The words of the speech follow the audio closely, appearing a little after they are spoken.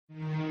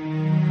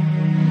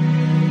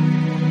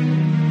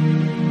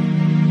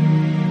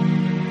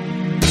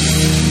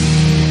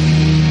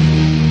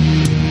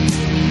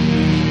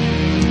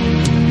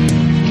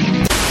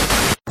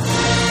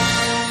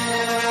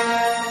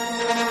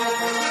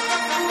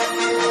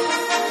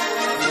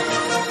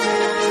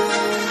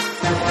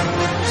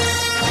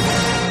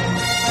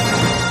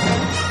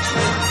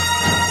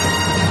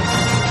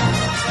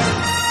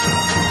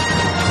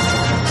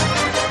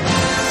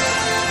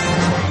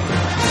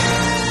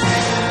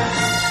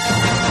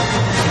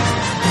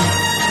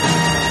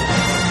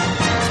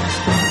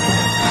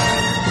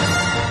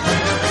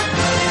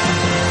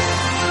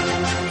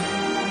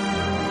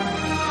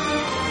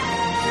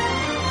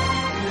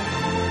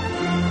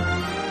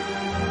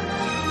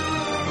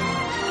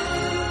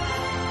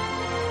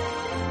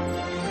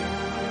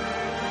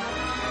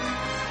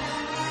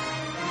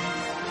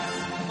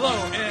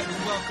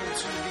welcome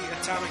to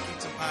the Atomic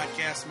Eaton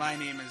Podcast. My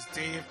name is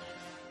Dave,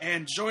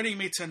 and joining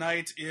me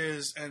tonight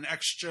is an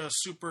extra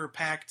super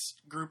packed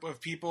group of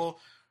people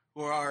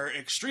who are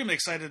extremely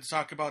excited to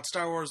talk about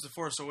Star Wars The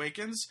Force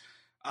Awakens.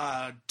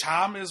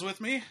 Tom is with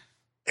me.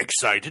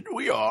 Excited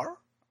we are.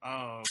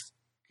 Oh,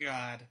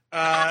 God.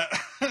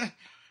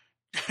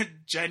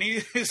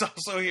 Jenny is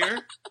also here.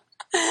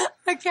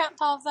 I can't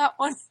top that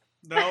one.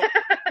 No.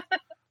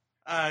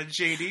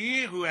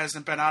 JD, who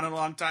hasn't been on in a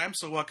long time,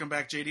 so welcome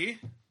back, JD.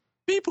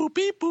 Beep boop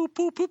beep boop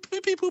boop boop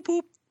beep beep boop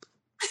boop.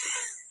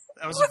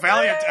 That was a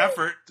valiant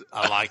effort.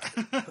 I like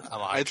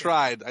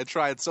it. I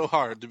tried so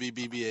hard to be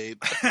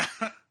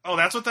BB-8. Oh,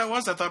 that's what that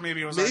was? I thought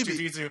maybe it was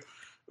R2-D2.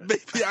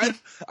 Maybe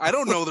I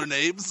don't know their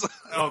names.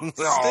 Oh,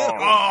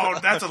 oh,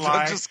 that's a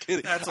lie. I'm just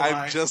kidding. That's a lie.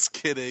 I'm just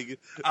kidding.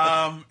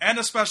 And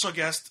a special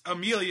guest,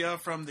 Amelia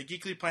from the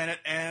Geekly Planet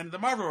and the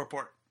Marvel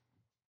Report.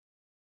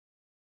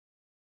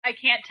 I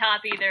can't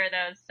top either of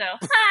those, so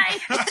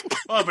hi.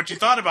 Oh, but you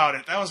thought about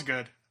it. That was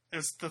good.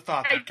 It's the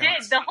thought that I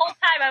counts. did. The whole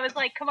time I was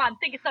like, come on,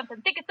 think of something.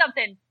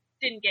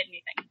 Didn't get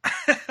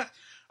anything.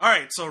 All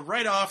right, so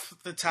right off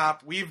the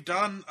top, we've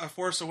done a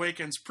Force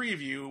Awakens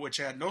preview, which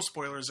had no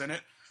spoilers in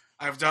it.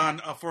 I've done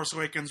a Force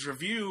Awakens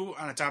review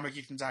on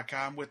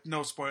AtomicEaton.com with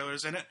no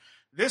spoilers in it.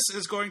 This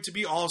is going to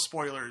be all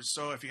spoilers,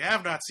 so if you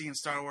have not seen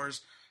Star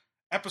Wars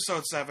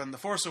Episode 7, The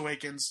Force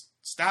Awakens,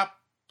 stop,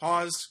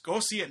 pause, go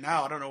see it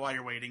now. I don't know why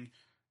you're waiting.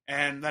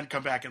 And then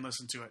come back and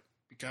listen to it,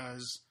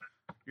 because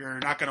you're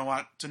not going to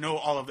want to know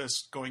all of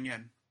this going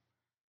in.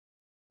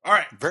 All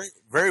right. Very,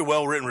 very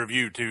well written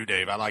review too,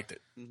 Dave. I liked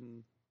it. Mm-hmm.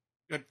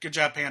 Good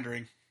job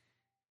pandering.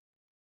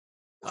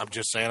 I'm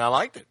just saying I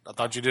liked it. I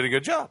thought you did a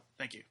good job.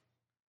 Thank you.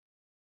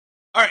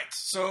 All right,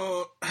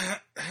 so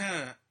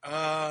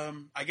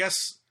I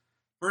guess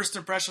first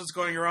impressions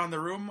going around the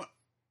room.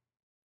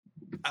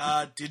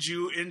 Did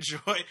you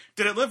enjoy?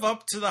 Did it live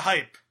up to the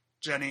hype,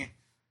 Jenny,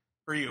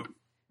 for you?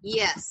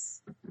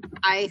 Yes.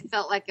 I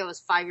felt like I was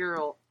 5 years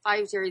old.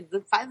 I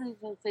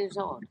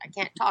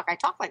can't talk. I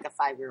talk like a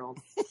 5-year-old.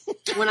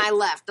 When I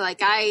left,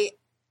 like I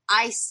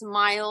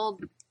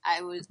smiled.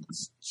 I was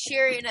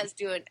cheering. I was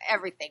doing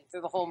everything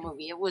through the whole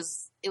movie. It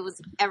was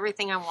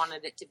everything I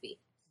wanted it to be.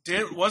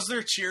 Was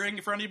there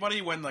cheering for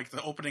anybody when like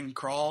the opening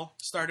crawl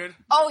started?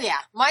 Oh yeah,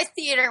 my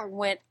theater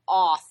went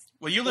off.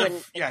 Well, you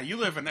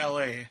live in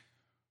L.A.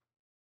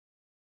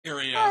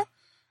 area.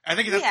 I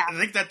think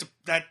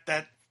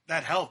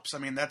that helps. I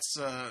mean, that's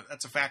a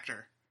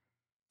factor.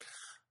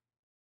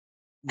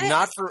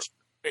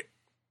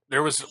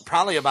 There was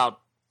probably about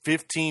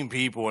 15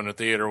 people in the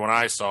theater when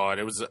I saw it.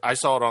 I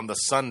saw it on the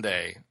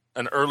Sunday,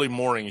 an early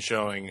morning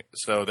showing,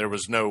 so there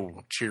was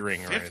no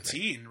cheering or 15,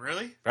 anything. 15,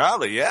 really?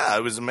 Probably, yeah.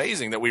 It was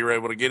amazing that we were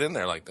able to get in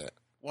there like that.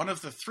 One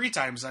of the 3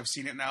 times I've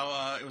seen it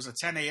now, it was a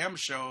 10 a.m.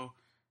 show,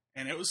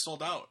 and it was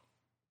sold out.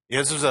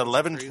 Yes, it was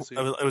 11. It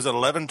was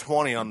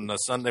 11:20 on the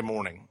Sunday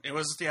morning. It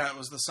was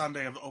the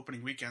Sunday of the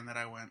opening weekend that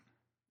I went.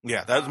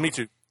 Yeah, that was me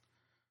too.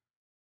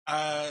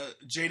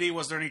 JD,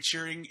 was there any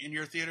cheering in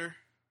your theater?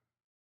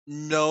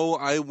 No,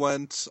 I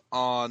went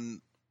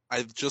on.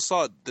 I just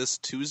saw it this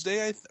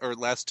Tuesday, or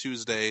last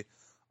Tuesday,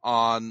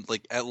 on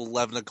like at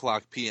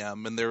 11:00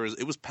 p.m. and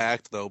it was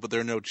packed though, but there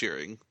were no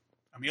cheering.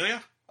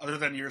 Amelia, other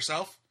than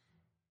yourself,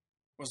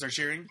 was there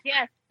cheering?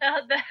 Yes,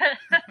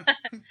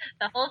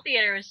 the whole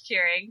theater was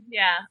cheering.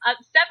 Yeah,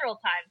 several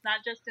times,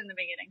 not just in the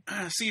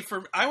beginning. See,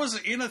 I was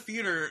in a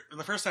theater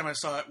the first time I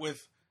saw it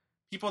with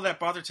people that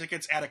bought their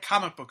tickets at a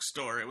comic book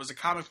store. It was a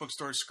comic book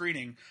store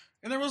screening,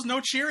 and there was no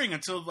cheering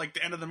until like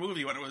the end of the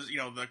movie when it was,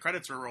 the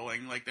credits were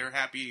rolling. Like they were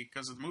happy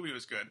because the movie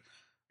was good.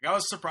 Like, I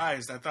was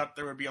surprised. I thought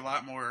there would be a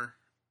lot more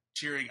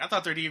cheering. I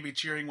thought there'd even be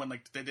cheering when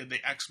like they did the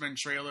X-Men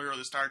trailer or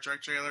the Star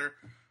Trek trailer.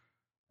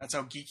 That's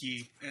how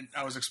geeky and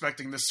I was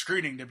expecting this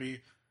screening to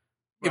be.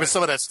 Yeah, but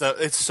some of that stuff,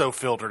 it's so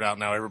filtered out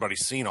now.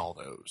 Everybody's seen all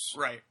those.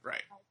 Right.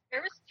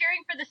 There was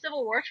cheering for the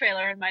Civil War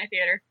trailer in my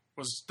theater.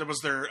 Was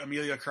there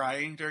Amelia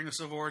crying during the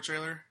Civil War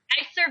trailer?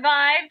 I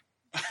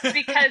survived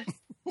because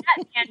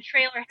that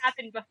trailer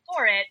happened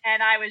before it,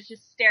 and I was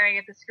just staring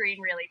at the screen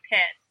really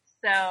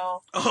pissed.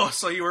 So. Oh,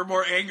 so you were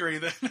more angry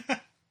than.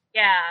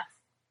 Yeah.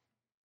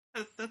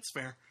 That's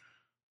fair.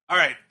 All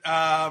right.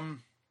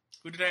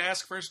 Who did I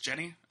ask first?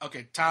 Jenny?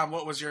 Okay, Tom,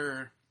 what was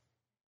your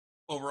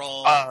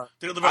overall...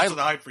 did it live up to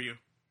the hype for you?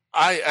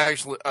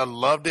 I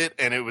loved it,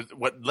 and it was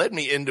what led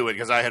me into it,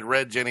 because I had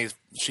read Jenny's...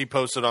 She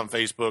posted on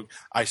Facebook,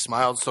 I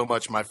smiled so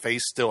much my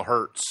face still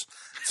hurts.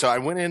 So I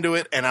went into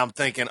it, and I'm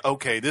thinking,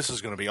 okay, this is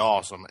going to be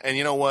awesome. And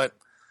you know what?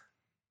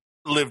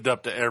 Lived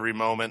up to every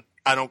moment.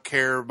 I don't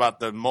care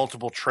about the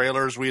multiple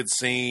trailers we had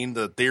seen,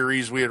 the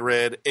theories we had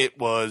read. It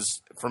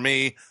was, for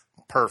me,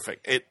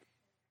 perfect. It...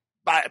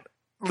 by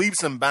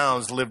leaps and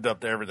bounds lived up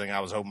to everything I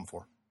was hoping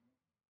for.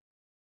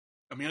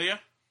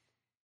 Amelia?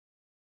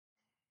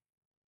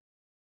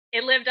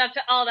 It lived up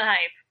to all the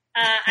hype.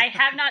 I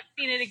have not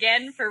seen it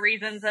again for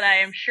reasons that I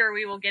am sure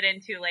we will get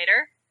into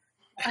later.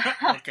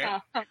 Okay.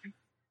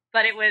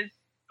 But it was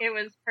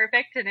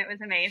perfect and it was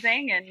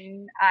amazing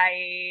and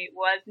I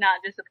was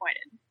not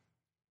disappointed.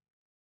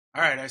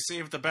 All right, I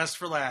saved the best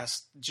for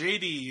last.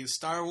 JD,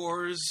 Star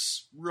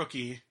Wars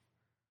rookie.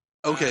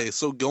 Okay,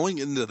 so going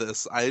into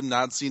this, I have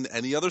not seen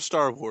any other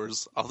Star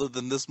Wars other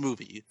than this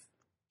movie,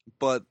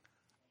 but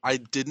I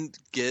didn't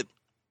get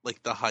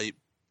like the hype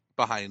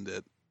behind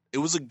it. It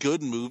was a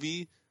good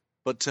movie,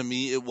 but to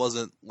me it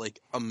wasn't like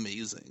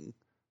amazing.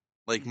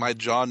 Like my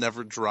jaw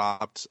never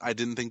dropped. I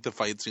didn't think the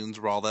fight scenes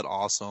were all that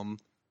awesome.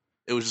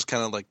 It was just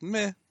kind of like,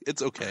 meh,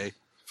 it's okay.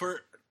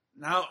 For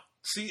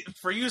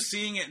you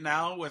seeing it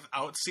now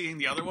without seeing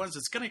the other ones,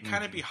 it's going to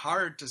kind of be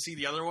hard to see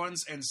the other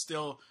ones and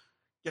still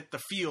get the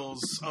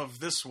feels of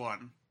this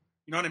one.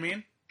 You know what I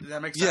mean? Does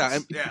that make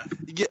sense? Yeah,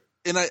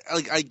 and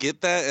I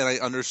get that and I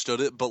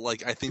understood it, but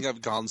like I think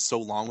I've gone so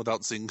long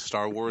without seeing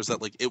Star Wars that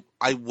like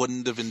I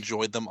wouldn't have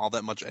enjoyed them all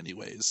that much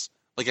anyways.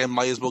 Like I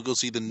might as well go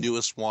see the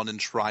newest one and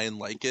try and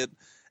like it.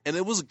 And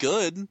it was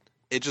good.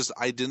 It just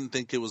I didn't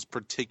think it was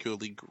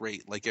particularly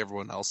great like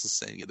everyone else is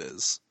saying it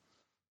is.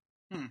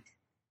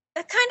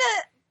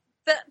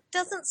 That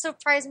doesn't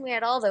surprise me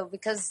at all though,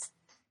 because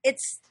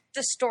it's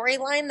the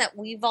storyline that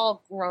we've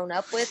all grown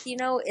up with, you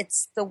know,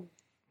 it's the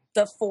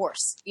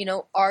Force, you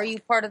know, are you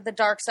part of the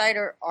dark side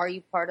or are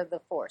you part of the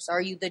Force? Are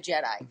you the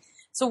Jedi?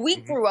 So we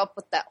grew up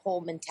with that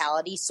whole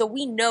mentality, so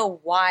we know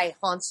why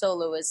Han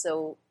Solo is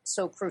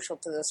so crucial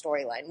to the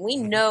storyline. We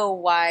know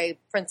why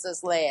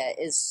Princess Leia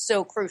is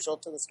so crucial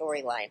to the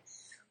storyline.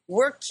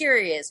 We're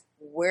curious,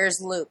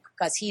 where's Luke?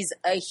 Because he's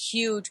a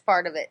huge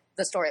part of it,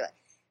 the storyline.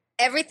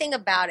 Everything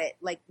about it,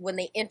 like when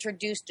they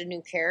introduced a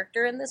new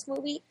character in this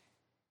movie,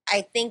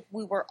 I think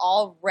we were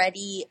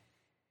already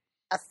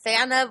a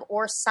fan of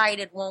or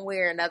sided one way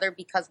or another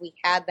because we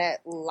had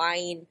that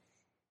line,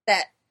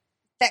 that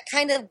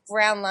kind of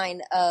ground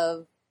line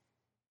of,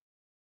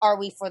 are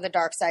we for the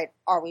dark side?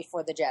 Are we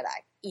for the Jedi?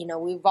 You know,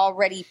 we've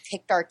already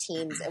picked our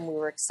teams and we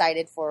were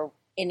excited for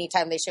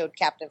anytime they showed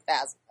Captain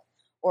Phasma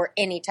or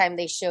anytime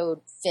they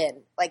showed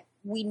Finn. Like,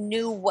 we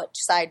knew which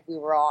side we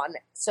were on.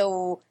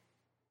 So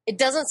it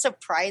doesn't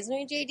surprise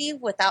me,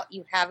 JD, without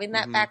you having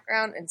that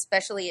background, and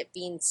especially it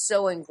being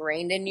so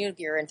ingrained in you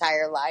your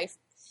entire life,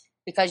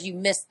 because you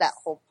missed that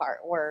whole part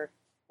where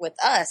with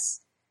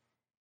us,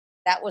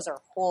 that was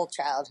our whole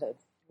childhood.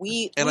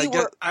 We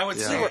were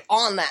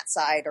on that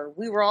side, or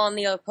we were on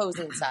the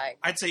opposing side.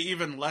 I'd say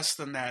even less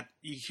than that.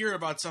 You hear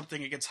about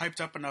something, it gets hyped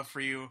up enough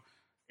for you.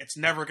 It's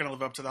never going to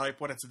live up to the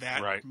hype when it's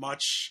that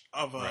much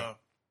of a...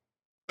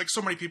 Like,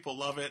 so many people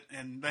love it,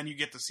 and then you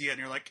get to see it, and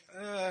you're like,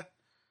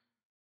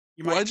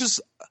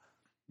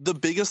 the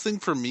biggest thing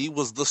for me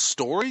was the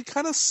story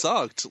kind of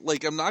sucked.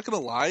 Like, I'm not going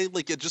to lie.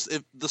 Like,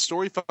 the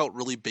story felt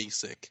really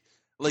basic.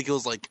 Like, it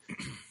was like,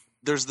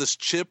 there's this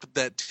chip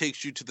that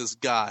takes you to this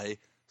guy,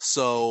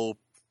 so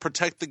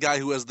protect the guy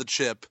who has the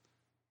chip,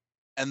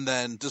 and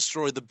then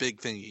destroy the big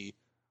thingy.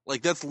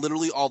 Like, that's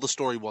literally all the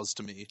story was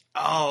to me.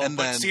 Oh, and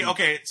but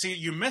see,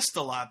 you missed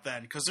a lot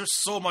then, because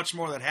there's so much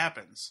more that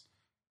happens,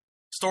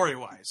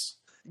 story-wise.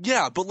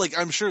 Yeah, but, like,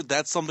 I'm sure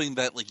that's something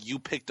that, like, you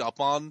picked up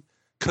on,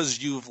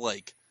 because you've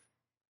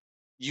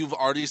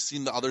already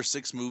seen the other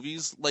 6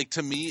 movies. Like,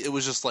 to me, it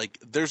was just like,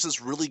 there's this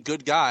really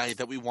good guy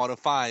that we want to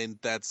find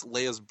that's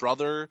Leia's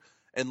brother,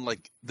 and,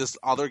 like, this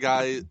other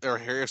guy, or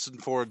Harrison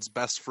Ford's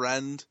best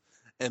friend,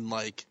 and,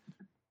 like,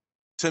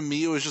 to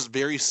me, it was just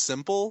very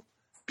simple,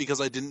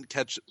 because I didn't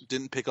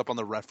pick up on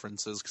the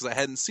references, because I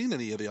hadn't seen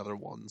any of the other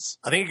ones.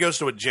 I think it goes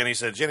to what Jenny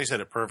said. Jenny said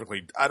it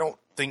perfectly. I don't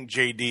think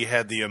JD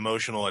had the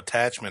emotional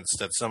attachments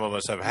that some of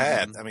us have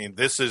had. I mean,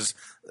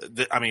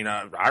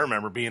 I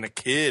remember being a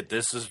kid.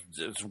 This is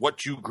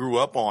what you grew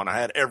up on. I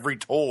had every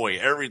toy,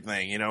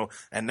 everything, you know,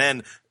 and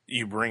then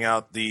you bring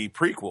out the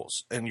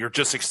prequels and you're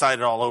just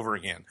excited all over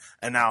again.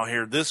 And now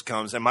here this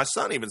comes. And my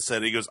son even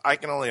said, he goes, I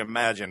can only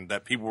imagine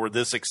that people were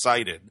this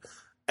excited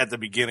at the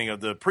beginning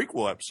of the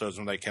prequel episodes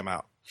when they came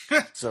out.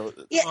 So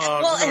yeah,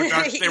 they were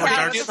dark.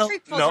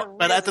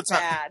 But at the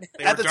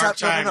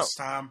time,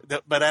 Tom.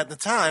 But at the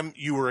time,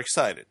 you were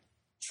excited.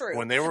 True.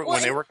 When they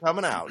were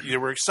coming out, you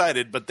were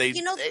excited, but they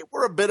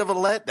were a bit of a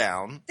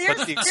letdown.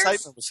 But the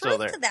excitement was still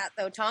there. To that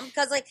though, Tom,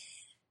 because like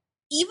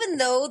even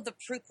though the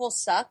prequel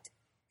sucked,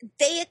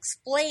 they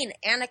explain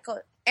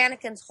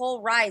Anakin's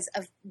whole rise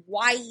of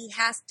why he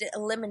has to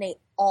eliminate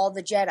all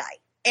the Jedi,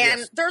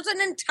 and there's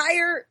an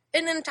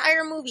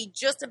entire movie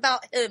just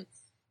about him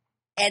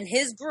and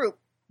his group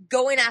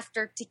going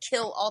after to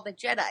kill all the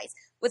Jedis.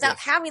 Without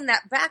having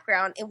that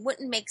background, it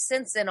wouldn't make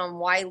sense then on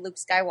why Luke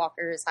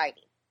Skywalker is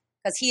hiding.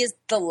 Because he is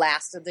the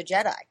last of the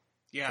Jedi.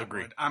 Yeah,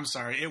 I'm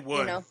sorry, it would,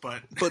 you know?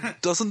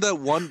 But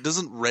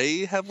doesn't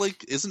Rey have,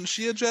 like, isn't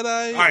she a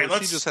Jedi? All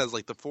right, she just has,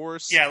 like, the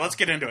Force? Yeah, let's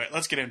get into it.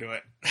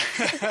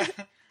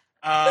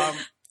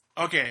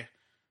 Okay.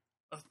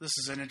 This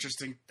is an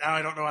interesting... Now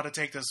I don't know how to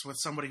take this with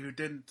somebody who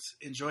didn't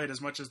enjoy it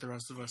as much as the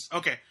rest of us.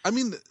 Okay. I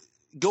mean...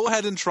 Go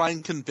ahead and try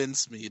and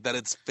convince me that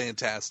it's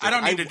fantastic. I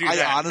don't need to do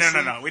that.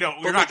 Honestly, no.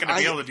 We're not going to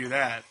be able to do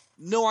that.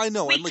 No, I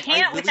know. We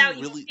can't without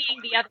you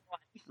seeing the other one.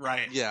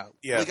 Right. Yeah.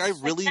 Like, I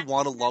really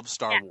want to love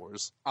Star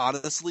Wars.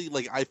 Honestly,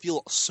 like, I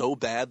feel so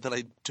bad that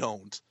I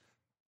don't.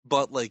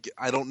 but like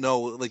I don't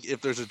know like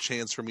if there's a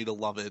chance for me to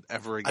love it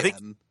ever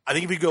again. I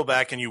think if you go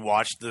back and you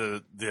watch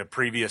the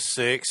previous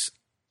 6,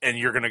 and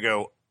you're gonna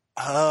go,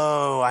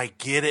 oh, I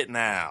get it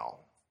now.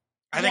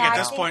 I think Yeah, at I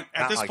this think- point,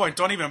 Not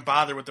don't even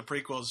bother with the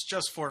prequels.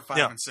 Just 4, 5,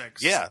 Yeah. and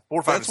 6. Yeah,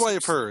 4, 5, That's and why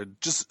 6. I've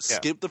heard. Just Yeah.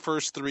 skip the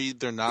first 3.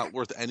 They're not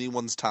worth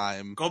anyone's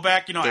time. Go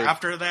back, They're-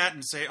 after that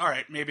and say, all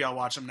right, maybe I'll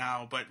watch them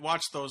now, but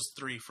watch those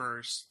 3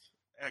 first.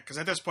 Because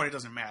at this point, it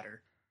doesn't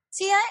matter.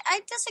 See,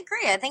 I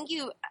disagree. I think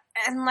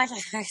and like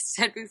I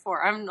said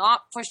before, I'm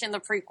not pushing the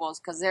prequels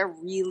because they're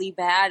really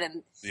bad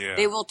and Yeah.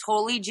 they will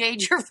totally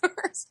jade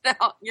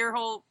your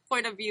whole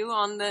point of view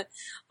on the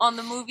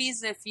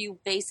movies if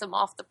you base them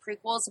off the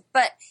prequels.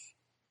 But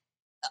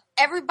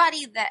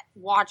everybody that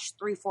watched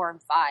 3, 4,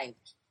 and 5,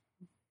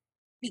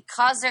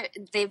 because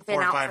they've been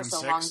 4, out 5, for and so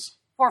 6. long,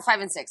 4, 5,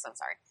 and 6. I'm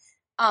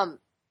sorry.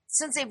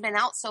 Since they've been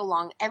out so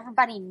long,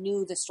 everybody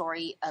knew the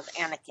story of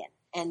Anakin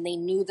and they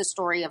knew the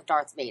story of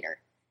Darth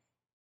Vader.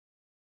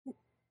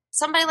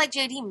 Somebody like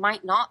JD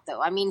might not,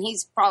 though. I mean,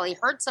 he's probably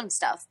heard some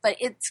stuff, but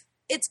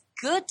it's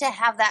good to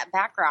have that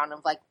background of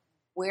like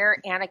where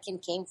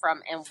Anakin came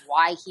from and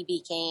why he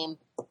became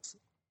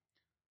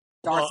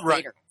Darth Well, right.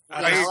 Vader.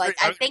 I You know, agree.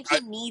 I think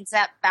he needs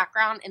that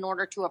background in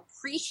order to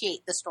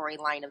appreciate the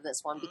storyline of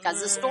this one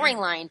because the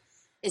storyline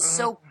is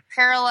so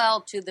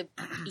parallel to the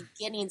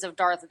beginnings of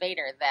Darth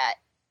Vader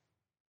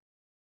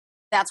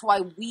that's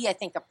why we, I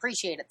think,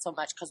 appreciate it so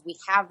much because we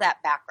have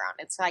that background.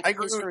 It's like I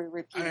agree history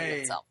repeating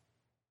itself.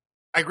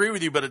 I agree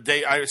with you, but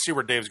I see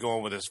where Dave's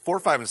going with this. 4,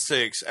 5, and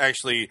 6,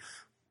 actually,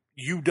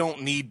 you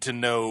don't need to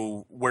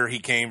know where he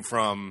came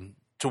from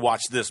to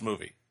watch this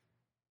movie.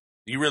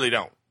 You really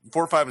don't.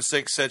 4, 5, and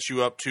 6 sets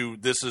you up to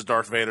this is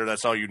Darth Vader.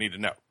 That's all you need to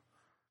know.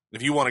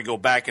 If you want to go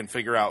back and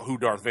figure out who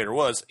Darth Vader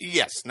was,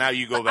 yes, now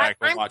you go But back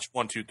and I'm- watch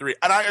 1, 2, 3.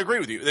 And I agree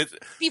with you.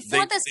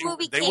 Before this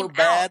movie they came were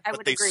bad, out, I but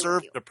would they agree with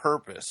served you. a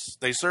purpose.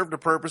 They served a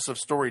purpose of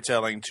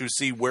storytelling to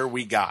see where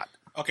we got.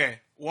 Okay,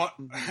 what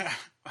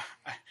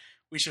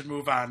we should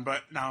move on.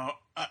 But now,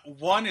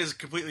 1 is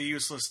completely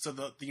useless to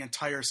the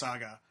entire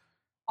saga.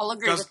 I'll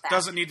agree with that.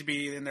 Doesn't need to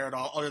be in there at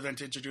all, other than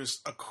to introduce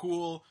a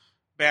cool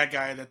bad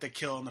guy that they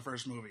kill in the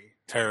first movie.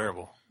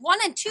 Terrible. 1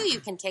 and 2 you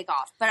can take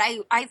off, but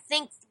I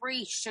think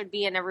 3 should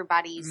be in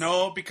everybody's.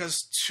 No,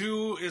 because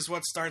 2 is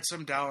what starts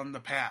him down the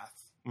path.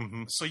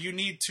 Mm-hmm. So you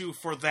need 2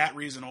 for that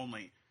reason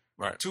only.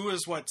 Right. 2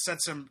 is what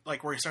sets him,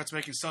 like, where he starts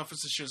making selfish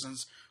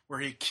decisions, where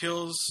he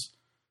kills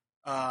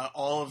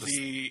all of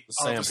the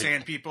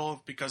sand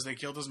people because they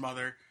killed his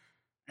mother,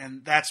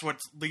 and that's what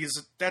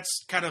leads.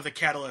 That's kind of the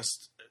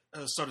catalyst,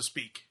 so to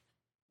speak,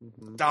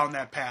 down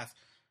that path.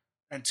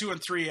 And 2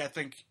 and 3, I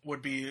think,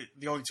 would be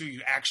the only 2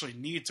 you actually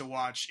need to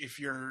watch if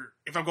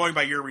I'm going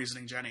by your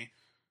reasoning, Jenny.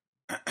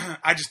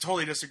 I just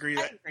totally disagree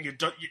that agree. you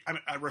don't.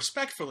 I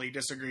respectfully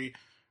disagree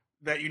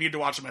that you need to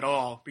watch them at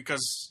all,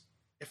 because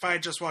if I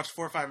had just watched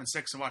 4, 5, and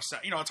 6 and watched that,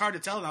 it's hard to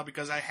tell now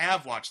because I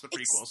have watched the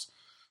prequels.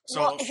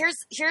 So Well,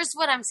 here's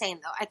what I'm saying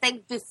though. I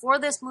think before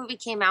this movie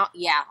came out,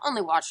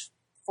 only watch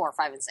 4,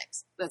 5, and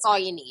 6. That's all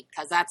you need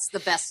because that's the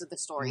best of the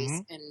stories,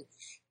 and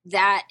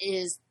that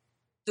is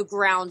the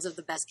grounds of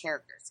the best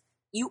characters.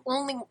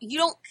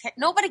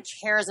 Nobody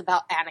cares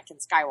about Anakin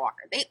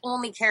Skywalker. They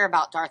only care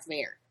about Darth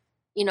Vader.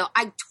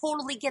 I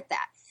totally get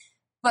that.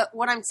 But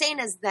what I'm saying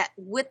is that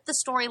with the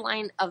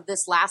storyline of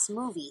this last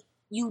movie,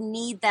 you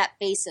need that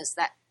basis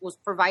that was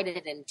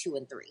provided in 2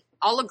 and 3.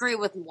 I'll agree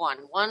with 1.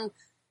 1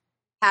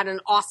 had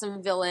an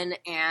awesome villain,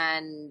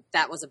 and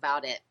that was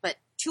about it. But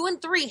 2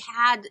 and 3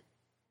 had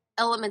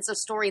elements of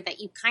story that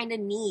you kind of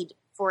need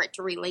for it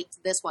to relate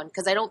to this one,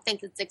 because I don't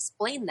think it's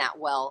explained that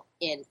well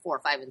in 4,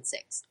 5, and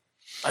 6.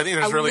 I think A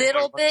there's really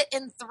little bit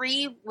in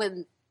 3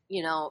 when,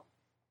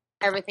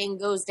 everything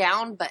goes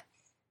down, but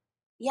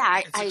yeah,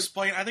 I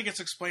think it's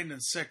explained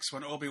in 6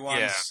 when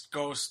Obi-Wan's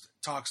ghost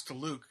talks to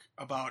Luke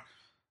about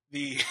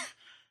the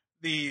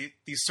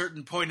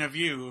certain point of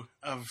view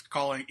of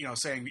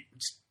saying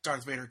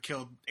Darth Vader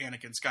killed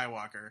Anakin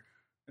Skywalker,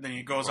 and then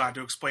he goes on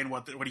to explain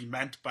what he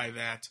meant by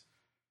that.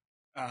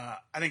 I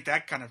think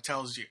that kind of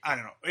tells you. I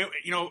don't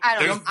know. I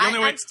don't know. The only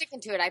way, I'm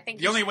sticking to it. I think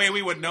the only way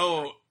we would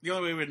know. The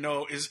only way we would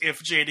know is if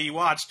JD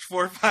watched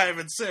 4, 5,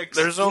 and 6.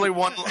 there's only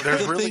one.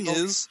 There's The really thing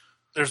is,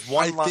 there's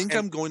one. I line, think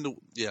I'm going to.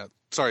 Yeah,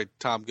 sorry,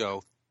 Tom,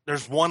 go.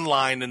 There's one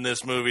line in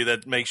this movie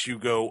that makes you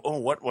go, "Oh,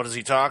 what is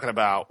he talking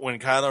about?" When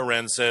Kylo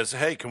Ren says,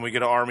 "Hey, can we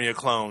get an army of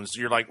clones?"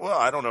 You're like, "Well,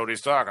 I don't know what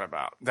he's talking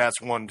about."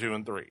 That's 1, 2,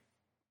 and 3.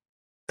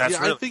 That's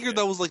I figured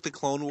that was like the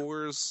Clone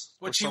Wars,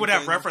 which or he would have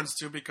something. reference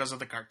to because of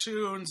the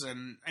cartoons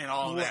and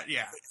all of that.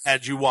 Yeah.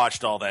 Had you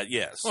watched all that?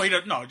 Yes. Well, he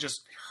doesn't. No,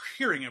 just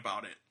hearing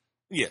about it.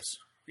 Yes.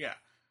 Yeah.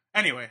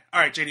 Anyway, all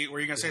right, JD, were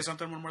you gonna say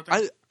something? One more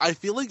thing. I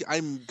feel like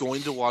I'm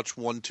going to watch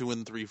 1, 2,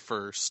 and 3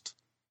 first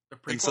The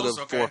prequels, instead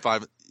of 4,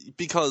 5,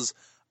 because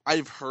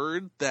I've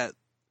heard that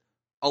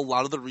a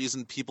lot of the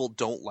reason people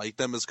don't like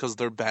them is because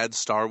they're bad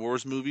Star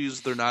Wars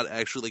movies. They're not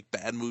actually like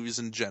bad movies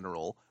in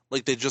general.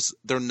 Like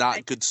they're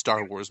not good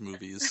Star Wars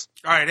movies.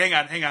 All right,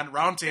 hang on.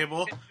 Round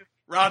table.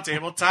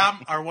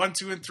 Tom, are 1,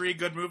 2, and 3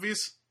 good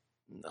movies?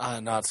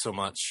 Not so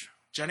much.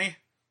 Jenny,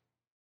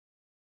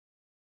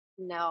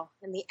 No,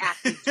 and the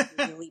acting's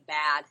really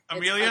bad.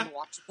 Amelia?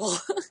 It's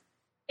unwatchable.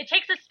 It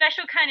takes a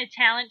special kind of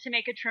talent to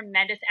make a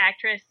tremendous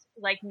actress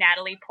like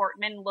Natalie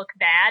Portman look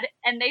bad,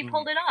 and they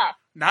pulled it off.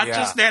 Not Yeah.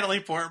 just Natalie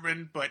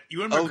Portman, but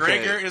Ewan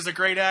McGregor is a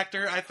great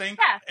actor, I think.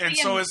 Yeah, and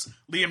so is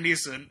Liam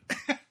Neeson.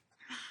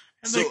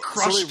 And So they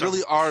crushed they really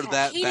him. are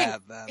that Hayden-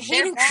 bad then.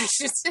 Hayden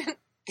Christensen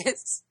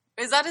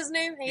is that his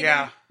name? Hayden?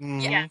 Yeah.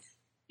 Mhm. Yeah.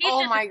 He's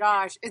Oh just my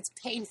gosh, it's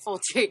painful,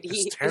 JD.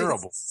 It's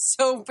terrible. It's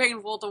so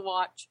painful to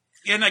watch.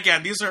 And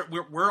again,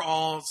 we're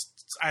all,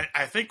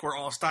 I think we're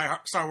all Star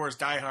Wars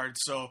diehards,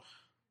 so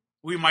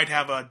we might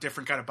have a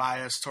different kind of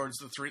bias towards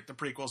the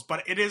prequels,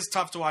 but it is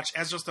tough to watch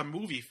as just a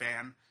movie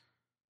fan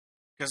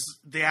because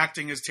the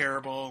acting is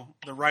terrible,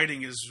 the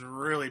writing is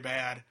really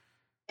bad.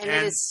 And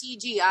And- it is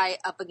CGI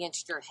up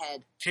against your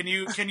head. Can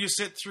you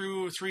sit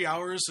through 3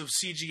 hours of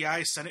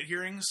CGI Senate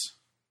hearings?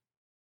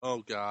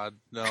 Oh God,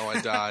 no!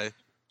 I die.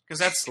 Because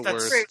that's The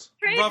that's worst.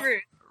 trade rough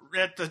route.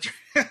 at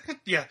the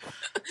yeah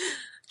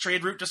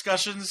trade route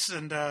discussions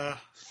and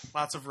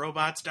lots of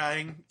robots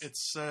dying.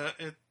 It's all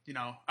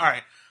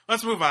right.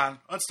 Let's move on.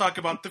 Let's talk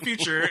about the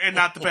future and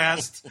not the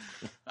past.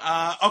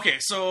 Okay,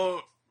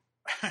 so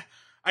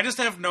I just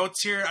have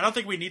notes here. I don't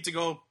think we need to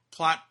go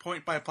plot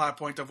point by plot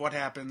point of what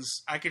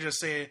happens. I could just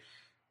say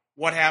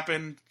what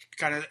happened,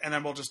 kind of, and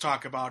then we'll just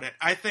talk about it.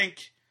 I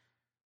think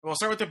we'll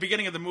start with the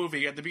beginning of the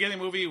movie. At the beginning of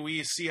the movie,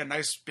 we see a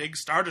nice big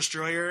Star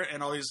Destroyer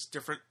and all these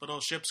different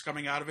little ships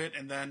coming out of it,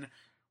 and then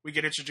we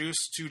get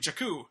introduced to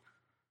Jakku,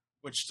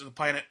 which is the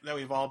planet that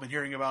we've all been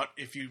hearing about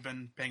if you've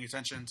been paying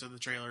attention to the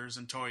trailers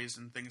and toys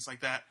and things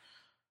like that.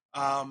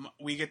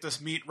 We get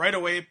to meet right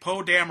away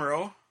Poe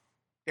Dameron,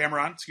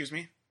 excuse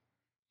me.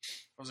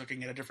 I was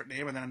looking at a different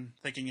name and then I'm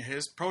thinking of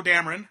his. Poe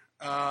Dameron.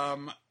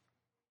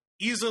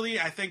 Easily,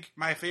 I think,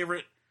 my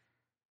favorite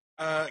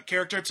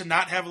character to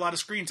not have a lot of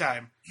screen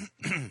time.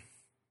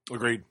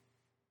 Agreed.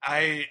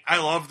 I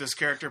love this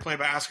character played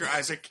by Oscar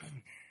Isaac.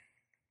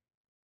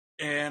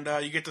 And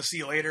you get to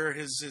see later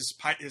his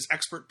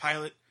expert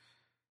pilot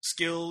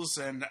skills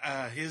and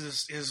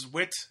his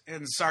wit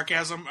and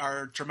sarcasm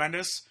are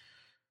tremendous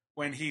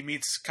when he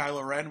meets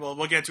Kylo Ren. Well,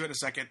 we'll get to it in a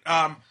second.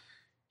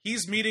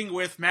 He's meeting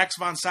with Max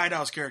von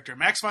Sydow's character.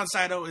 Max von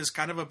Sydow is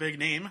kind of a big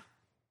name,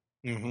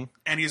 Mm-hmm.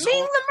 and he's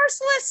Being the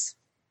merciless.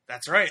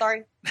 that's right.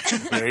 Sorry,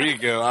 There you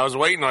go. I was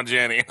waiting on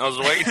Jenny. I was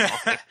waiting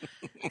on it.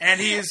 And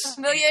he's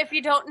Amelia. If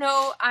you don't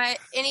know,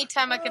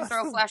 anytime I can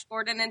throw Flash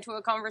Gordon into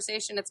a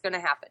conversation, it's going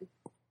to happen.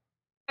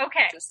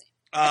 Okay. Just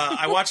saying.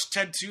 I watched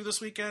Ted 2 this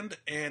weekend,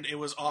 and it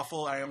was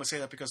awful. I only say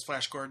that because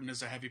Flash Gordon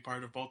is a heavy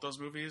part of both those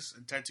movies,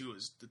 and Ted 2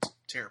 is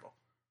terrible.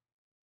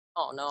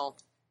 Oh no,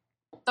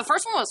 the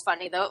first one was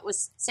funny though. It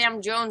was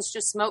Sam Jones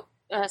just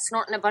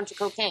snorting a bunch of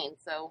cocaine.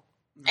 So,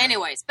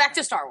 anyways, back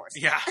to Star Wars.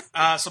 Yeah.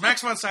 So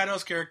Max von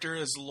Sydow's character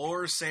is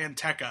Lor San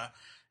Tekka,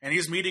 and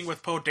he's meeting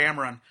with Poe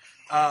Dameron.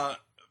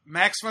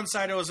 Max von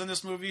Sydow is in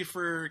this movie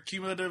for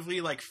cumulatively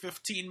like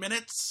 15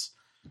 minutes,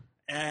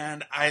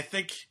 and I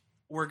think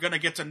we're going to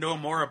get to know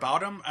more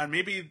about him. And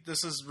maybe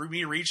this is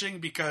me reaching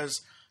because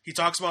he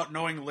talks about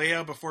knowing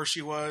Leia before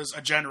she was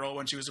a general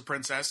when she was a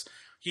princess.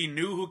 He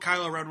knew who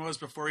Kylo Ren was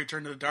before he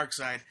turned to the dark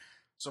side.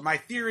 So my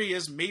theory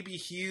is maybe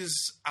he's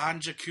on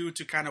Jakku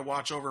to kind of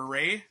watch over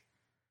Rey,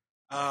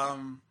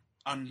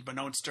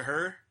 unbeknownst to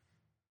her.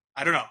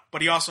 I don't know.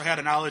 But he also had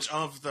a knowledge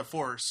of the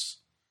Force.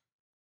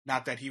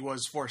 Not that he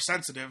was Force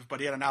sensitive, but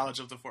he had a knowledge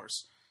of the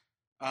Force.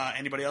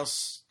 Anybody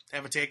else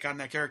have a take on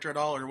that character at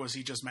all, or was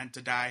he just meant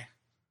to die?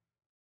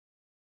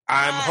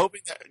 I'm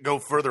hoping to go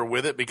further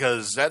with it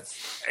because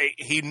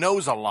he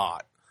knows a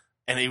lot.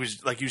 And he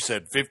was, like you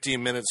said,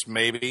 15 minutes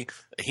maybe.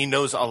 He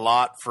knows a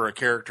lot for a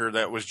character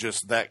that was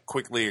just that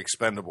quickly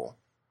expendable.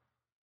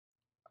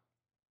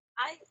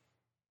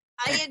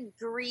 I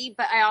agree,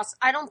 but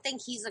I don't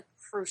think he's a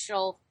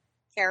crucial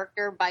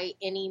character by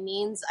any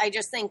means. I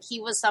just think he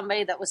was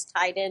somebody that was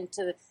tied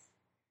into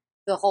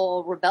the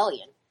whole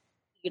rebellion,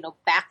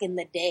 back in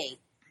the day,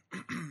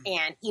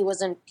 and he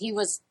was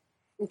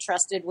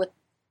entrusted with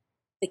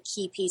the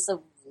key piece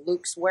of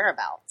Luke's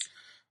whereabouts.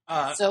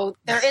 So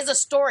there is a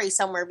story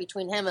somewhere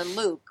between him and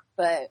Luke,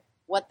 but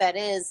what that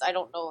is, I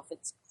don't know if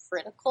it's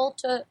critical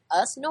to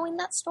us knowing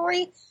that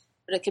story,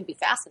 but it could be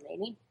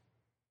fascinating.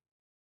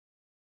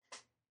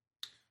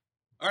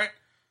 All right.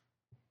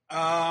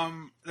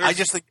 I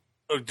just think,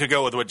 to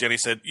go with what Jenny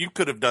said, you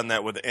could have done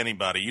that with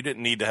anybody. You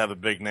didn't need to have a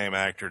big name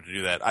actor to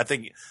do that. I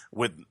think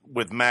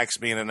with Max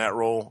being in that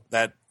role,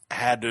 that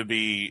had to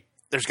be,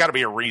 there's got to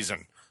be a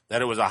reason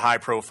that it was a high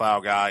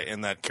profile guy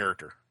in that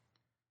character.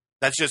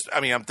 That's just,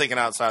 I'm thinking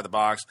outside the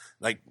box,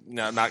 like,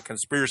 not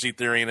conspiracy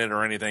theory in it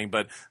or anything,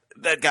 but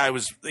that guy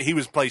was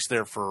placed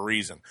there for a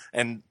reason.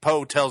 And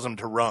Poe tells him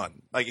to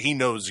run. Like, he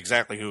knows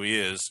exactly who he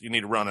is. You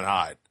need to run and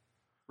hide.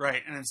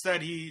 Right. And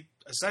instead he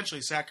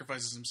essentially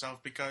sacrifices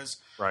himself because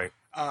Right.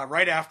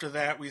 right after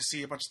that we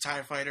see a bunch of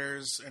TIE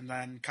fighters and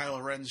then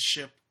Kylo Ren's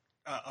ship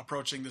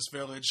approaching this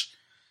village.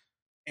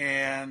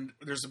 And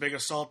there's a big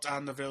assault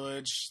on the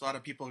village, a lot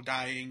of people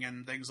dying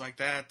and things like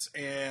that.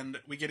 And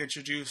we get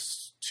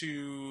introduced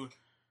to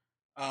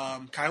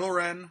Kylo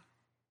Ren,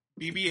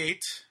 BB-8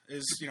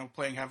 is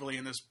playing heavily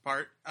in this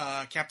part.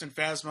 Captain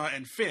Phasma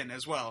and Finn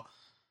as well.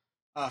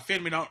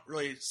 Finn, we don't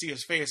really see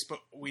his face, but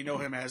we know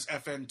him as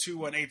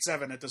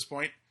FN2187 at this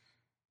point,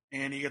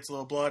 and he gets a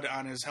little blood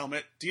on his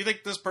helmet. Do you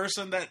think this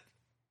person that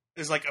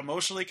is like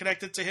emotionally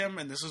connected to him,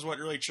 and this is what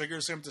really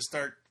triggers him to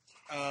start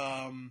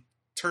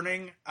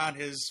turning on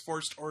his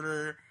First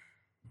Order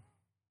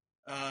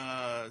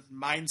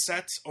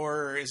mindset,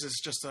 or is this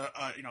just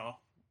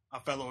a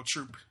fellow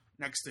troop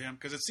next to him?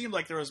 Because it seemed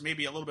like there was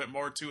maybe a little bit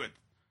more to it.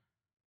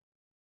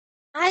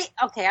 I'm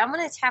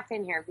going to tap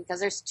in here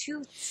because there's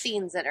two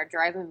scenes that are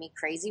driving me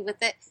crazy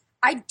with it.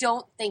 I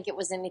don't think it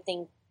was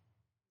anything,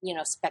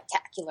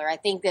 spectacular. I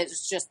think that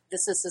it's just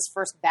this is his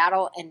first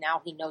battle, and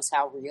now he knows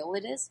how real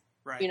it is.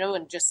 Right.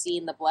 And just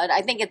seeing the blood.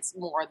 I think it's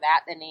more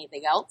that than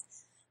anything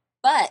else.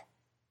 But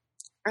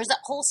there's that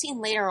whole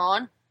scene later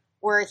on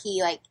where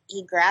he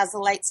grabs the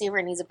lightsaber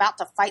and he's about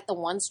to fight the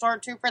one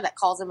stormtrooper that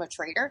calls him a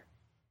traitor.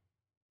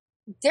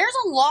 There's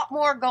a lot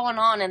more going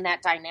on in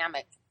that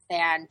dynamic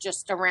than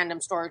just a random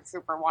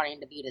stormtrooper wanting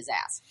to beat his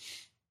ass.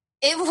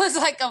 It was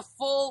like a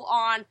full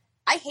on,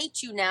 I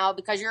hate you now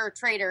because you're a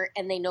traitor,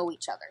 and they know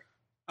each other.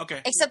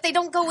 Okay. Except they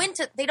don't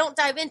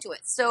dive into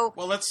it. So,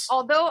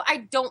 although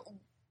I don't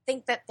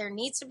think that there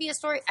needs to be a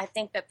story, I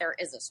think that there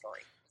is a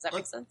story. Does that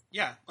make sense?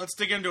 Yeah, let's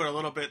dig into it a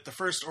little bit. The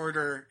First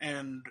Order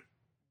and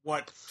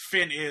what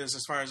Finn is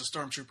as far as a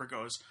stormtrooper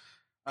goes.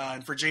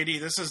 And for JD,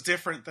 this is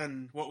different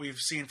than what we've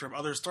seen from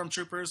other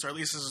stormtroopers, or at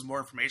least this is more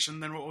information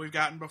than what we've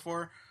gotten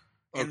before.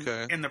 In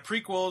the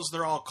prequels,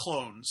 they're all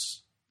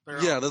clones.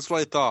 That's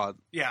what I thought.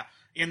 Yeah.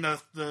 In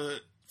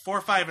the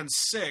 4, 5, and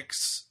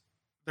 6,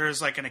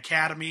 there's like an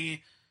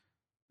academy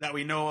that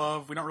we know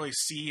of. We don't really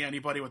see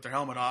anybody with their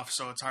helmet off,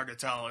 so it's hard to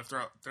tell if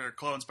they're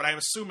clones. But I'm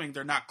assuming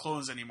they're not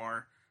clones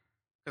anymore,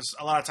 because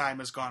a lot of time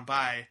has gone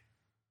by,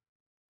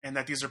 and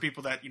that these are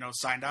people that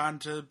signed on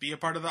to be a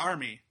part of the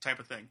army type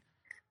of thing.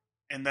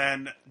 And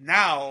then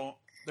now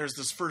there's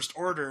this First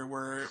Order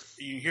where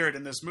you hear it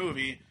in this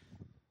movie.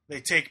 They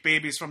take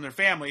babies from their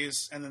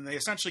families, and then they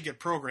essentially get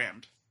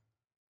programmed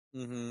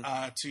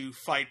to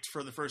fight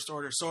for the First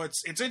Order. So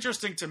it's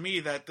interesting to me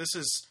that this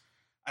is,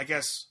 I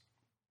guess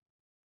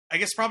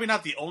probably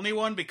not the only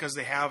one, because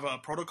they have a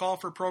protocol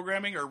for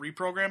programming or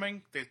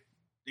reprogramming.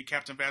 The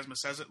Captain Phasma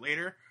says it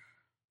later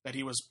that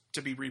he was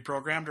to be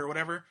reprogrammed or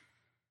whatever.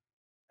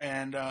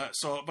 And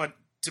but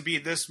to be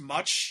this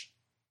much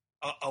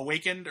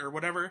awakened or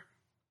whatever,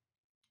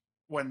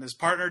 when his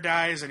partner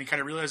dies and he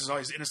kind of realizes all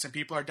these innocent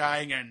people are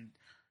dying, and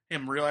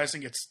him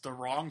realizing it's the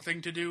wrong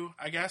thing to do,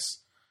 I guess.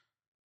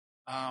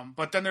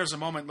 But then there's a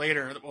moment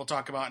later that we'll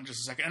talk about in just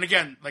a second. And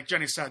again, like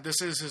Jenny said,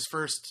 this is his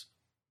first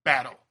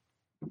battle.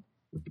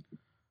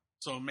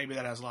 So maybe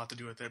that has a lot to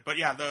do with it. But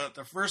yeah,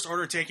 the First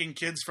Order taking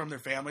kids from their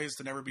families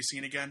to never be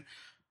seen again.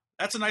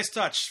 That's a nice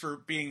touch for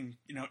being,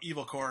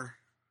 Evil Corps.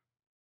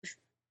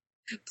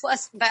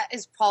 Plus, that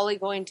is probably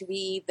going to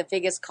be the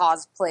biggest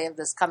cosplay of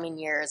this coming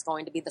year, is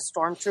going to be the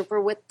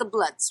Stormtrooper with the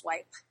blood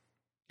swipe.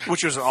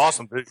 Which is an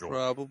awesome visual.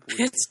 Probably.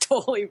 It's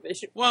totally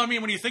visual. Well, I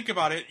mean, when you think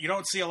about it, you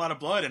don't see a lot of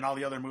blood in all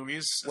the other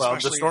movies. Well,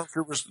 the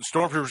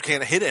stormtroopers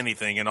can't hit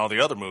anything in all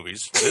the other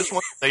movies. This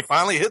one, they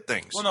finally hit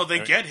things. Well, no, they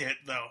get hit,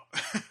 though.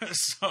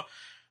 So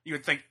you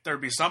would think there'd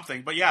be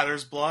something. But yeah,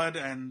 there's blood,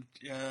 and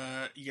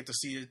you get to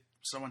see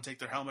someone take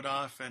their helmet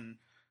off, and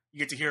you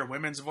get to hear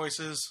women's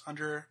voices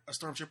under a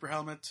stormtrooper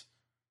helmet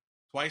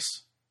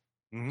twice.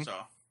 Mm-hmm. So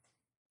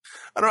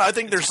I don't know. I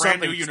think there's a brand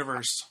something new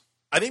universe.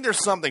 I think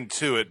there's something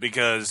to it,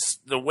 because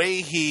the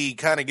way he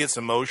kind of gets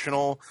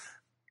emotional,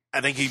 I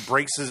think he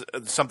breaks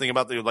something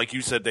about like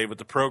you said, Dave, with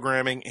the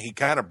programming. He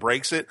kind of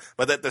breaks it,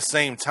 but at the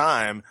same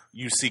time,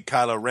 you see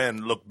Kylo Ren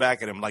look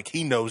back at him like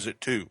he knows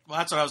it too. Well,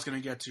 that's what I was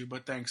going to get to,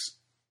 but thanks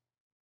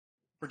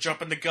for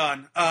jumping the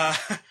gun.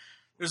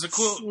 There's a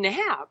cool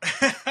snap.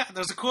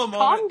 There's a cool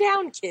moment. Calm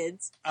down,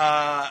 kids.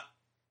 Poe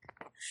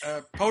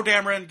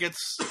Dameron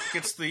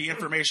gets the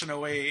information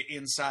away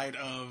inside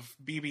of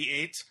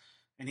BB-8.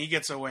 And he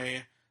gets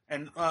away.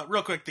 And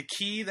real quick, the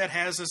key that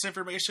has this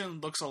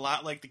information looks a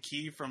lot like the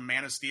key from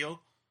Man of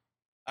Steel.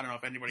 I don't know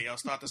if anybody else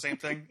thought the same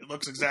thing. It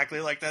looks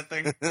exactly like that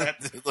thing.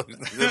 It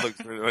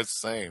looks pretty much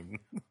the same.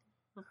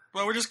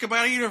 Well, we're just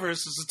combining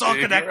universes. It's all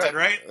connected,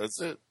 right?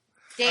 That's it.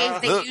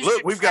 Dave,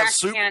 look, we've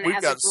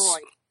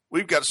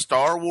got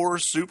Star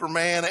Wars,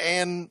 Superman,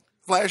 and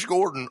Flash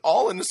Gordon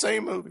all in the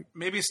same movie.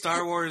 Maybe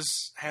Star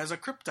Wars has a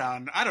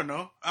Krypton. I don't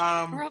know.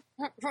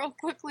 Real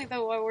quickly,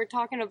 though, while we're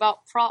talking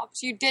about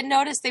props, you did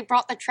notice they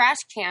brought the trash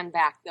can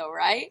back, though,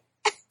 right?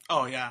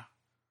 Oh, yeah.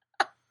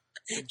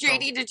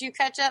 JD, did you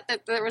catch that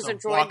there was a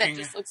droid that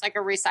just looks like a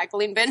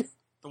recycling bin?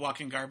 The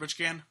walking garbage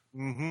can?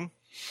 Mm-hmm.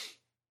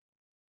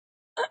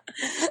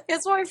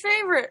 It's my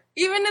favorite.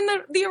 Even in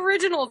the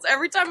originals,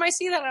 every time I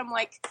see that, I'm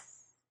like,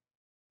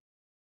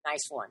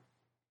 nice one.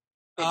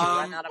 Did you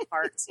run out of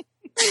parts?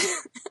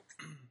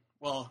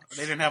 Well,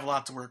 they didn't have a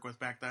lot to work with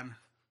back then.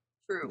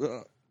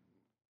 True.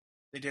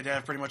 They did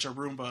have pretty much a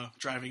Roomba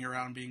driving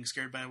around being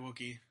scared by a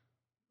Wookiee.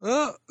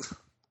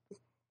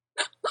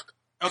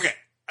 Okay.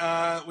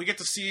 We get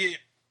to see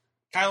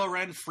Kylo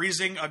Ren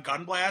freezing a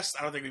gun blast.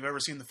 I don't think we've ever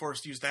seen the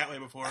Force used that way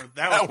before.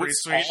 That was pretty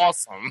sweet.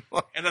 Awesome.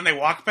 And then they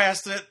walk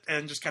past it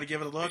and just kind of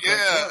give it a look.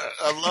 Yeah,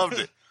 like, I loved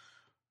it.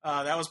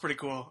 that was pretty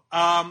cool.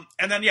 And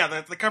then,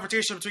 the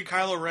confrontation between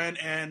Kylo Ren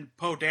and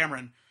Poe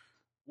Dameron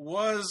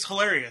was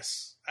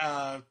hilarious.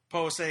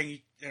 Poe saying,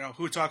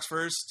 who talks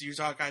first? You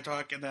talk, I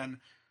talk. And then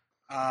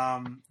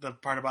the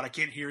part about I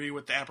can't hear you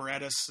with the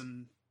apparatus,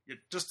 and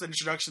just an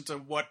introduction to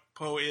what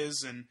Poe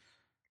is and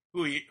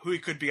who he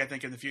could be, I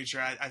think, in the future.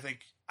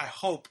 I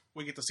hope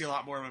we get to see a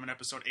lot more of him in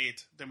Episode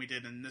 8 than we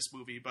did in this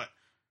movie, but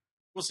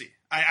we'll see.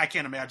 I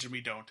can't imagine we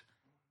don't.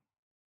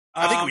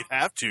 I think we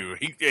have to.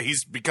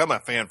 He's become a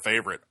fan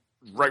favorite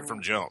right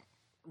from jump.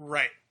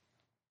 Right.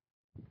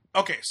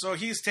 Okay, so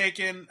he's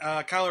taken.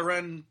 Kylo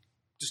Ren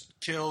just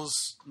kills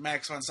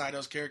Max von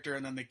Sydow's character,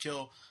 and then they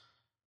kill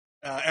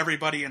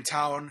everybody in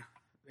town.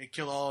 They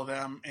kill all of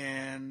them,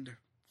 and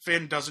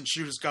Finn doesn't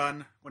shoot his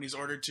gun when he's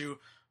ordered to,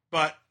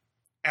 but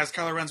as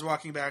Kylo Ren's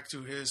walking back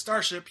to his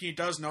starship, he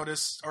does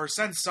notice or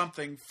sense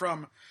something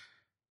from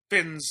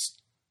Finn's,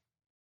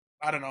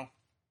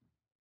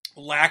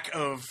 lack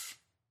of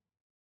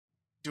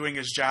doing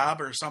his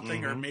job or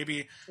something, or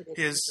maybe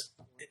his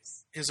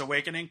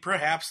awakening.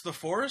 Perhaps the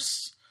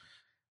Force.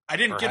 I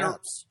didn't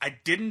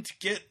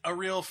get a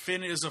real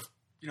Finn is a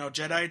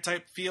Jedi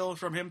type feel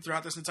from him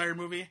throughout this entire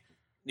movie.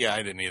 Yeah,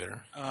 I didn't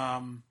either.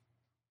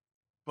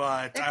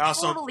 But They're I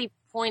also totally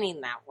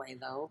pointing that way,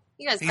 though.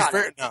 You guys He's got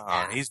very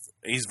it.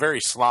 he's very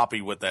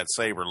sloppy with that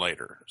saber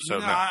later. So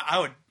no.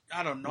 I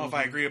don't know if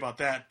I agree about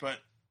that, but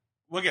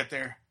we'll get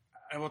there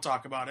and we'll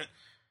talk about it.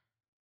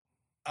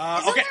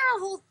 Isn't Okay. there a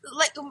whole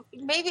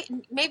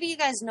maybe you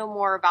guys know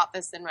more about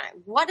this than I?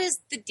 What is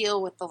the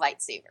deal with the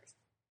lightsabers?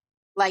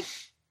 Like,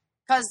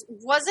 because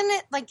wasn't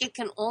it like it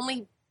can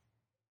only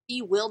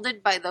be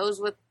wielded by those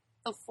with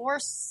the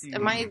Force?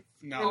 Am I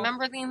No.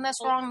 remembering this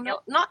wrong? No,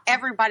 not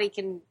everybody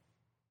can.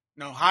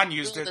 No, Han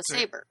used wield it a to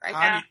saber,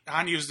 right?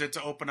 Han used it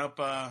to open up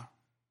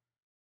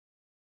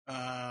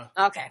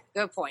Okay,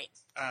 good point.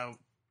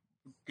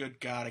 good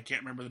God, I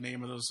can't remember the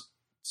name of those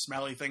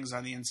smelly things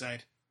on the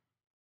inside.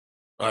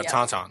 Yeah.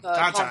 Tauntaun.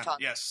 Tauntaun.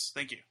 Yes,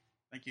 thank you.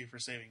 Thank you for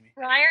saving me.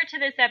 Prior to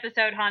this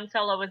episode, Han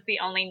Solo was the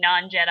only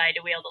non-Jedi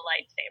to wield a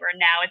lightsaber.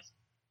 Now it's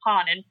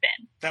Han and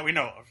Finn. That we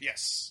know of.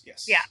 Yes.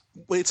 Yeah.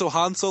 Wait, so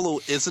Han Solo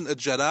isn't a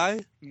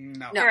Jedi?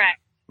 No. No. Correct.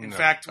 In No.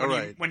 fact, All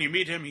right. when you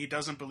meet him, he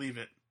doesn't believe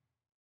it.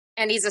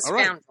 And he's a All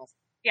right. scoundrel.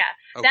 Yeah.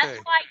 Okay. That's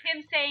why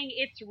him saying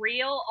it's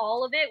real,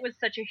 all of it, was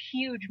such a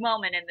huge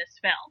moment in this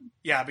film.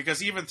 Yeah,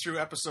 because even through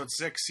episode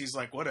 6, he's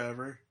like,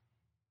 whatever.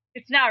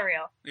 It's not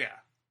real. Yeah.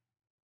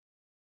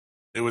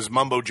 It was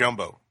mumbo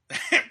jumbo.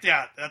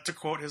 Yeah, that to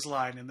quote his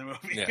line in the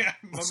movie. Yeah.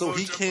 So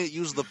he can't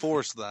use the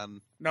Force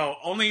then, No,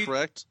 only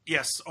correct?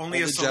 yes, only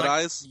a Only select.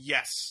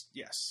 Jedis?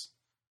 Yes.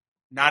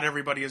 Not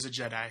everybody is a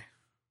Jedi.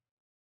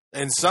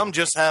 And some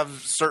just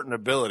have certain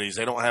abilities.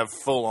 They don't have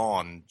full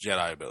on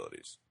Jedi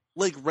abilities.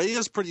 Like, Rey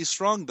is pretty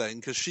strong then,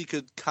 because she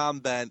could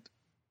combat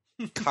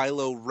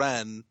Kylo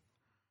Ren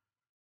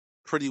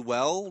pretty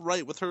well,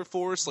 right, with her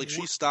Force? Like,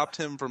 she stopped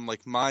him from,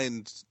 like,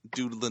 mind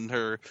doodling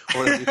her, or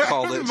whatever you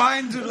called it.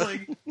 Mind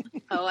doodling.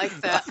 I like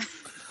that.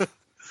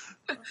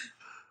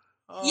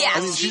 Oh. Yeah,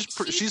 I mean, she she's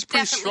pretty definitely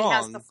has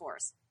strong. the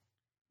Force.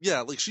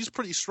 Yeah, like, she's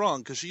pretty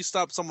strong, because she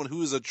stopped someone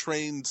who is a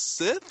trained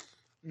Sith?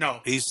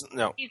 No. He's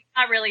no. He's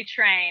not really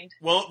trained.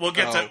 We'll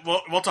get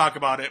to we'll talk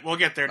about it. We'll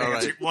get there to All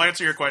answer. right. We'll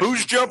answer your question.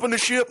 Who's jumping the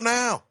ship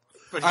now?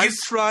 But I'm he's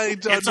trying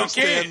to it's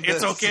okay. understand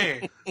It's this.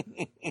 okay.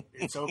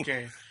 It's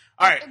okay.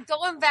 All right.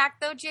 Going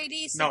back though,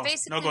 JD. So No,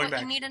 basically, no going what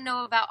back. you need to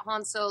know about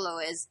Han Solo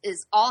is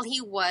all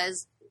he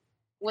was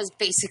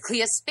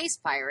basically a space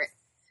pirate.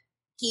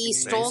 He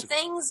stole Basically.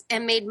 things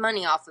and made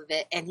money off of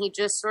it, and he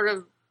just sort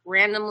of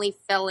randomly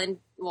fell in.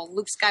 Well,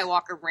 Luke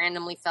Skywalker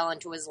randomly fell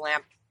into his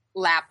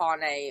lap on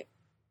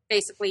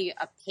basically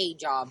a pay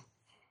job.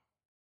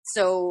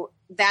 So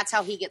that's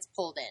how he gets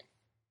pulled in.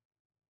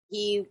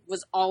 He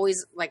was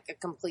always like a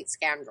complete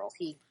scoundrel.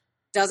 He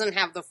doesn't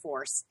have the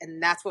Force,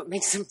 and that's what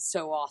makes him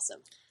so awesome.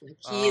 Like,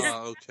 he's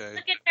Okay.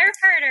 Look at Nerf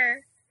Herder.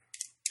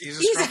 He's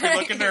a He's scruffy a-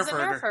 looking he's a nerf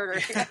nerf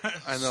herder.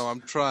 I know,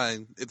 I'm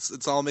trying.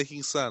 It's all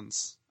making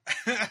sense.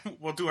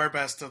 We'll do our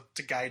best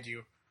to guide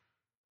you.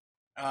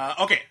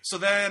 Okay, so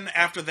then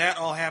after that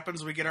all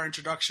happens, we get our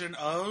introduction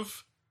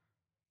of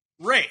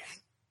Rey,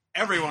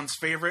 everyone's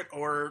favorite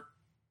or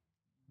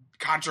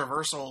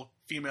controversial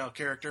female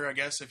character, I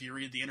guess, if you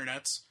read the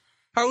internets.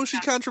 How is she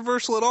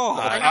controversial at all?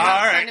 I know, All I'm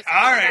right, trying to figure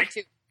all it out, right.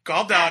 too.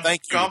 Calm down.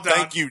 Thank you. Calm down.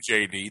 Thank you,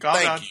 JD. Calm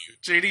Thank down. you.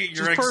 JD,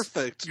 She's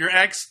perfect. You're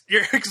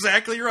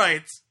exactly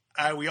right.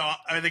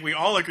 I think we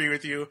all agree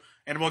with you,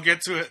 and we'll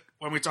get to it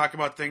when we talk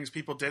about things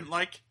people didn't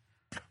like.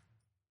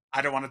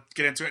 I don't want to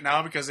get into it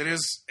now because it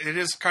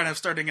is kind of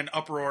starting an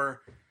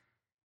uproar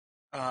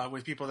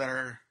with people that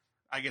are,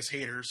 I guess,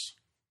 haters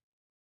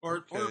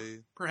or Okay.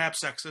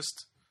 perhaps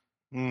sexist.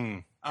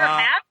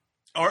 Perhaps.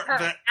 Or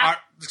Perhaps.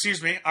 that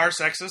are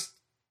sexist.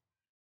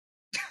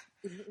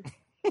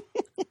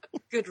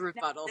 Good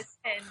rebuttal.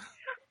 And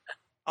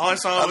All I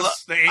saw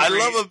was the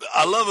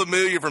I love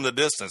Amelia from the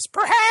distance.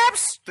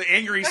 Perhaps. the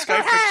angry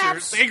Skype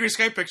picture. The angry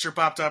Skype picture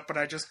popped up, and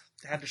I just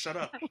had to shut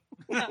up.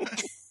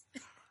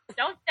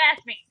 Don't sass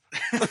me.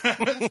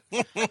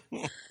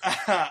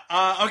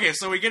 Okay,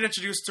 so we get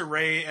introduced to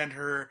Ray and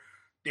her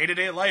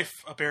day-to-day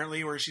life,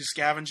 apparently, where she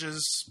scavenges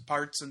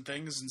parts and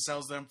things and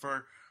sells them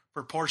for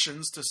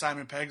portions to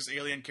Simon Pegg's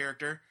alien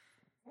character.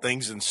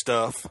 Things and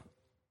stuff.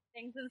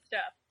 Things and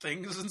stuff.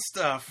 Things and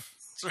stuff.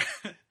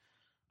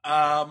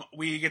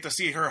 We get to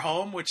see her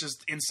home, which is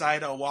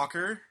inside a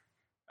walker.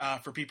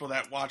 For people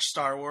that watch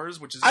Star Wars,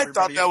 which is I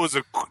thought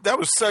that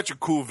was such a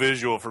cool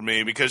visual for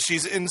me because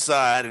she's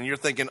inside and you're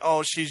thinking,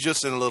 oh, she's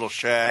just in a little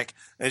shack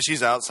and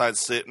she's outside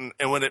sitting.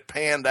 And when it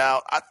panned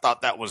out, I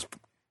thought that was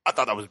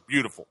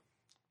beautiful.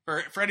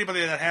 For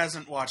anybody that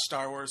hasn't watched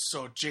Star Wars,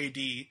 so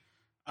JD,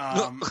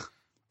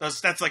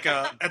 that's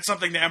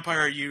something the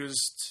Empire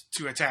used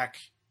to attack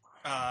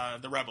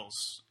the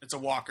rebels. It's a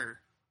walker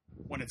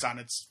when it's on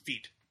its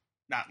feet,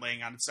 not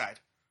laying on its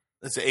side.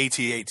 It's an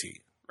AT-AT.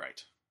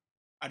 Right.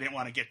 I didn't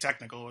want to get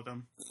technical with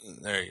them.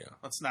 There you go.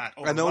 Let's not.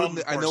 I know what an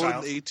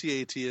child.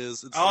 AT-AT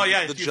is. It's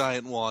the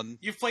giant one.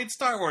 You've played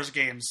Star Wars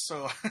games,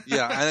 so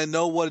yeah, and I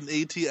know what an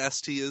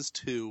AT-ST is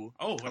too.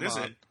 Oh, what is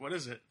it? What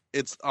is it?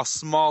 It's a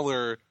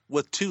smaller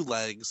with 2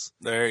 legs.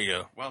 There you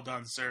go. Well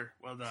done, sir.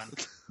 Well done.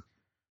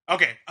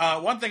 Okay,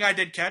 one thing I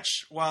did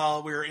catch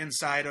while we were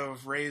inside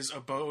of Rey's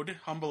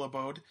humble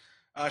abode,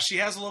 she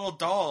has a little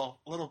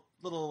doll, little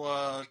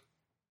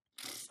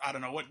I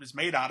don't know what it's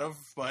made out of,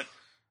 but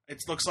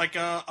it looks like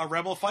a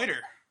rebel fighter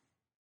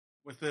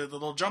with the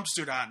little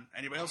jumpsuit on.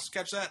 Anybody else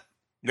catch that?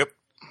 Yep.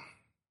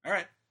 All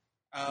right.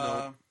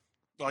 No.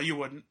 Well, you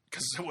wouldn't,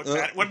 because it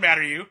wouldn't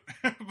matter to you.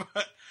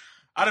 But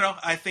I don't know.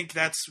 I think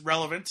that's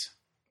relevant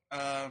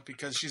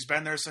because she's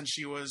been there since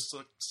she was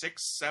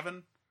 6,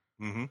 7,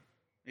 mm-hmm.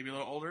 maybe a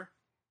little older.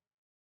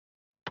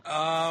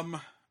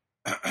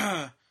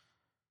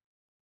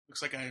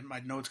 Looks like my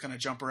notes kind of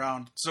jump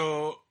around.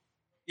 So,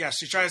 yeah,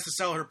 she tries to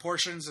sell her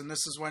portions, and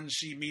this is when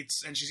she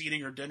meets, and she's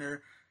eating her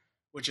dinner,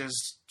 which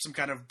is some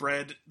kind of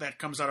bread that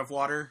comes out of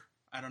water.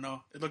 I don't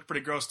know. It looked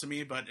pretty gross to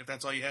me, but if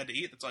that's all you had to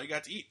eat, that's all you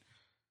got to eat.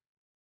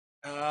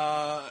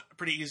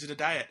 Pretty easy to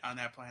diet on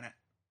that planet.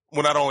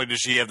 Well, not only does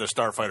she have the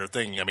Starfighter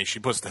thing, I mean, she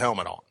puts the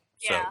helmet on.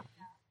 So. Yeah.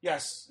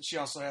 Yes, she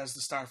also has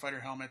the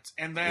Starfighter helmet.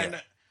 And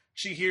then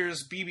she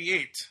hears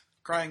BB-8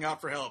 crying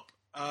out for help.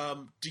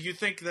 Do you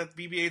think that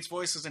BB-8's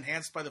voice is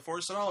enhanced by the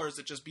Force at all, or is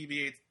it just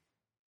BB-8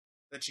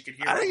 that she could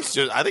hear? I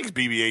think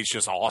BB-8's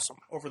just awesome.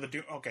 Over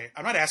the okay,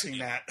 I'm not asking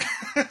that.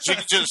 she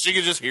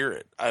could just hear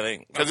it. I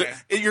think because Okay.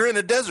 you're in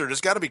a desert,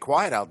 it's got to be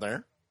quiet out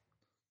there.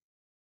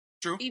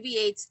 True.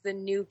 BB-8's the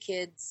new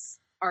kids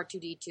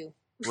R2-D2.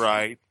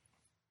 Right.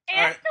 Hey,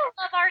 All I right. still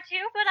love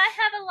R2, but I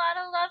have a lot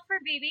of love for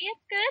BB.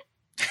 It's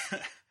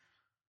good.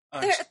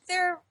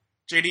 They're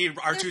JD,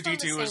 from R2-D2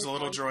 the is a same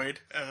little thing. droid.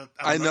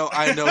 I know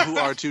who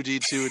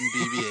R2-D2 and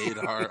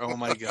BB-8 are. Oh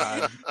my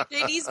god.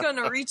 JD's going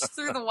to reach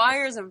through the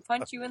wires and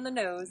punch you in the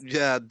nose.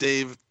 Yeah,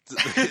 Dave,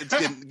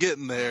 it's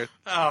getting there.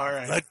 All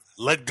right.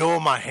 Let go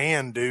of my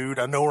hand, dude.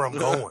 I know where I'm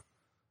going.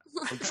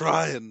 I'm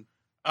trying.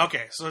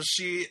 Okay, so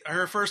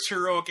her first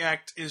heroic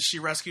act is she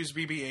rescues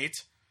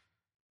BB-8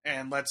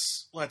 and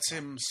lets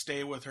him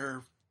stay with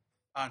her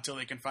until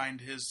they can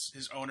find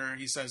his owner.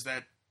 He says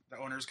that the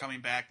owner's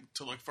coming back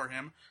to look for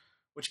him,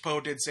 which Poe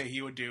did say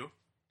he would do.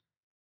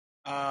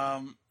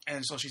 And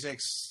so she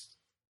takes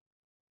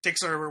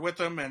her with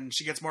him, and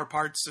she gets more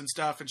parts and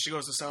stuff, and she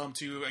goes to sell them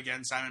to,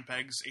 again, Simon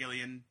Pegg's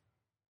alien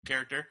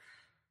character,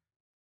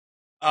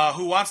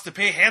 who wants to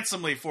pay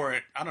handsomely for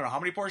it. I don't know, how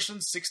many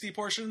portions? 60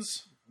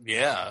 portions?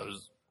 Yeah, it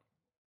was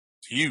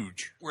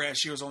huge. Whereas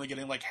she was only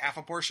getting like half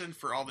a portion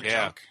for all the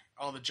junk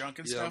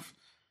and Yeah. stuff.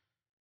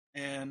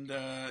 And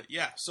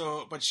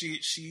but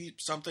she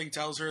something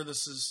tells her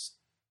this is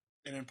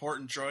an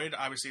important droid.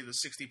 Obviously the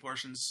 60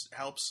 portions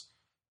helps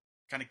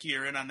kind of key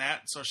her in on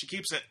that. So she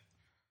keeps it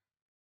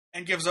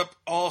and gives up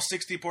all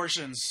 60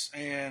 portions.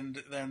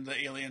 And then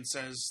the alien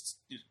says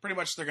pretty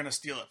much they're going to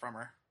steal it from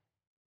her.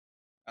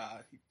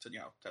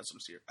 That's some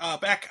serious.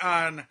 Back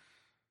on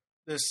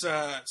this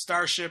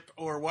starship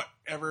or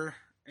whatever.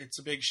 It's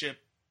a big ship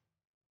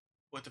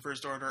with the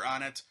First Order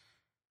on it.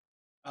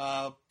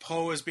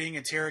 Poe is being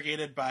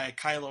interrogated by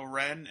Kylo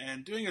Ren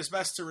and doing his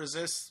best to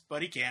resist,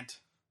 but he can't.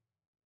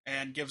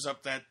 And gives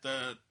up that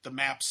the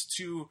maps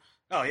to...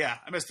 Oh, yeah,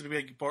 I missed a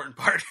big important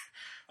part.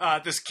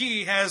 This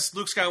key has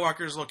Luke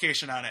Skywalker's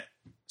location on it,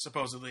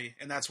 supposedly.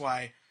 And that's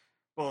why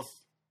both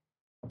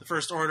the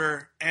First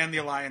Order and the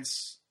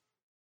Alliance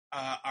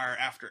are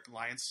after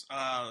Alliance.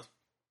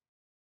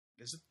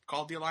 Is it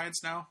called the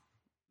Alliance now?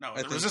 No,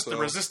 I the think so.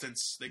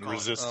 Resistance, they call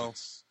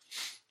Resistance.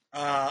 it.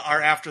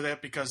 Are after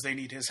that because they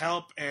need his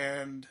help,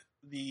 and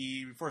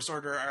the First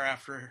Order are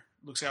after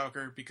Luke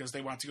Skywalker because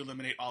they want to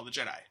eliminate all the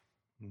Jedi.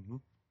 Mm-hmm.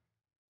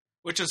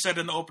 Which is said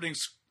in the opening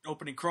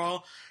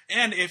crawl.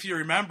 And if you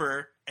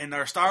remember, in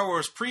our Star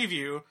Wars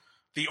preview,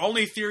 the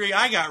only theory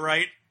I got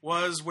right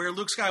was where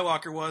Luke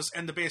Skywalker was,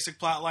 and the basic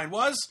plot line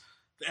was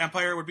the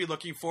Empire would be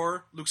looking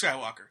for Luke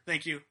Skywalker.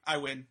 Thank you. I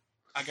win.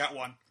 I got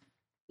one.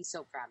 He's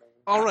so proud of him.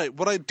 All right,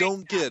 what I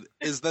don't get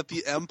is that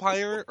the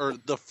Empire, or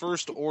the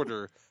First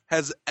Order,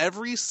 has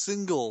every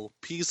single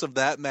piece of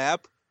that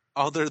map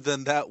other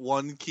than that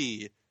one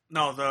key.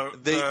 No,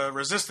 the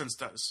Resistance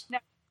does. No.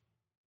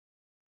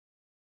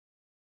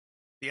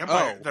 The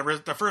Empire,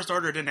 the First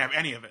Order didn't have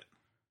any of it.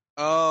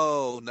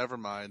 Oh, never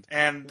mind.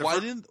 And Why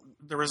didn't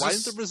the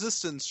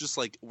Resistance just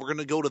like, we're going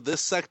to go to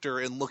this sector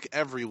and look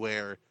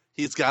everywhere?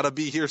 He's got to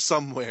be here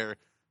somewhere.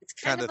 It's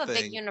kind kind of of a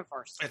thing. big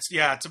universe. It's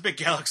a big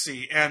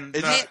galaxy, and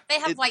They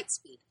have light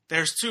speed.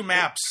 there's two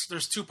maps.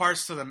 There's two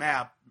parts to the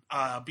map.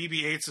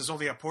 BB-8's is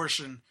only a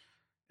portion,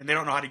 and they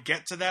don't know how to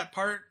get to that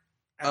part.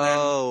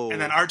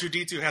 And then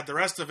R2-D2 had the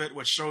rest of it,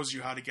 which shows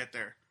you how to get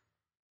there.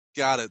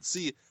 Got it.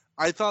 See,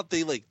 I thought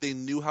they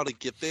knew how to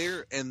get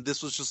there, and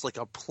this was just like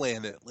a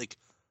planet. Like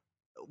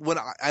when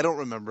I don't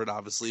remember it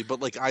obviously, but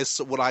like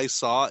what I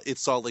saw, it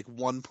saw like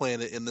one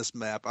planet in this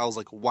map. I was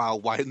like, wow,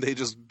 why didn't they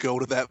just go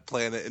to that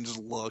planet and just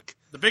look?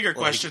 The bigger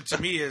question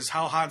to me is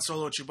how Han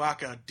Solo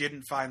Chewbacca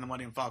didn't find the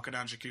Millennium Falcon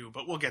on Jakku,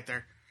 but we'll get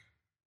there.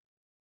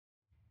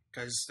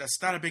 Because that's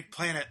not a big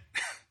planet.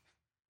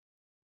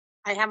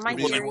 I have my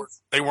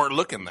theories. They weren't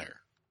looking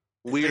there.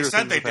 Weirder They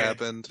said things they have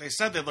did. happened. They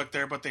said they looked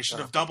there, but they should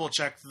have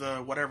double-checked the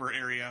whatever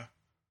area.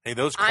 Hey,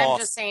 those I'm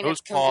cloths, just saying those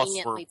it's cloths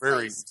were conveniently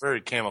very, placed.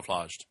 very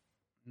camouflaged.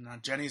 Now,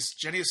 Jenny's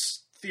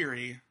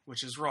theory,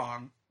 which is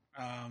wrong.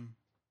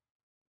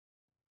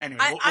 Anyway,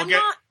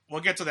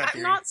 we'll get to that I'm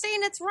theory. not saying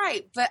it's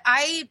right, but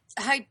I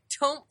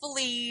don't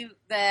believe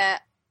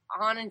that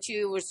Han and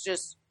Chewie was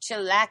just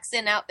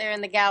chillaxing out there in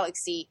the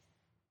galaxy,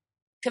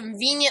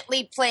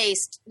 conveniently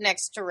placed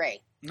next to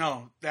Rey.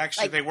 No,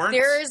 actually, Like, they weren't.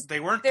 They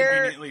weren't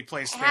there conveniently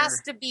placed there. Has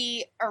to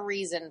be a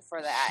reason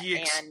for that.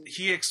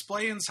 He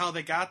explains how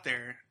they got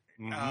there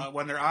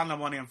when they're on the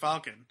Millennium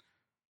Falcon.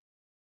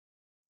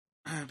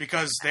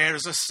 Because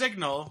there's a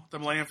signal the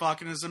Millennium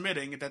Falcon is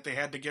emitting that they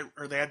had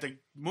to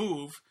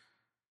move.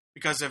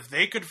 Because if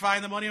they could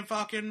find the Millennium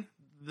Falcon,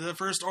 the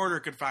First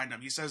Order could find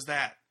them. He says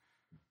that.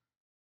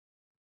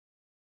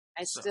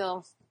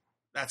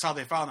 That's how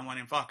they found the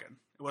Millennium Falcon.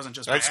 It wasn't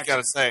just. I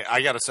gotta say,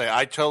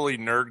 I totally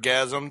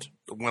nerdgasmed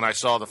when I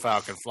saw the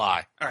Falcon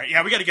fly. All right,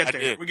 yeah, we got to get there.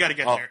 did. We got to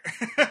get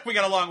there. We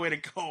got a long way to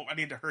go. I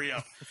need to hurry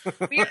up.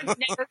 We're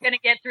never going to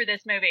get through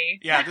this movie.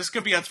 Yeah, this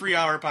could be a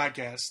 3-hour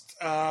podcast.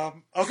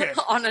 Okay,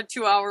 on a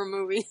 2-hour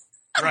movie.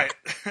 right.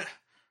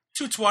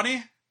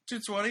 220.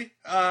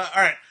 All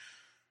right.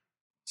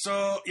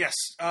 So yes,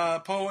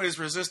 Poe is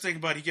resisting,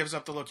 but he gives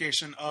up the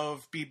location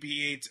of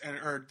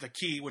BB-8 or the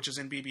key, which is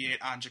in BB-8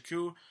 on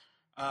Jakku.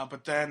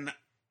 But then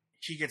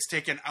he gets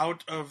taken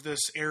out of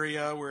this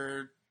area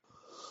where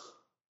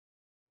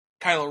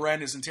Kylo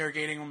Ren is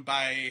interrogating him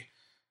by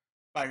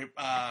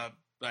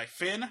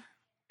Finn,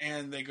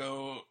 and they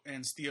go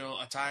and steal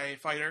a TIE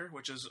fighter,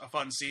 which is a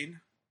fun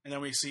scene. And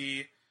then we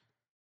see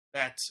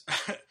that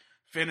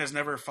Finn has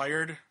never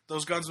fired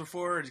those guns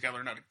before, and he's got to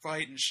learn how to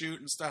fight and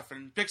shoot and stuff,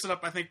 and picks it up,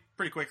 I think,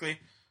 pretty quickly.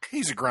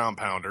 He's a ground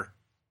pounder.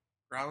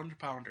 Ground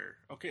pounder.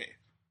 Okay.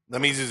 That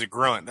means he's a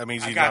grunt. That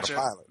means he's gotcha. not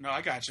a pilot. No,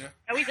 I gotcha.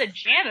 Oh, he's a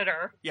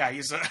janitor. Yeah,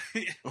 he's a...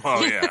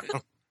 Oh, yeah.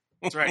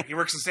 That's right. He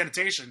works in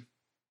sanitation.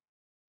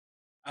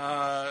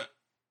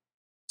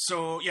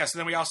 So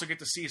then we also get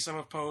to see some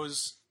of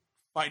Poe's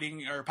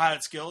fighting or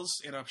pilot skills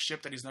in a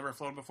ship that he's never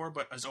flown before,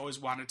 but has always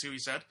wanted to, he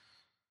said.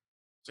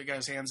 So he got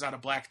his hands on a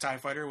black TIE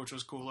fighter, which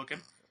was cool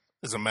looking.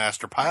 He's a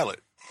master pilot.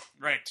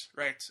 Right.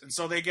 And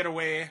so they get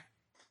away,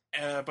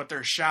 but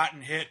they're shot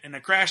and hit, and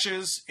it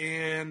crashes,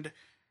 and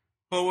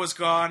Poe is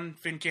gone.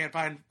 Finn can't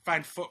find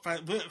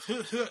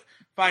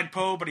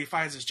Poe, but he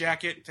finds his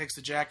jacket, takes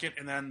the jacket,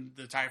 and then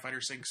the TIE fighter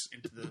sinks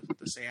into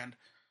the sand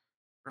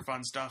for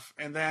fun stuff.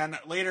 And then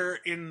later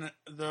in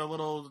the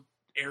little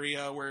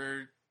area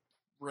where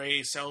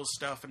Rey sells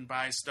stuff and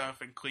buys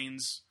stuff and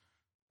cleans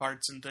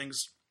parts and things,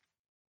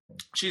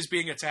 she's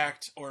being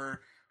attacked,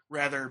 or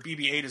rather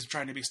BB-8 is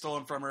trying to be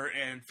stolen from her,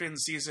 and Finn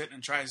sees it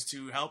and tries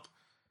to help.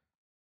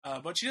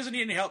 But she doesn't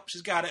need any help.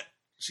 She's got it.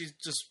 She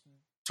just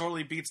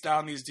totally beats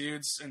down these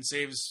dudes and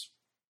saves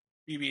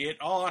BB-8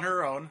 all on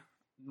her own,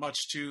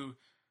 much to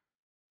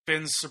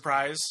Finn's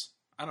surprise.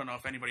 I don't know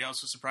if anybody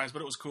else was surprised,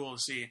 but it was cool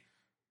to see.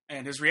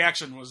 And his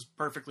reaction was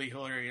perfectly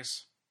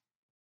hilarious.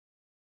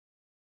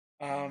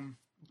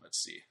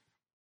 Let's see.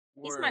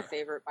 He's my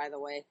favorite, by the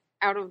way.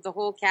 Out of the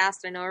whole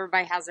cast, I know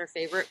everybody has their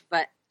favorite,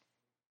 but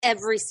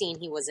every scene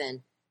he was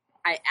in,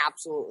 I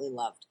absolutely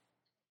loved.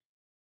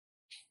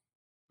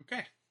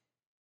 Okay.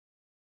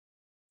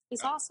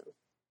 He's awesome.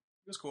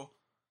 It was cool.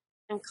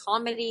 And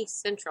Comedy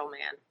Central,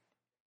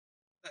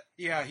 man.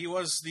 Yeah, he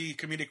was the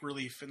comedic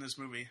relief in this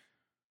movie.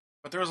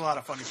 But there was a lot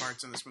of funny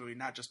parts in this movie,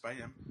 not just by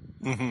him.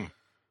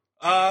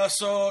 Mm-hmm.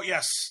 So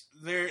yes,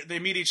 they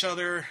meet each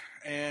other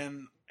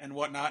and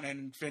whatnot,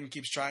 and Finn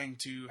keeps trying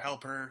to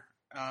help her.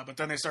 But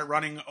then they start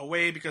running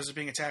away because they're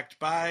being attacked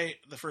by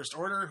the First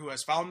Order, who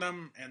has found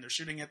them, and they're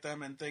shooting at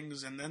them and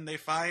things. And then they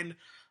find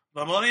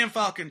the Millennium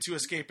Falcon to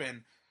escape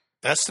in.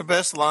 That's the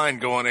best line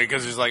going in,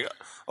 because he's like,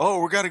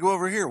 oh, we got to go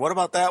over here. What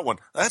about that one?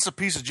 That's a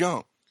piece of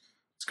junk.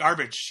 It's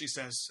garbage, she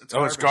says.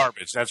 It's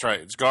garbage. That's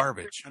right. It's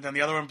garbage. And then the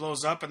other one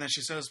blows up, and then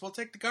she says, "We'll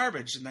take the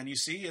garbage." And then you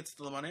see it's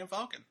the Millennium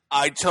Falcon.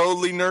 I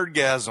totally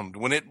nerdgasmed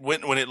when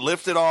it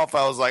lifted off.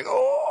 I was like,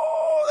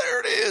 "Oh,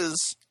 there it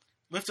is."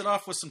 Lifted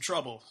off with some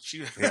trouble.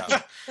 She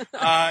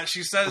Yeah.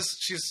 she says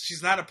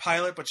she's not a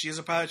pilot, but she is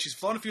a pilot. She's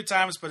flown a few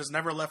times, but has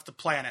never left the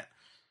planet.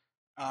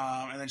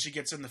 And then she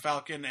gets in the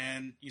Falcon,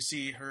 and you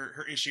see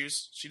her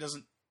issues. She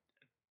doesn't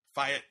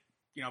fight it,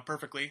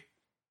 perfectly.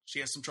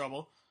 She has some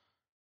trouble.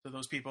 To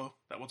those people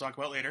that we'll talk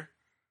about later.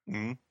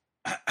 Mm-hmm.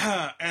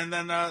 And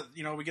then,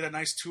 we get a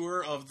nice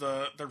tour of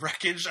the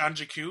wreckage on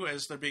Jakku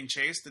as they're being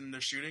chased and they're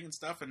shooting and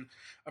stuff, and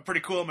a pretty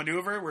cool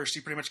maneuver where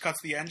she pretty much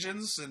cuts the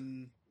engines,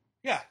 and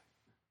yeah,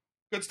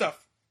 good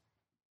stuff.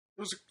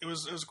 It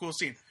was a cool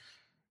scene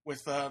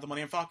with the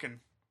Millennium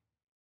Falcon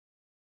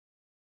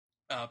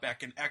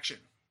back in action.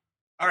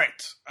 All right,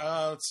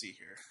 let's see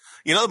here.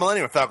 The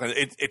Millennium Falcon,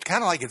 it's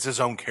kind of like it's his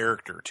own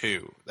character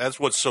too. That's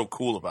what's so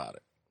cool about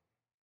it.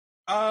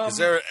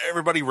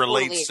 Everybody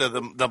relates to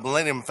the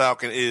Millennium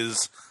Falcon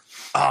is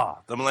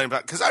the Millennium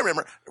Falcon, because I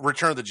remember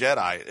Return of the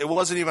Jedi. It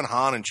wasn't even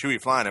Han and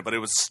Chewie flying it, but it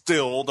was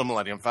still the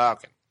Millennium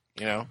Falcon.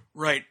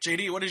 Right,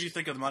 JD. What did you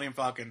think of the Millennium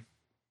Falcon?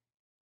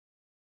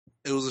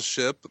 It was a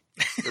ship.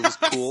 It was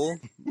cool.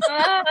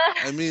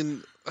 I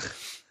mean,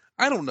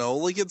 I don't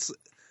know. It's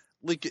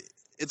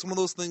one of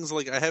those things.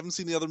 I haven't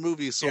seen the other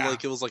movies, so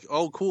it was like,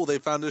 oh, cool, they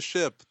found a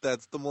ship.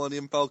 That's the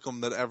Millennium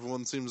Falcon that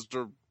everyone seems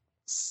to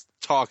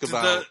talk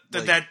about.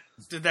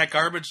 Did that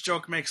garbage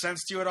joke make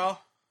sense to you at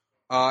all?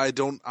 I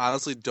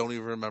honestly don't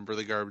even remember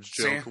the garbage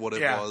joke, what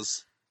it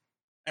was.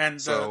 And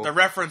the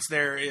reference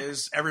there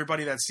is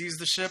everybody that sees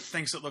the ship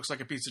thinks it looks like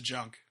a piece of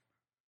junk.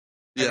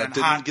 Yeah,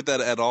 didn't get that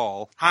at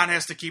all. Han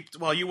has to keep.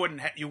 Well, you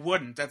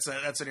wouldn't. That's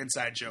an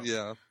inside joke.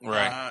 Yeah,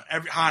 right.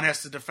 Han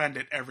has to defend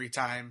it every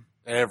time.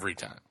 Every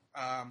time.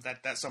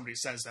 That somebody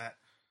says that.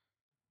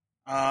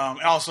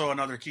 Also,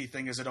 another key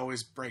thing is it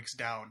always breaks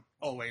down.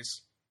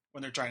 Always.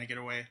 When they're trying to get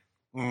away.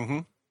 Mm-hmm.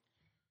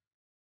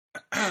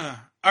 All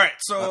right,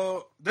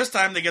 so this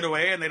time they get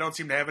away, and they don't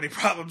seem to have any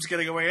problems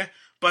getting away,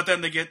 but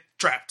then they get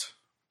trapped.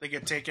 They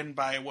get taken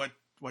by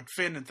what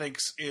Finn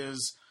thinks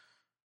is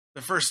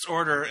the First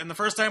Order, and the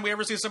first time we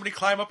ever see somebody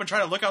climb up and try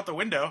to look out the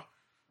window.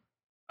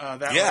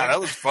 That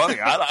was funny.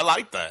 I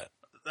like that.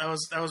 That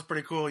was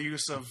pretty cool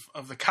use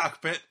of the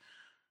cockpit.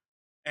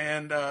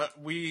 And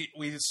we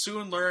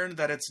soon learn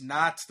that it's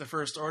not the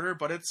First Order,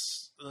 but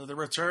it's the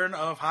return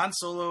of Han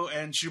Solo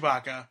and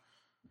Chewbacca.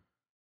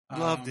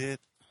 Loved it.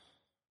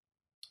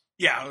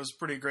 Yeah, it was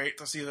pretty great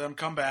to see them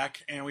come back,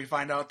 and we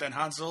find out that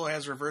Han Solo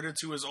has reverted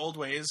to his old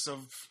ways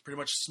of pretty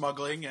much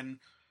smuggling and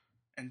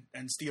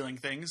stealing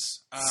things.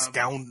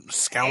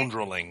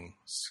 Scoundreling,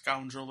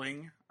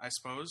 I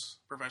suppose.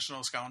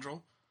 Professional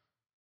scoundrel.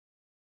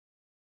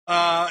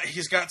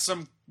 He's got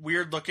some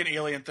weird-looking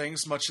alien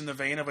things, much in the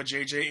vein of a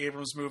J.J.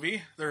 Abrams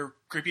movie. They're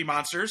creepy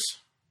monsters,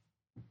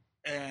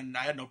 and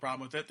I had no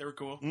problem with it. They were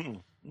cool.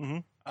 Mm-hmm.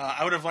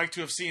 I would have liked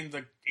to have seen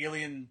the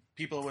alien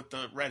people with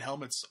the red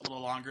helmets a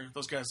little longer.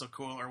 Those guys look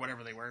cool, or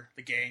whatever they were,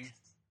 the gang.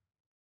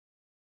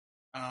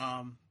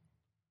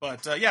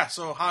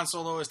 So Han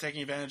Solo is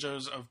taking advantage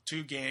of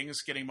two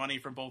gangs, getting money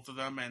from both of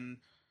them, and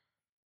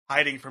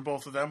hiding from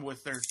both of them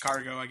with their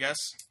cargo, I guess.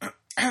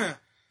 And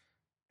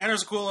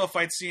there's a cool little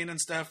fight scene and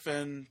stuff,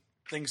 and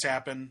things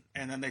happen,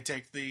 and then they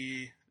take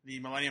the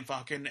Millennium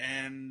Falcon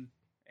and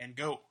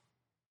go.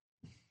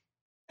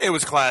 It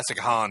was classic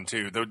Han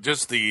too.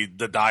 Just the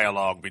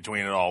dialogue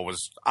between it all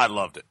I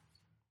loved it.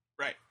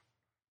 Right.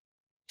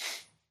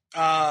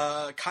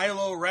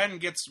 Kylo Ren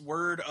gets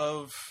word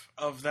of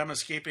them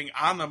escaping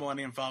on the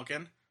Millennium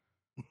Falcon,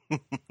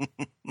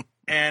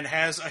 and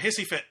has a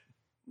hissy fit.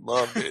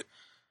 Loved it.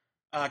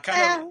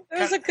 It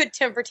was a good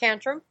temper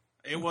tantrum.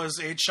 It was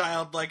a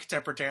childlike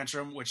temper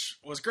tantrum, which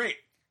was great.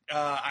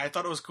 I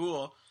thought it was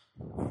cool.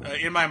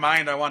 In my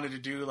mind, I wanted to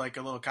do like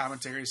a little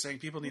commentary saying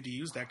people need to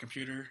use that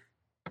computer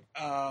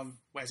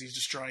as he's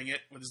destroying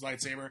it with his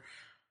lightsaber.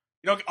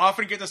 You don't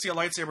often get to see a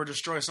lightsaber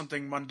destroy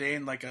something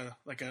mundane like a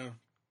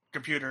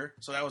computer,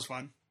 so that was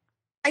fun.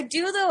 I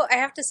do, though. I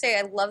have to say,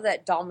 I love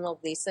that Domhnall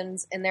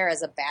Gleeson's in there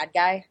as a bad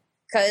guy,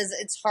 because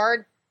it's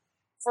hard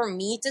for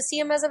me to see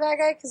him as a bad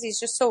guy because he's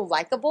just so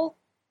likable.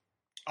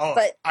 Oh,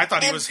 but I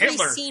thought he was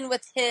Hitler. Every scene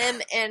with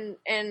him and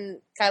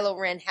Kylo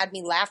Ren had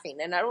me laughing,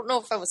 and I don't know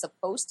if I was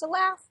supposed to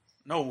laugh.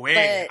 No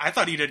way. I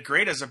thought he did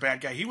great as a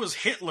bad guy. He was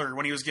Hitler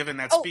when he was giving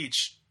that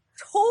speech.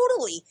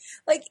 Totally.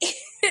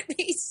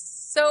 He's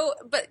so...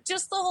 But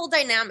just the whole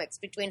dynamics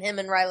between him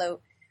and Rilo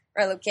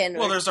Ken.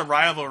 Well, there's a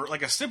rival,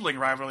 like a sibling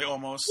rivalry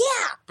almost.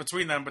 Yeah.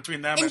 Between them and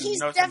he's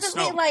Snoke.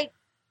 definitely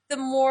the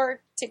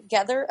more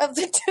together of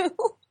the two.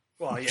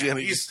 Well, yeah.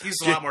 Jenny, he's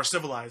a lot more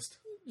civilized.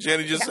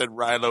 Jenny just said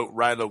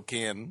Rilo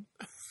Ken.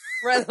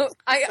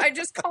 I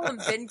just call him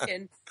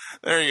Benkin.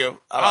 There you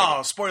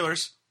go.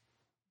 Spoilers.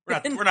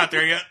 We're not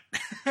there yet.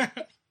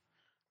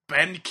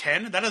 Ben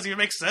Ken? That doesn't even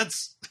make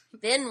sense.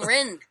 Ben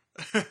Ren.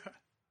 All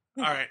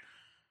right.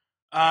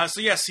 So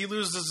yes, he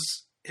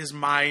loses his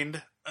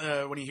mind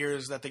when he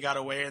hears that they got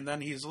away, and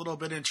then he's a little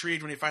bit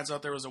intrigued when he finds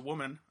out there was a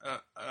woman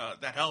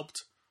that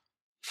helped.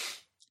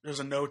 There's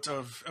a note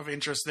of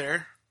interest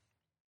there.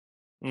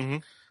 Mm-hmm.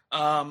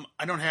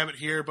 I don't have it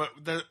here, but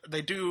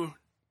they do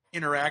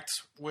interact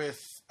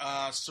with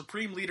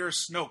Supreme Leader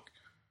Snoke,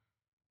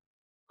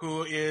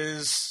 who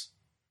is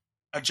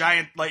a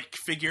giant-like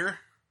figure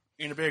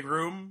in a big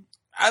room.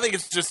 I think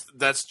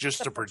that's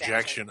just a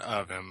projection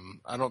of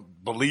him. I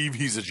don't believe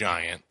he's a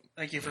giant.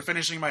 Thank you for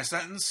finishing my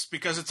sentence,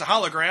 because it's a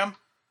hologram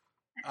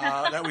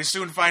that we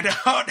soon find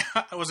out.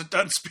 I wasn't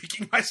done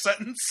speaking my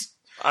sentence.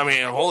 I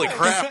mean, holy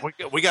crap,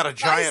 we got a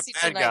giant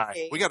bad guy.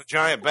 Spicy. We got a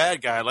giant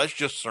bad guy. Let's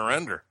just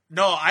surrender.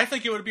 No, I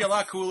think it would be a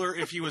lot cooler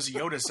if he was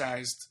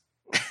Yoda-sized,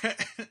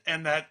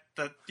 and that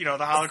the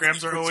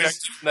holograms are always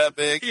that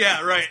big.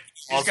 yeah, right.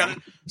 He's Awesome.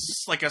 got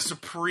like a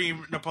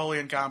supreme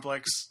Napoleon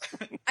complex.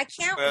 I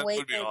can't That wait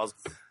would be awesome.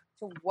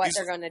 to what He's-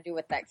 they're going to do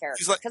with that character,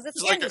 he's like- because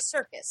it's he's like Andy a-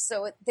 Serkis.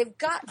 So they've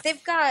got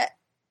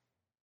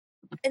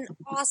an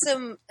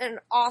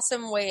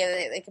awesome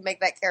way they can make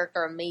that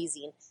character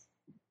amazing.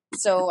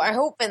 So I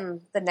hope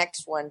in the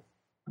next one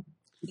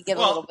you get a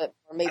Well, little bit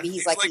more. Maybe he's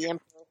he's like like- the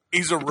Emperor.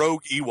 He's a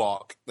rogue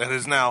Ewok that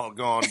has now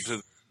gone to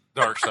the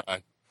dark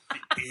side.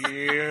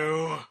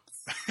 Ew.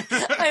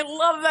 I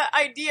love that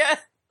idea.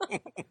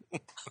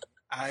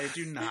 I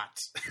do not.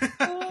 That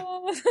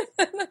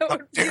How would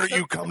be dare so-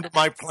 you come to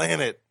my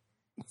planet?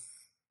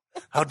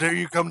 How dare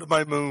you come to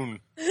my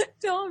moon?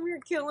 Tell him you're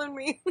killing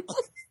me.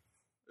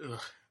 Ugh. Ugh,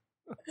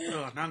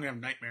 now I'm gonna have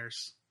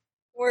nightmares.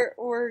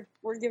 We're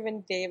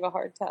giving Dave a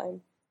hard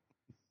time.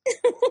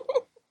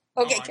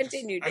 Oh, Okay, I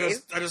continue,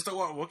 just, Dave. I just don't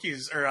want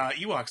Wookiees or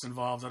Ewoks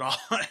involved at all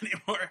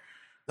anymore.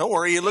 Don't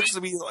worry, he looks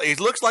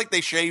like they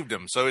shaved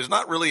him, so he's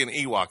not really an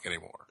Ewok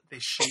anymore. They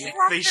shaved.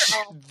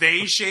 Ewoks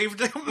They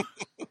shaved him.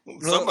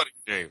 Somebody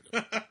shaved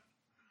him.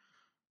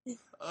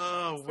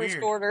 Oh, First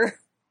weird. order.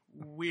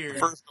 Weird.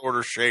 First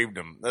Order shaved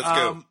him. Let's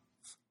go.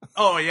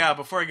 Oh yeah,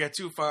 before I get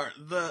too far,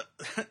 the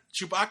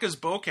Chewbacca's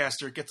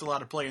bowcaster gets a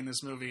lot of play in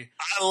this movie.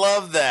 I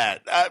love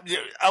that.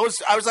 I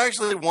was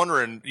actually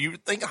wondering. You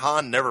think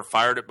Han never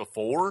fired it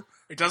before?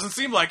 It doesn't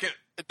seem like it.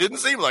 It didn't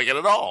seem like it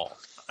at all.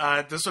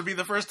 This would be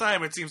the first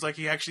time it seems like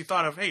he actually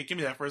thought of, hey, give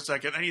me that for a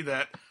second. I need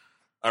that.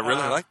 I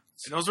really like.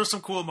 And those were some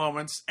cool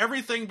moments.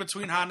 Everything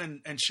between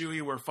Han and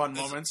Chewie were fun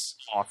moments.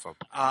 Awesome.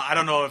 I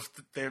don't know if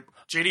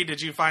JD,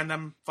 did you find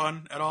them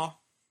fun at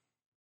all?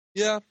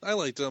 Yeah, I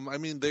liked them. I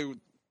mean,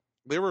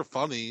 they were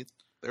funny.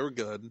 They were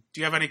good. Do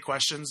you have any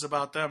questions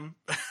about them?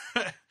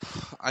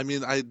 I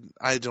mean,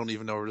 I don't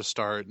even know where to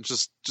start.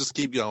 Just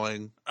keep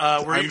going.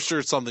 Were I'm you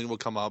sure something will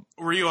come up.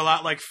 were you a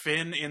lot like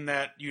Finn in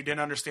that you didn't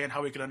understand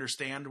how he could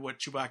understand what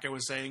Chewbacca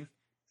was saying?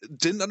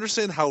 Didn't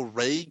understand how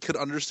Ray could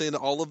understand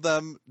all of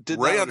them. Did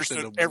Ray not understood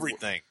understand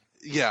everything.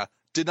 Yeah,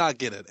 did not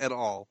get it at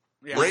all.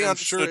 Yeah. Ray I'm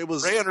understood. sure it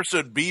was- Ray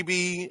understood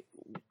BB,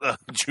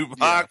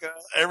 Chewbacca,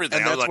 everything.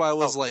 And I was that's why I oh,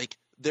 was like,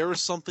 there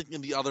was something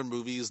in the other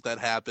movies that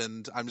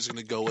happened. I'm just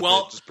going to go with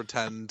Well, it. Just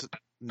pretend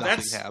nothing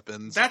that's-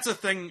 happens. That's a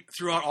thing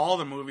throughout all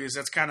the movies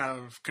that's kind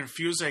of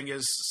confusing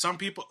is some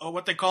people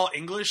what they call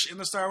English in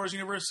the Star Wars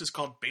universe is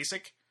called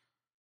basic.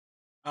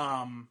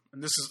 And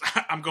this is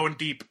I'm going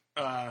deep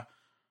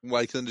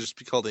Why couldn't it just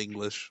be called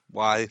English?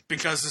 Why?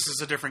 because this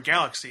is a different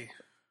galaxy.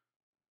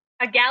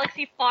 A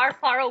galaxy far,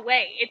 far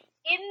away. It's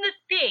in the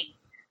thing.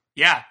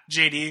 Yeah,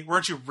 JD,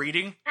 weren't you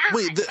reading?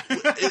 Wait,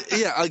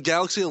 yeah, a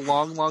galaxy a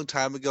long, long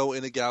time ago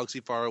in a galaxy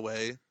far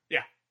away.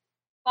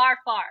 Far,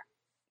 far.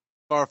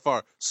 Far,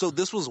 far. So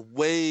this was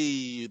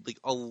way, like,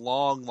 a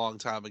long, long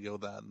time ago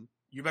then.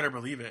 You better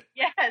believe it.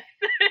 Yes, it's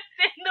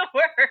in the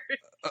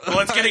word. Well,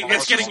 it's getting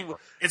That's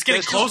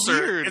just closer.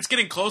 weird. It's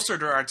getting closer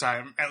to our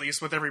time, at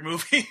least with every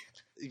movie.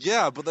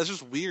 Yeah, but that's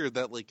just weird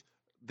that, like,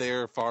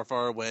 they're far,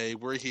 far away.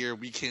 We're here.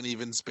 We can't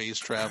even space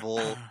travel.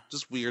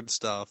 Just weird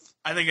stuff.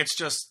 I think it's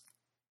just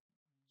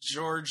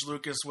George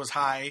Lucas was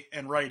high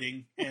and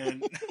writing,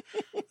 and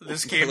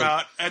this came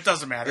out. It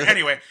doesn't matter.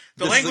 Anyway,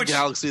 the This language, is a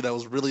galaxy that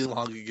was really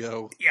long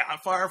ago. yeah,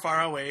 far,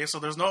 far away. So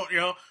there's no,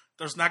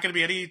 there's not going to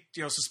be any,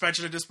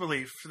 suspension of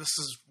disbelief. This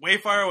is way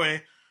far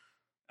away.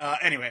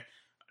 Anyway,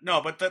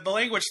 no, but the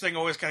language thing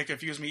always kind of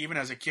confused me, even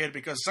as a kid,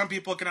 because some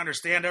people can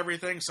understand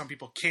everything, some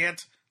people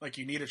can't. Like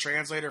you need a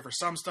translator for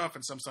some stuff,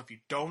 and some stuff you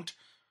don't.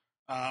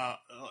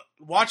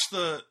 Watch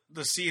the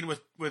scene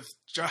with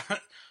John,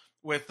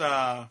 with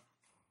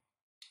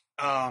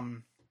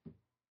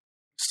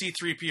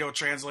C-3PO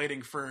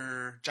translating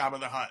for Jabba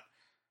the Hutt.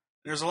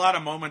 There's a lot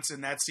of moments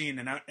in that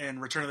scene in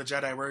Return of the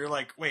Jedi where you're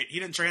like, wait, he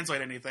didn't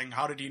translate anything.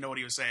 How did he know what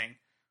he was saying?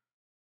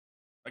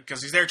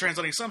 Because he's there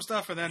translating some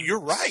stuff, and then You're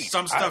right.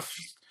 some stuff.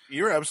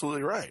 You're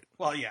absolutely right.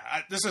 Well, yeah,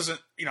 this isn't,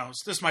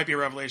 this might be a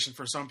revelation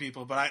for some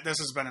people, but this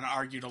has been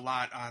argued a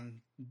lot on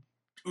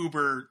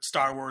uber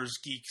Star Wars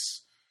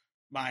geeks'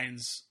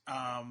 minds.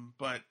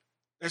 But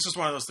it's just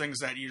one of those things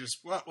that you just,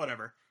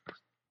 whatever.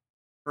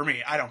 For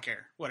me, I don't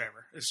care.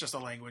 Whatever. It's just a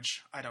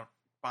language. I don't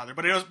bother.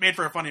 But it was made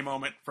for a funny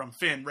moment from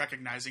Finn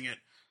recognizing it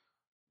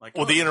Like,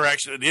 Well, oh, the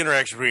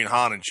interaction between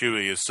Han and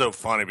Chewie is so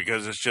funny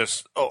because it's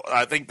just. Oh,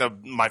 I think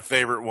my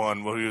favorite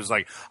one where he was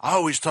like, "I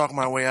always talk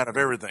my way out of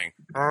everything."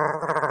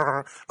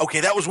 Okay,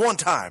 that was one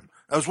time.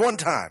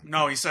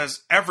 No, he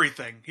says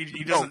everything.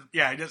 He doesn't.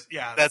 Yeah, he does.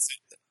 Yeah, That's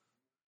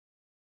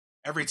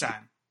every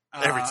time.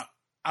 Every time.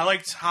 I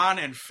liked Han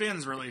and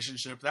Finn's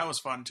relationship. That was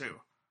fun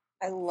too.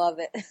 I love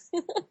it.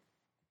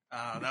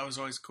 That was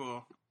always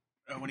cool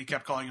when he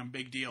kept calling him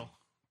Big Deal.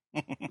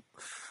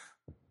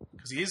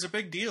 Because he is a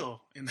big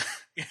deal in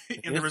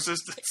the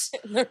Resistance.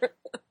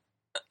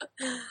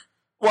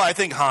 Well, I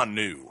think Han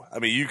knew. I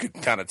mean, you could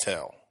kind of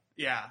tell.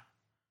 Yeah.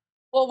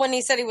 Well, when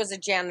he said he was a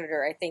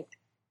janitor, I think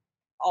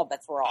all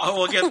bets were off.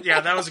 Oh,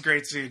 that was a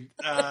great scene.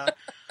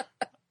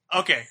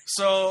 Okay,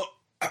 so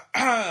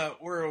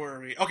where were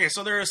we? Okay,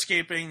 so they're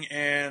escaping,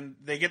 and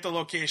they get the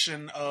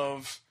location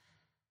of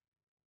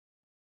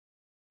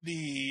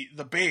the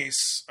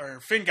base,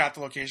 or Finn got the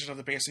location of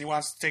the base, and he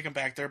wants to take him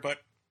back there, but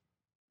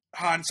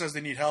Han says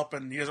they need help,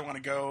 and he doesn't want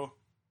to go.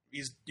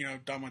 He's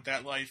done with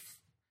that life,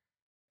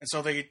 and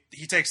so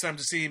he takes them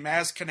to see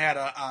Maz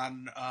Kanata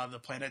on the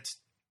planet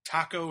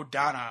Taco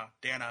Dana.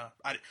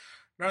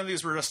 None of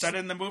these were said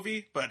in the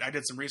movie, but I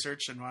did some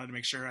research and wanted to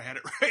make sure I had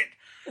it right.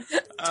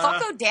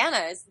 Taco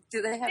Dana.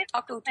 Do they have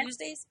Taco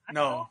Tuesdays?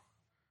 No,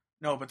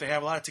 but they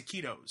have a lot of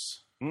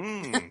taquitos.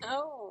 Mm.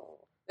 Oh,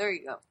 there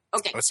you go.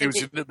 Okay. Let's see what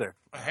you did there.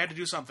 I had to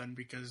do something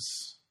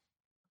because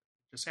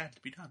it just had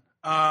to be done.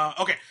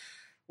 Okay.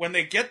 When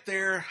they get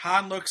there,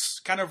 Han looks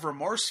kind of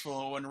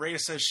remorseful when Rey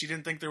says she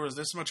didn't think there was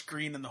this much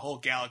green in the whole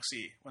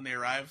galaxy when they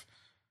arrive.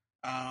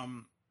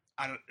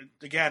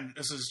 Again,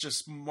 this is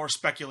just more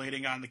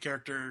speculating on the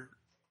character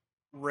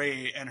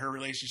Rey and her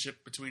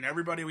relationship between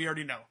everybody we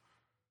already know.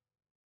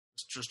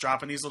 Just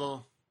dropping these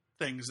little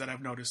things that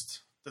I've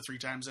noticed the 3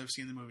 times I've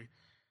seen the movie.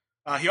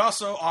 He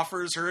also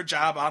offers her a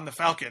job on the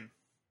Falcon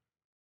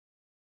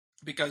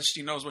because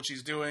she knows what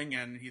she's doing,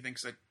 and he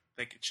thinks that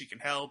she can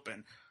help.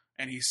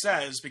 And he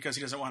says, because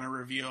he doesn't want to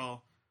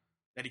reveal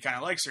that he kind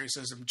of likes her, he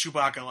says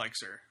Chewbacca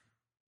likes her.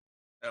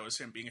 That was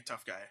him being a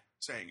tough guy,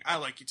 saying, I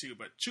like you too,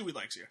 but Chewie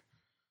likes you.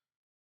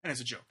 And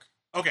it's a joke.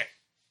 Okay.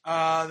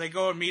 They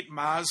go and meet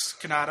Maz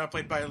Kanata,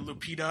 played by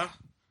Lupita.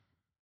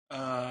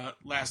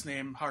 Last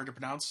name hard to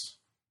pronounce.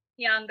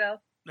 Nyong'o.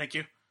 Thank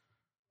you.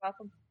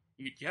 Welcome.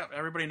 Yeah,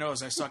 everybody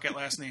knows I suck at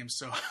last names,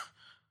 so.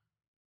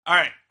 All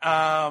right.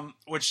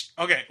 What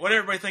did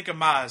everybody think of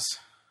Maz?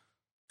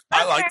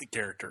 I like the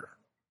character.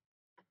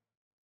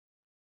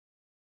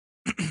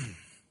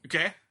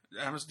 Okay.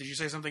 Did you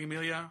say something,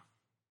 Amelia?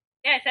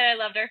 Yeah, I said I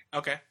loved her.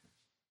 Okay.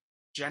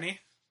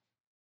 Jenny?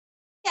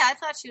 Yeah, I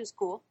thought she was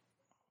cool.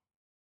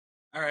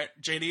 All right.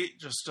 JD,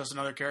 just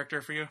another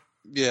character for you?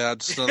 Yeah,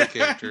 just another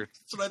character.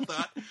 That's what I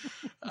thought.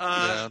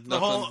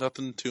 Yeah,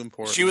 nothing too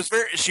important. She was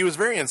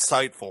very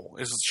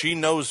insightful. She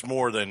knows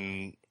more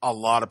than a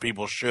lot of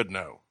people should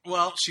know.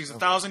 Well, she's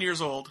 1,000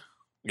 years old.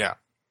 Yeah.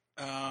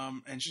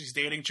 And she's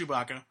dating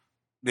Chewbacca.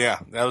 Yeah,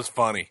 that was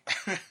funny.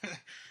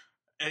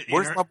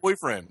 Where's my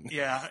boyfriend?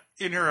 Yeah,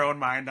 in her own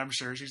mind, I'm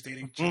sure she's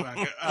dating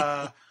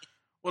Chewbacca.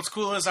 What's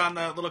cool is on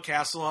the little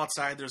castle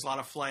outside, there's a lot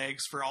of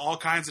flags for all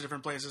kinds of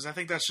different places. I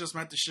think that's just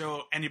meant to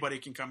show anybody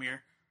can come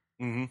here,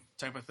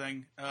 type of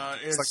thing.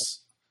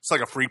 It's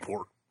like a free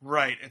port.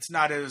 Right. It's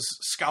not as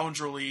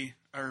scoundrelly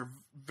or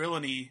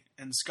villainy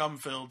and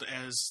scum-filled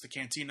as the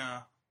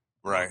Cantina,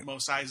 right?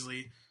 Mos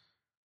Eisley.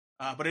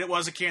 But it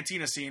was a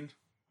Cantina scene.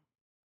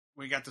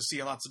 We got to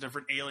see lots of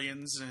different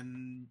aliens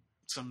and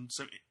some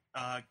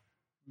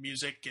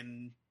music,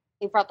 and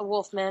He brought the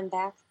Wolfman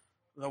back.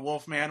 the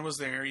Wolfman was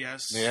there.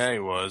 Yes. Yeah, he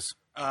was.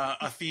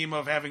 A theme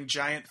of having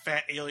giant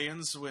fat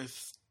aliens with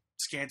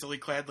scantily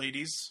clad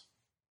ladies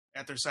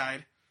at their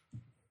side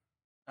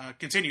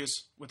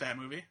continues with that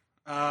movie.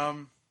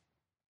 And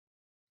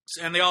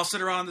they all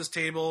sit around this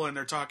table and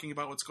they're talking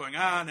about what's going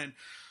on. And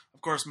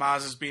of course,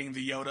 Maz is being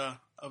the Yoda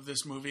of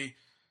this movie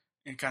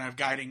and kind of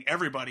guiding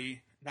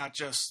everybody, not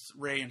just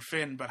Rey and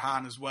Finn, but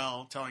Han as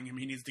well, telling him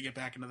he needs to get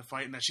back into the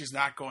fight and that she's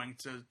not going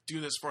to do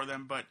this for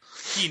them, but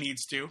he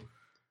needs to.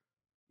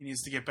 He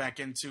needs to get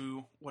back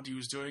into what he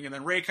was doing. And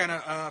then Rey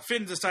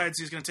Finn decides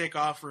he's going to take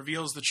off,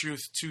 reveals the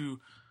truth to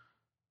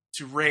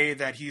Rey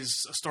that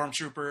he's a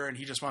stormtrooper and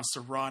he just wants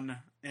to run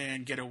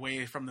and get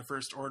away from the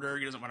First Order.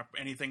 He doesn't want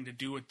anything to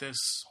do with this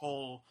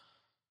whole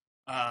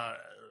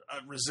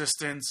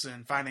resistance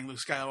and finding Luke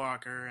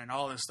Skywalker and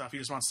all this stuff. He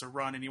just wants to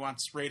run, and he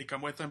wants Rey to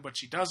come with him, but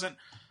she doesn't.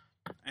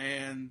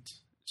 And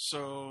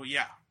so,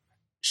 yeah,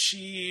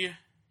 she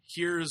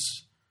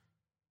hears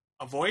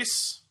a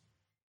voice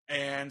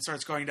and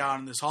starts going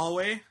down this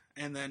hallway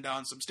and then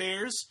down some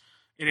stairs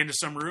and into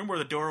some room where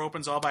the door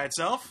opens all by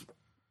itself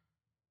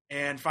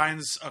and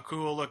finds a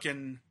cool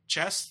looking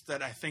chest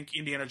that I think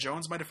Indiana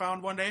Jones might have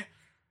found one day.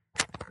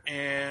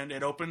 And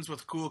it opens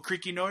with a cool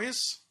creaky noise,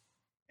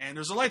 and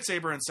there's a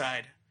lightsaber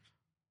inside.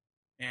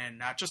 And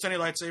not just any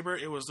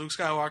lightsaber, it was Luke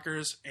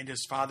Skywalker's and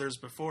his father's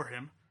before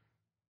him.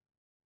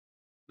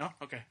 No?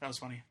 Okay, that was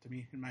funny to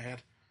me in my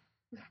head.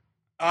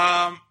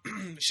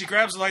 She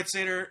grabs the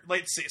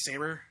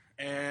lightsaber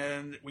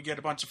and we get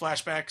a bunch of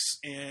flashbacks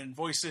and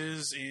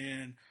voices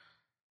and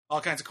all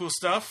kinds of cool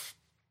stuff.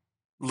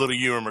 Little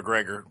Ewan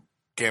McGregor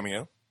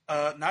cameo.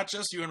 Not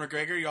just Ewan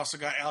McGregor, you also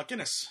got Alec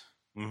Guinness.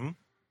 Mm-hmm.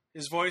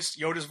 His voice,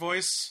 Yoda's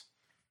voice.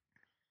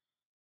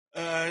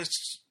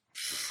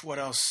 What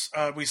else?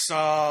 We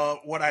saw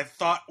what I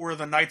thought were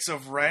the Knights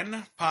of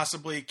Ren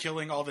possibly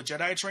killing all the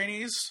Jedi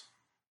trainees.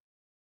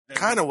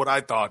 Kind of what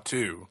I thought,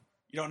 too.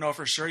 You don't know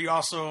for sure. You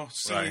also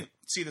Right.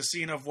 see the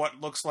scene of what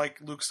looks like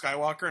Luke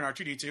Skywalker and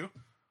R2-D2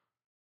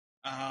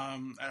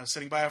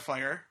 sitting by a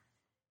fire.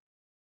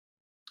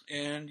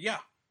 And yeah.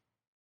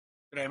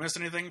 Did I miss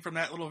anything from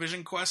that little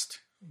vision quest?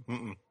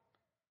 Mm-mm.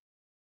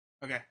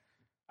 Okay.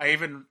 I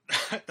even,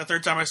 the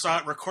third time I saw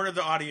it, recorded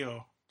the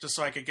audio just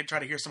so I could try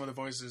to hear some of the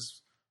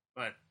voices.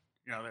 But,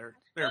 you know, I don't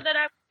they're know that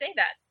I would say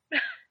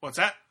that. what's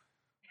that?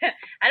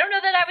 I don't know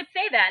that I would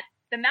say that.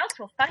 The mouse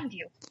will find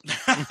you.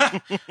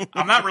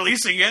 I'm not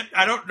releasing it.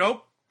 I don't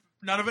know.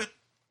 None of it.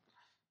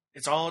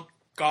 It's all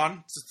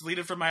gone. It's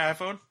deleted from my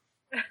iPhone.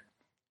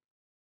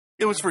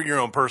 It was for your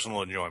own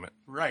personal enjoyment.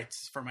 Right,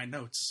 for my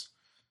notes.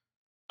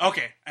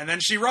 Okay, and then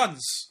she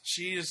runs.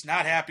 She is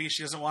not happy.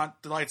 She doesn't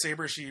want the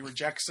lightsaber. She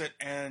rejects it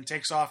and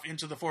takes off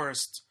into the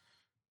forest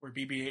where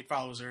BB-8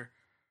 follows her.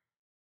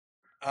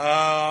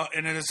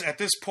 And it is at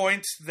this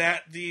point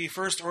that the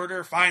First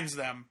Order finds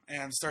them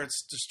and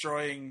starts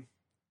destroying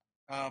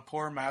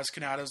poor Maz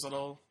Kanata's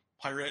little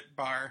pirate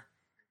bar.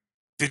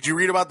 Did you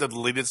read about the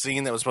deleted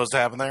scene that was supposed to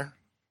happen there?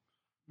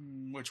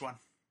 Which one?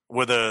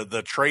 Where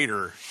the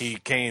traitor, he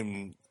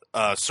came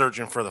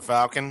searching for the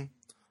Falcon,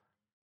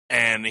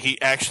 and he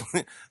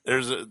actually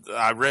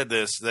I read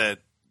this that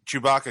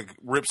Chewbacca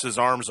rips his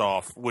arms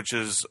off, which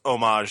is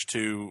homage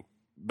to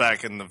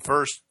back in the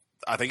first,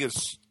 I think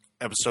it's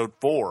episode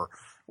 4,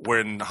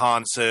 when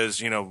Han says,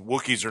 you know,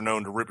 Wookiees are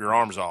known to rip your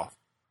arms off.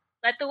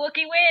 Let the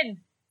Wookiee win.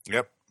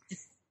 Yep.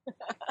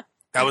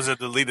 That was a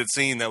deleted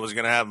scene that was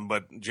going to happen,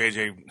 but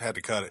JJ had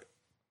to cut it.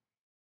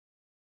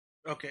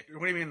 Okay,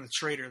 what do you mean the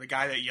traitor? The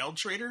guy that yelled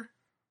traitor?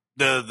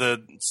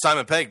 The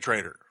Simon Pegg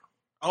traitor.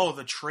 Oh,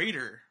 the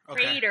traitor.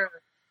 Okay. Traitor.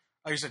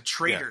 Oh, you said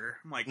traitor.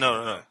 I'm like,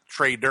 No.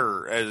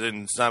 Trader, as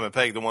in Simon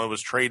Pegg, the one who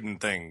was trading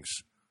things.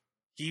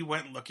 He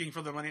went looking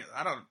for the money.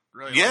 I don't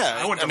really. Yeah,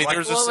 I wouldn't I mean, have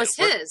there's liked Well, it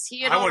a- was his.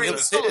 He had I would've- already it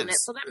was stolen his. it,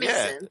 so that makes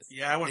Yeah. sense.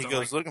 Yeah, I He wouldn't have goes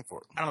liked. looking for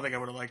it. I don't think I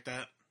would have liked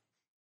that.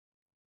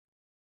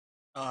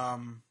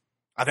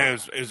 I think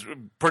it was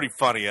pretty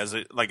funny, as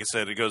it, like I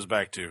said, it goes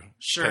back to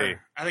Sure. hey,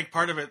 I think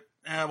part of it.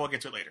 We'll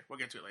get to it later.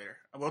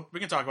 We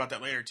can talk about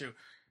that later too.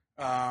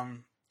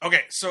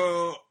 Okay,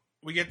 so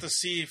we get to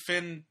see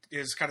Finn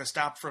is kind of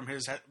stopped from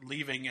his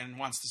leaving and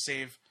wants to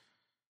save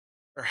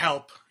or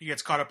help. He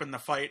gets caught up in the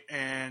fight,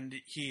 and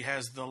he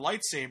has the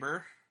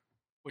lightsaber,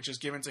 which is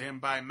given to him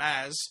by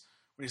Maz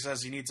when he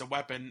says he needs a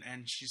weapon,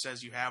 and she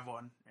says you have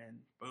one, and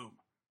boom,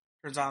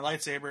 turns on a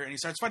lightsaber, and he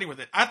starts fighting with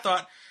it. I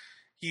thought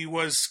he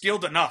was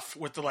skilled enough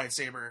with the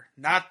lightsaber,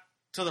 not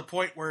to the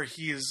point where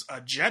he's a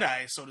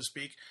Jedi, so to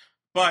speak,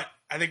 but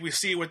I think we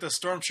see with the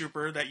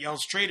stormtrooper that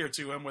yells traitor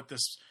to him with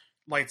this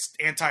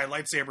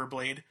anti-lightsaber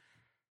blade,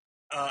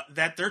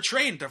 that they're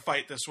trained to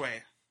fight this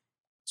way.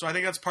 So I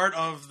think that's part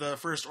of the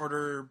First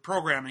Order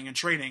programming and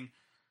training.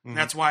 And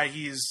that's why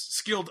he's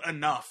skilled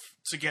enough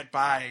to get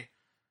by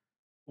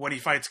when he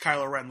fights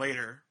Kylo Ren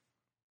later.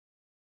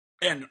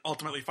 And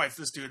ultimately fights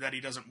this dude that he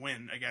doesn't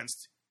win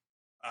against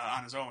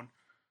on his own.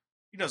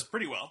 He does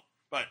pretty well.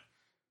 But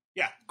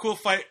yeah, cool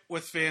fight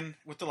with Finn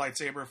with the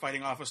lightsaber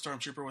fighting off a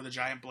stormtrooper with a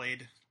giant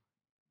blade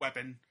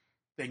weapon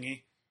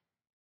thingy.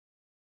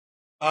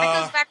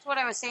 That goes back to what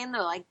I was saying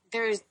though.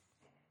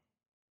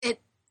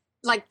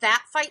 Like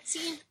that fight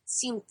scene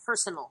seemed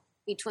personal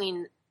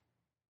between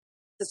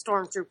the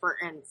stormtrooper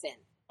and Finn.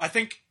 I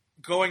think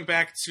going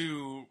back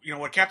to,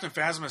 what Captain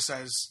Phasma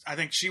says, I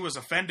think she was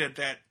offended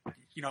that,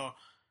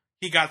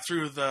 he got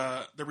through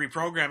the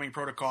reprogramming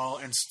protocol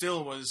and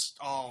still was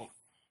all,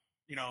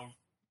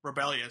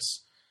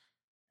 rebellious.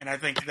 And I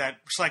think that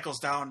cycles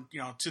down,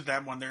 to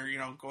them when they're,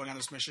 going on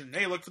this mission.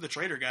 Hey, look for the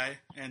traitor guy.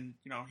 And,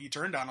 he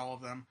turned on all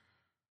of them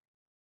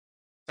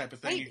type of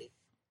thing. Maybe.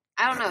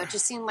 I don't know. It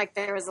just seemed like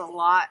there was a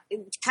lot,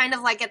 kind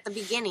of like at the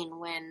beginning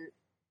when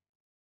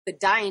the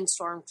dying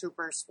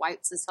stormtrooper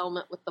swipes his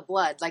helmet with the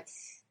blood. Like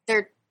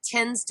there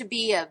tends to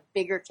be a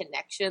bigger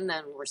connection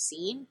than we're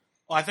seeing.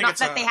 Well, I think Not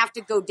that they have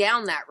to go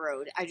down that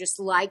road. I just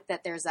like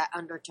that there's that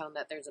undertone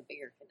that there's a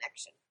bigger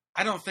connection.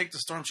 I don't think the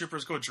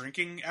stormtroopers go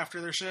drinking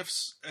after their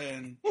shifts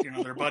and,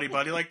 they're buddy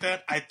like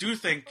that. I do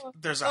think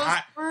there's a Those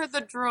high... were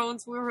the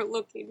drones we were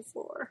looking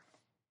for.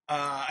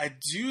 I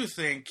do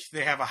think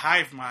they have a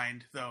hive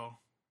mind, though.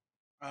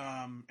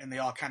 And they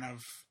all kind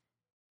of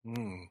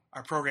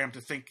are programmed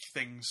to think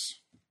things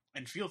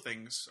and feel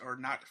things, or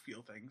not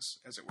feel things,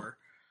 as it were.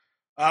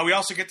 We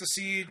also get to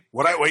see...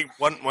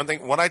 One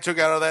thing. What I took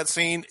out of that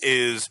scene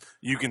is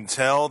you can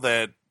tell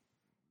that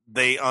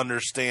they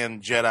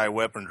understand Jedi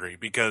weaponry,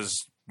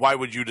 because why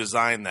would you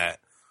design that?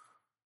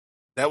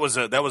 That was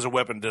a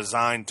weapon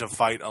designed to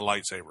fight a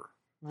lightsaber.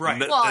 Right.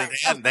 Well,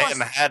 They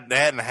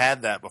hadn't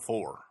had that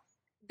before.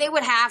 They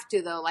would have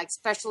to, though, like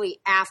especially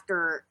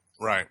after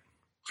Right.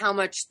 how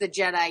much the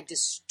Jedi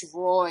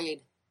destroyed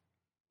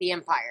the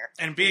Empire.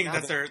 And being You know?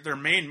 that their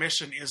main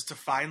mission is to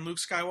find Luke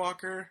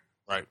Skywalker,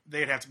 Right.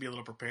 they'd have to be a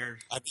little prepared.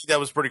 I think that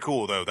was pretty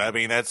cool, though. I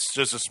mean, that's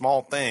just a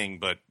small thing,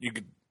 but you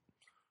could.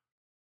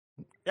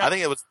 Yeah. I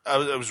think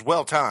it was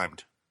well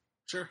timed.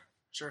 Sure.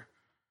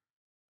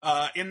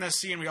 In this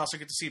scene, we also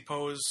get to see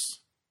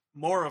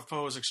more of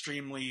Poe's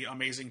extremely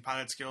amazing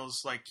pilot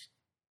skills, like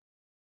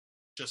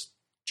just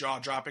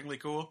jaw-droppingly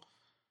cool.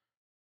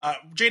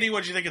 JD,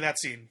 what did you think of that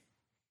scene?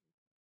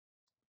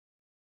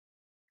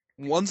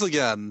 Once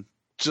again,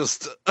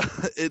 just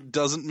it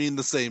doesn't mean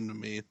the same to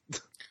me.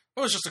 It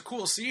was just a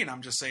cool scene.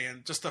 I'm just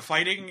saying, just the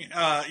fighting.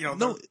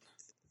 No,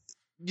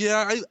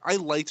 yeah, I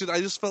liked it. I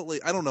just felt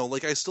like I don't know,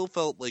 like I still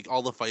felt like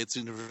all the fight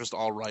scenes were just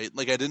all right.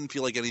 Like I didn't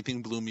feel like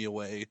anything blew me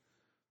away.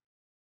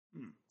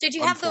 Did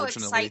you have the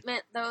Unfortunately.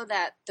 excitement though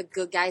that the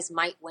good guys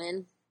might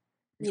win?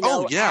 You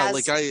Oh, yeah, as,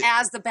 like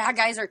as the bad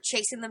guys are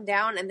chasing them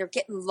down and they're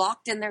getting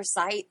locked in their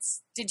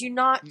sights. Did you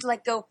not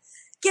like go,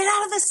 get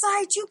out of the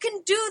sights? You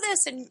can do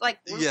this, and like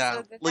root Yeah,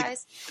 for the good like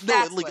guys? no,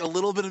 That's like what- a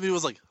little bit of me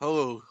was like,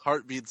 oh,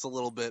 heartbeats a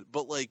little bit,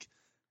 but like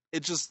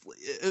it just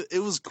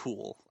it was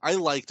cool. I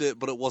liked it,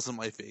 but it wasn't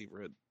my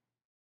favorite.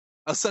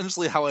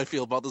 Essentially, how I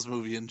feel about this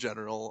movie in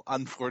general.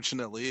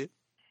 Unfortunately,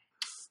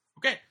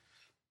 Okay.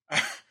 All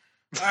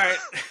right.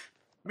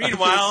 I feel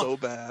Meanwhile, so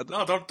bad.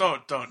 no,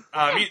 don't.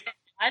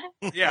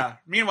 Yeah.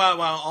 Meanwhile,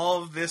 while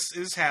all of this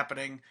is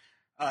happening,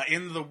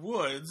 in the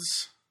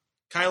woods,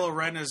 Kylo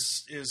Ren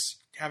is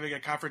having a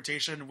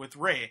confrontation with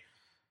Rey,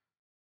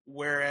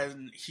 whereas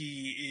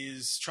he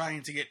is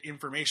trying to get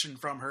information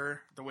from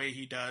her the way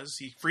he does.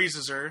 He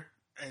freezes her,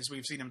 as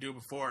we've seen him do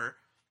before,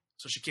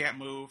 so she can't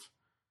move,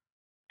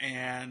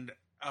 and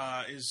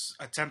is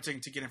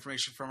attempting to get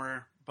information from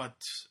her, but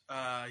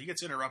he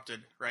gets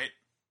interrupted, right?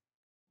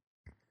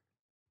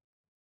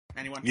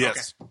 Anyone?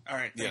 Yes. Okay. All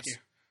right. Thank Yes. you.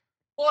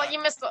 Well,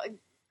 you missed.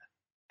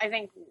 I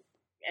think,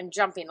 and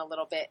jumping a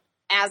little bit,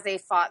 as they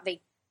fought,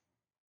 they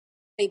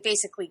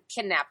basically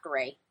kidnapped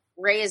Rey.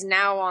 Rey is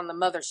now on the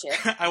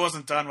mothership. I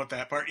wasn't done with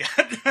that part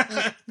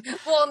yet.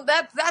 Well,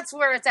 that's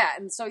where it's at,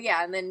 and so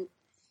yeah,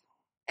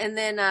 and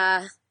then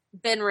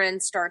Ben Ren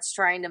starts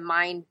trying to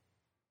mind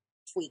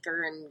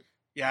Tweaker, and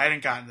Yeah, I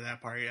hadn't gotten to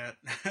that part yet.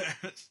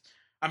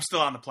 I'm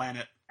still on the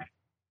planet.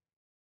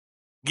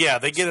 Yeah,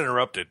 they get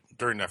interrupted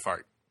during that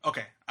fight.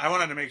 Okay, I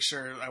wanted to make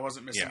sure I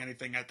wasn't missing Yeah.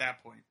 anything at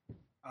that point.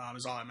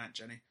 Is all I meant,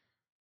 Jenny.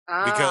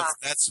 Because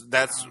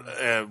that's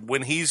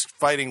when he's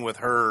fighting with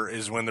her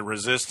is when the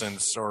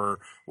resistance or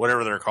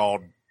whatever they're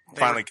called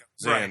finally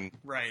comes in.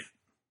 Right.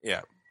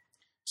 Yeah.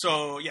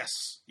 So yes.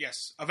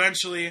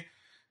 Eventually,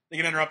 they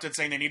get interrupted,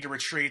 saying they need to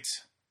retreat.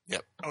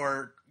 Yep.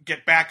 Or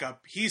get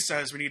backup. He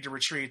says we need to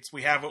retreat.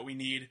 We have what we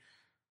need.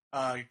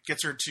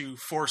 Gets her to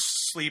force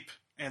sleep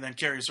and then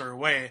carries her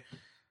away.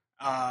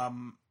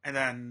 And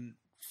then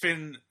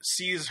Finn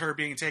sees her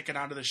being taken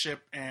onto the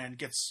ship and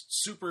gets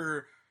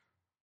super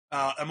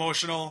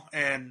emotional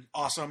and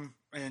awesome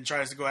and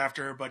tries to go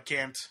after her but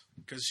can't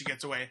because she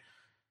gets away.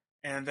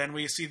 And then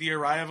we see the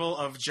arrival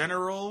of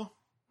General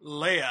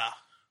Leia.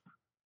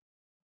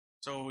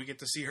 So we get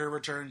to see her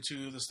return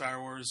to the Star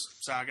Wars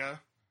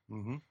saga.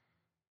 Mm-hmm.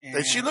 And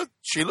And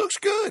she looks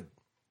good.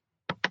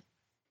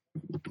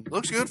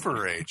 Looks good for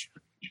her age.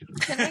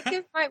 can I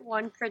give my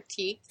one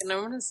critique? And I'm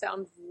going to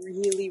sound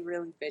really,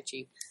 really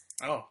bitchy.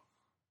 Oh.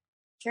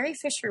 Carrie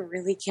Fisher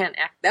really can't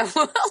act that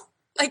well.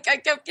 Like, I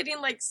kept getting,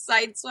 like,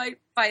 sideswiped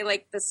by,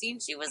 like, the scene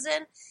she was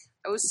in.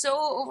 I was so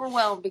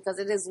overwhelmed because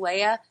it is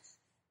Leia.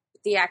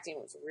 But the acting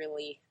was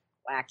really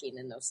lacking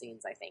in those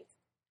scenes, I think.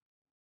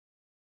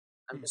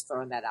 I'm just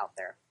throwing that out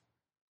there.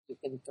 You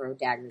can throw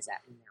daggers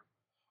at me now.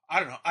 I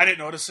don't know. I didn't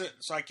notice it,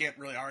 so I can't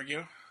really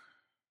argue.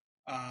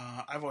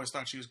 I've always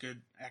thought she was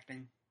good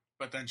acting,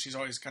 but then she's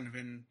always kind of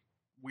in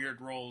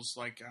weird roles,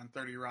 like on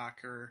 30 Rock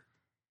or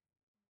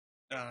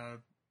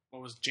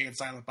what was Jay and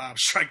Silent Bob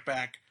Strike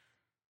Back.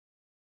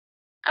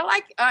 I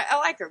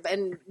like her,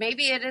 and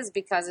maybe it is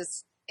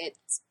because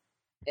it's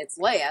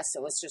Leia,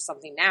 so it's just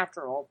something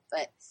natural.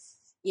 But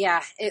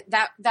yeah,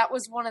 that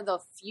was one of the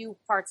few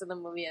parts of the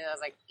movie that I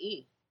was like,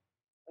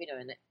 wait a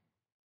minute.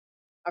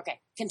 Okay,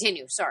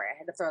 continue. Sorry, I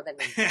had to throw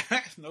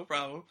that in. No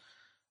problem.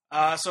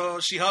 So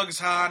she hugs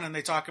Han, and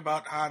they talk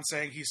about Han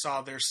saying he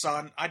saw their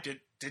son. I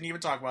didn't even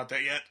talk about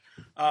that yet.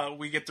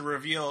 We get the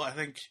reveal, I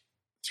think,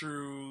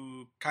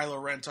 through Kylo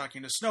Ren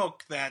talking to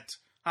Snoke, that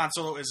Han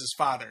Solo is his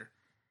father.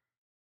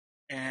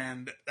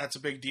 And that's a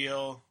big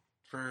deal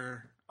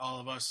for all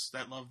of us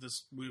that love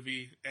this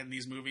movie and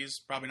these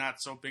movies. Probably not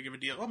so big of a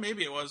deal. Well,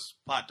 maybe it was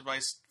plot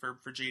device for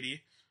JD.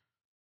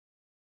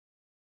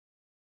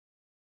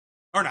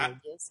 Or not.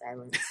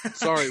 Silence.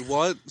 Sorry,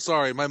 what?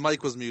 Sorry, my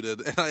mic was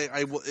muted,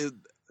 and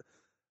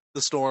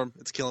the storm,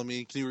 it's killing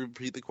me. Can you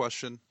repeat the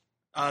question?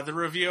 The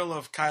reveal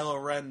of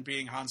Kylo Ren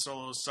being Han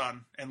Solo's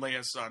son and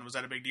Leia's son, was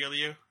that a big deal to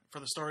you for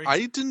the story?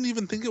 I didn't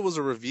even think it was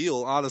a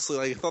reveal, honestly.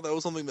 Like, I thought that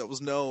was something that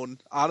was known.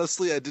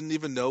 Honestly, I didn't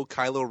even know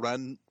Kylo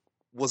Ren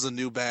was a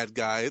new bad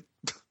guy.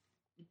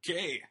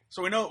 Okay.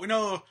 So we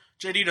know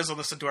JD doesn't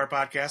listen to our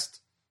podcast.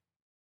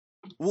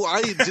 Well,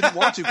 I didn't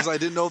want to because I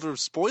didn't know there were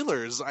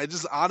spoilers. I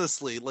just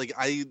honestly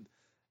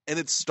and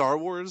it's Star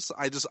Wars.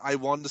 I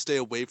wanted to stay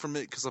away from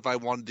it because if I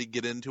wanted to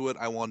get into it,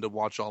 I wanted to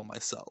watch all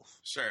myself.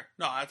 Sure.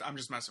 No, I'm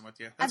just messing with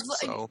you.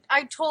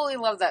 I totally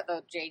love that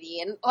though,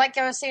 JD. And like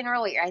I was saying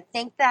earlier, I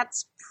think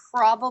that's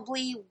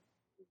probably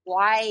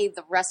why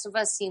the rest of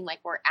us seem like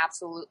we're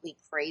absolutely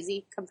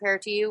crazy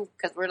compared to you,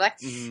 because we're like,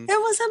 it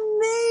was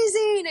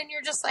amazing, and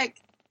you're just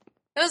like,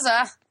 it was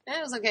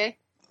okay.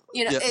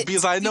 You know,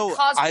 because I know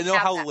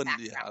how when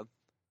background.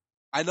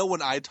 I know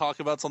when I talk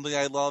about something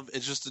I love,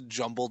 it's just a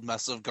jumbled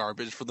mess of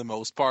garbage for the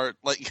most part.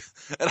 Like,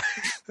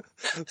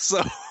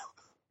 so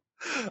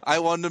I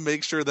wanted to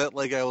make sure that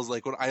like I was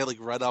like when I like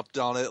read up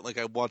on it, like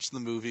I watched the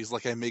movies,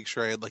 like I make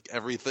sure I had like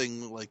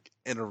everything like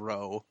in a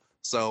row.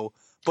 So,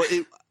 but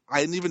I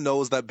didn't even know it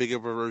was that big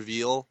of a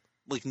reveal.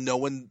 Like no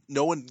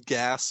one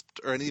gasped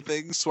or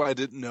anything, so I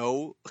didn't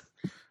know.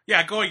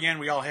 Yeah, going in,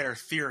 we all had our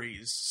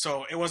theories,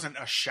 so it wasn't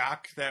a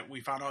shock that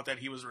we found out that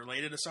he was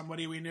related to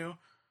somebody we knew.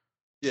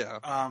 Yeah.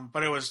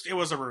 But it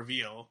was a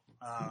reveal.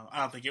 I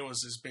don't think it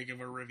was as big of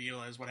a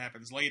reveal as what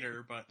happens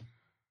later, but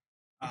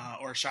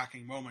or a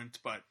shocking moment.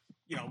 But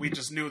you know, we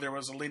just knew there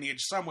was a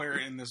lineage somewhere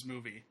in this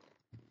movie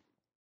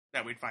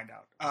that we'd find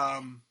out.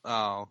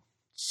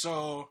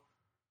 So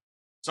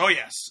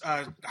yes,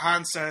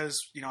 Han says,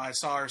 you know, I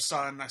saw her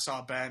son, I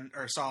saw Ben,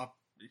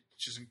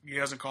 he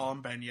doesn't call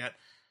him Ben yet.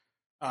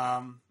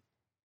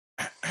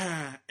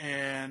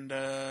 And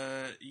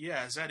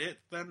yeah, is that it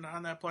then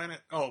on that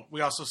planet? Oh,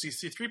 we also see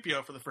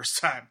C-3PO for the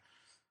first time.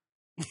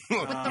 With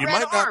the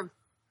red arm.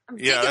 I'm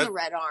digging the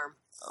red arm.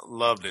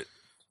 Loved it.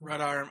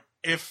 Red arm.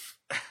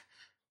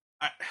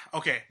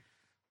 Okay.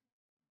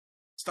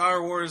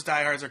 Star Wars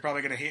diehards are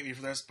probably going to hate me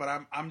for this, but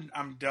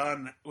I'm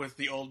done with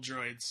the old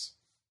droids.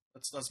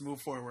 Let's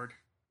move forward.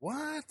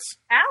 What?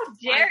 How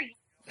dare you?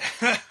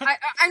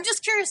 I'm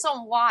just curious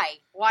on why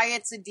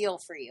it's a deal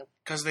for you.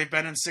 Because they've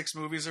been in 6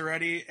 movies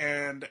already,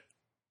 and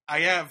I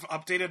have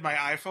updated my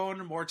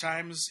iPhone more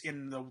times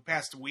in the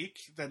past week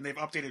than they've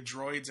updated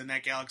droids in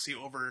that galaxy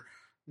over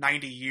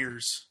 90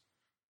 years.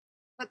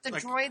 But the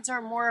droids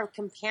are more of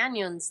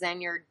companions than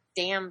your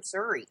damn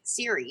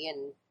Siri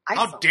and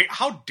iPhone.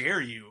 How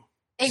dare you?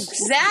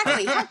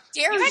 Exactly. How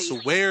dare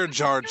you? Swear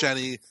jar,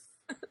 Jenny.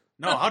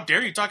 No, how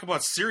dare you talk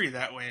about Siri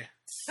that way?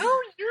 Who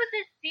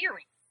uses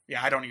Siri?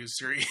 Yeah, I don't use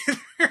Siri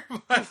either.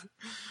 But,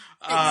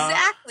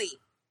 exactly.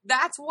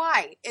 That's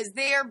why. Is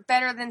they are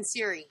better than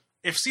Siri.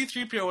 If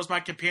C-3PO was my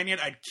companion,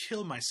 I'd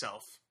kill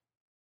myself.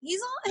 He's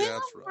a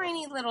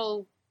tiny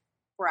little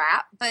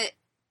brat, but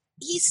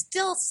he's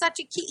still such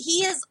a key.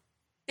 He has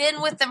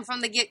been with them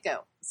from the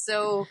get-go.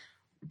 So,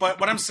 but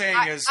what I'm saying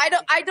is,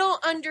 I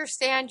don't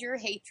understand your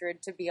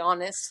hatred. To be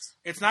honest,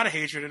 it's not a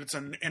hatred; it's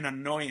an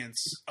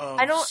annoyance of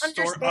I don't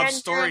understand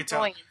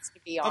storytelling. Your annoyance, to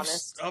be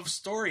honest, of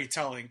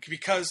storytelling,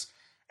 because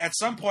at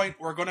some point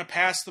we're going to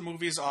pass the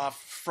movies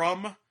off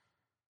from.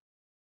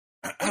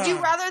 Would you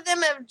rather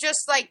them have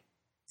just like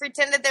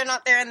pretended they're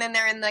not there and then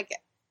they're in like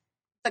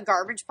the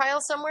garbage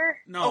pile somewhere?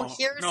 No.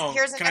 Oh,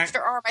 here's an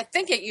extra arm. I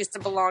think it used to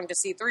belong to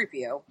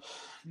C-3PO.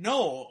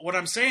 No, what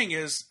I'm saying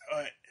is,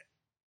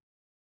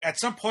 at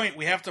some point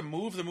we have to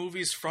move the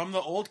movies from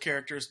the old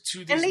characters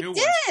to these new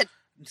ones.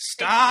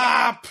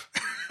 Stop!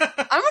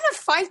 I'm going to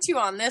fight you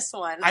on this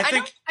one. I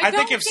think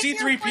if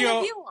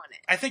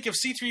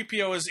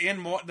C-3PO is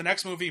in the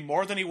next movie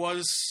more than he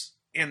was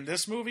in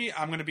this movie,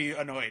 I'm going to be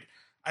annoyed.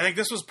 I think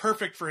this was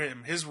perfect for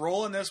him. His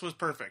role in this was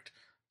perfect.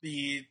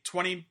 The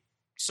 20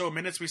 so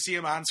minutes we see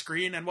him on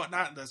screen and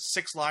whatnot, the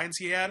 6 lines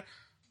he had,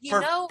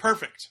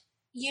 perfect.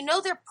 You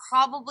know they're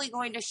probably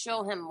going to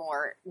show him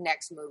more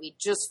next movie,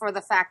 just for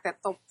the fact that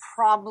they'll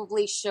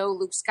probably show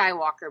Luke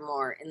Skywalker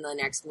more in the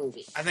next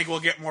movie. I think we'll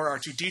get more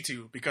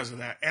R2-D2 because of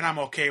that, and I'm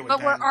okay with that.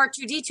 But where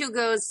R2-D2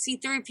 goes,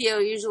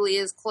 C-3PO usually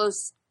is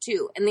close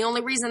too. And the only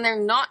reason they're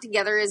not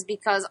together is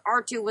because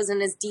R2 was in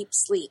his deep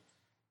sleep.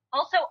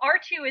 Also,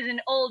 R2 is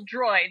an old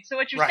droid, so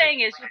what you're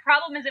saying is your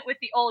problem isn't with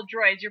the old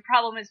droids, your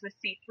problem is with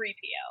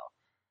C-3PO.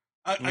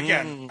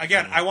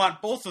 Again, I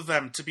want both of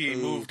them to be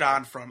moved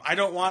on from. I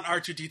don't want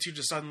R2-D2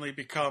 to suddenly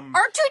become... R2-D2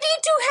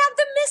 had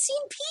the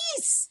missing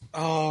piece!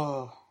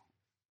 Oh.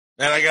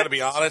 And I gotta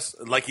be honest,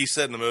 like he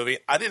said in the movie,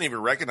 I didn't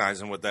even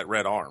recognize him with that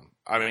red arm.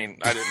 I mean,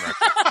 I didn't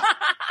recognize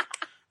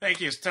Thank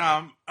you,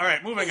 Tom. All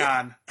right, moving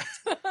on.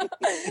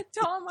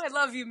 Tom, I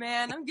love you,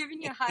 man. I'm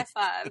giving you a high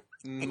five.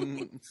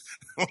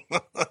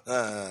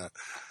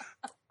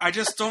 I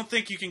just don't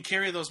think you can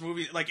carry those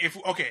movies.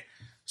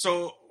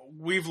 So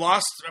we've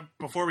lost,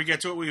 before we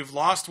get to it, we've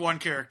lost one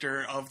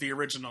character of the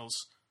originals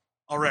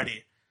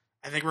already.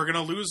 I think we're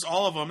going to lose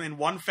all of them in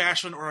one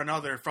fashion or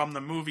another from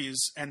the movies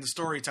and the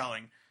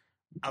storytelling.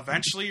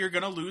 Eventually, you're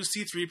going to lose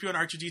C-3PO and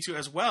R2-D2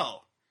 as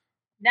well.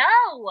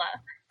 No!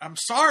 I'm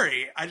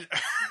sorry.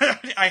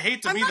 I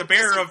hate to be the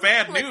bearer of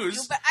bad news.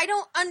 You, but I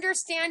don't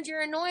understand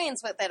your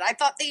annoyance with it. I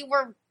thought they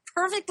were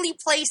perfectly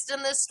placed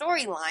in this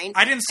storyline.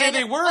 I didn't say and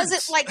they it weren't.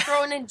 wasn't like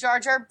throwing in Jar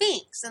Jar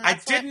Binks. And I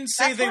that's didn't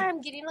say that's they- why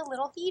I'm getting a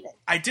little heated.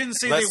 I didn't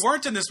say Let's- they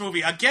weren't in this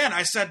movie. Again,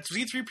 I said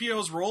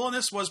C-3PO's role in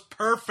this was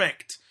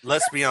perfect.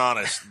 Let's be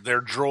honest.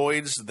 They're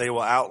droids. They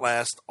will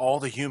outlast all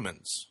the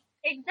humans.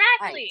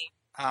 Exactly.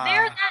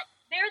 They're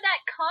that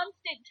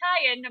constant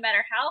tie-in, no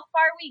matter how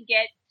far we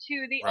get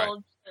to the Right.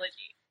 old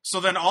trilogy. So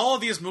then all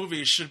of these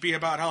movies should be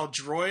about how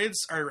droids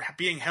are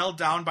being held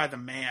down by the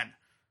man.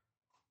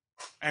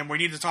 And we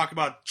need to talk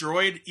about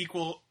droid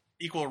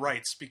equal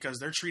rights because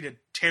they're treated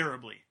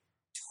terribly.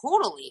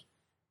 Totally.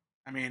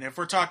 I mean, if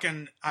we're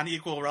talking on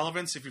equal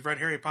relevance, if you've read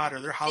Harry Potter,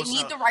 they're They house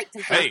need elves. the right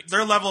to Hey.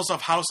 They're levels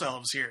of house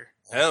elves here.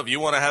 Hell, if you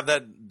want to have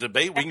that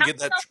debate, we can get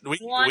that. We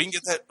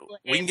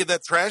can get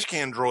that trash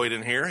can droid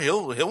in here.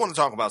 He'll want to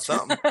talk about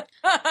something.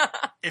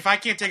 If I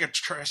can't take a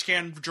trash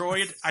can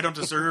droid, I don't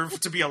deserve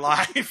to be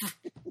alive.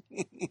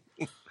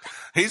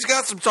 He's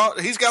got some talk.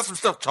 He's got some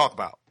stuff to talk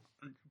about.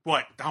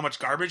 What? How much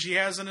garbage he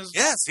has in his...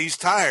 Yes, he's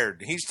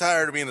tired. He's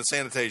tired of being a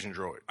sanitation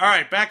droid. All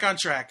right, back on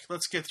track.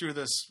 Let's get through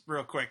this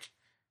real quick.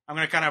 I'm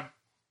going to kind of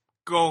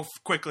go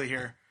quickly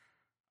here.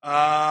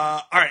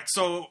 All right,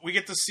 so we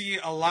get to see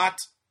a lot.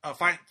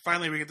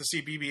 Finally, we get to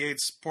see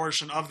BB-8's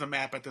portion of the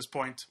map at this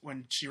point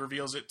when she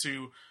reveals it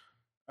to,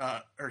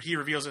 or he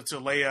reveals it to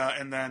Leia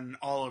and then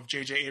all of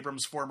J.J.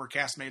 Abrams' former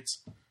castmates.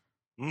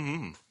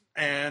 Mm-hmm.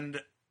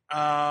 And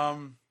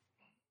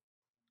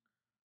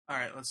all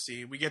right, let's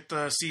see. We get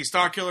to see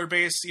Starkiller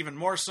Base even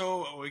more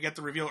so. We get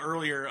the reveal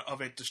earlier of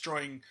it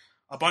destroying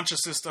a bunch of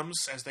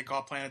systems, as they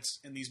call planets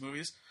in these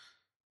movies.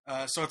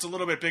 So it's a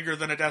little bit bigger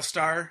than a Death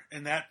Star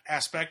in that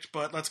aspect.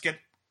 But let's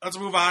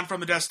move on from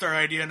the Death Star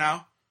idea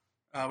now.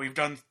 We've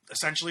done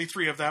essentially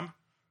 3 of them.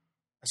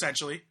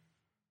 Essentially,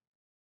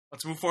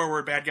 let's move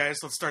forward, bad guys.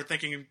 Let's start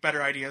thinking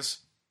better ideas.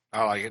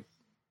 I like it.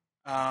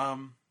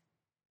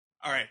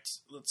 All right,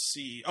 let's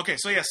see. Okay,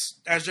 so yes,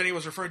 as Jenny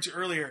was referring to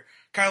earlier,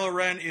 Kylo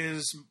Ren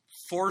is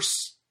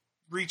force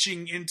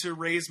reaching into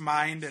Rey's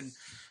mind and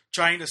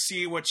trying to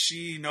see what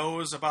she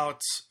knows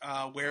about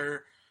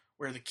where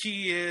the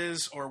key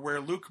is or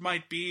where Luke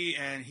might be,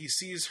 and he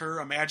sees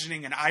her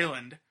imagining an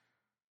island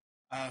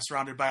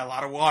surrounded by a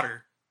lot of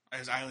water,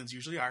 as islands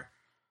usually are.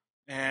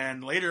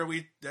 And later,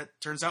 that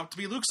turns out to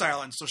be Luke's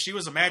island, so she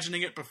was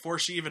imagining it before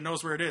she even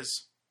knows where it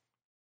is.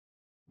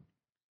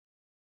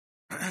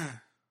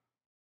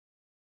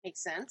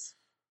 Makes sense.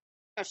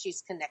 Because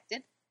she's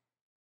connected.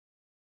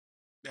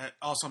 That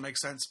also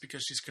makes sense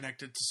because she's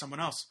connected to someone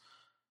else,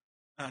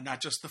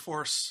 not just the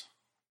Force.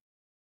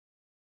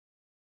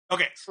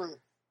 Okay, True.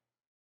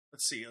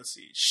 let's see.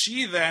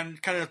 She then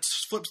kind of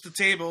flips the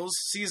tables,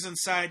 sees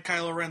inside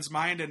Kylo Ren's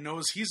mind, and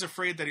knows he's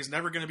afraid that he's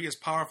never going to be as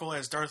powerful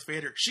as Darth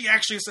Vader. She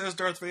actually says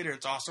Darth Vader.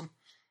 It's awesome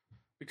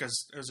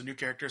because there's a new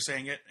character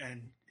saying it,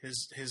 and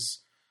his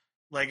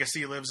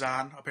legacy lives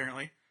on,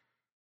 apparently.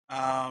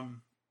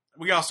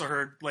 We also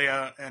heard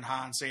Leia and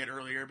Han say it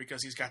earlier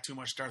because he's got too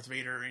much Darth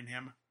Vader in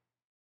him.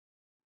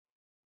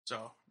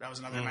 So that was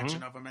another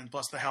mention of him. And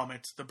plus the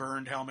helmet, the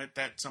burned helmet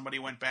that somebody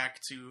went back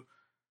to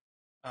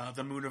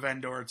the moon of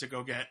Endor to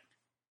go get.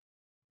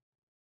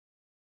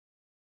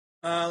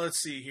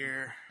 Let's see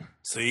here.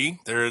 See,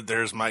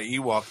 there's my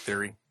Ewok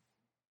theory.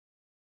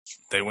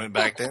 They went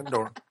back to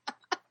Endor.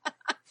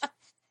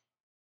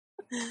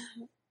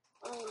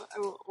 I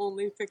will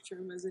only picture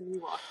him as an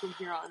Ewok from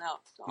here on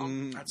out.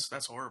 Tom.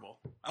 That's horrible.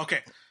 Okay.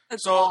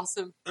 That's So,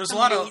 awesome. There's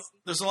Amazing.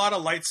 a lot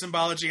of light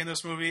symbology in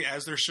this movie,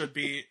 as there should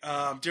be.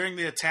 During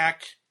the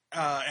attack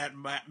at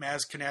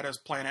Maz Kanata's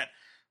planet,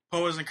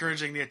 Poe is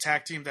encouraging the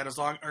attack team that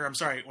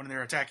when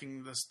they're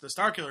attacking the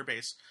Starkiller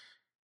base,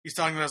 he's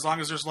telling them as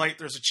long as there's light,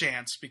 there's a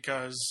chance,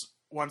 because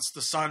once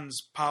the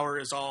sun's power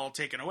is all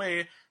taken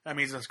away, that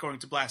means it's going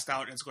to blast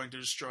out and it's going to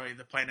destroy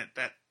the planet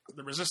that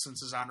the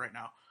Resistance is on right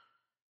now.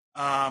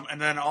 And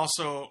then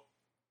also,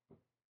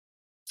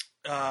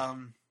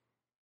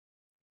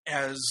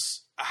 as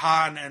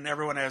Han and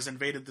everyone has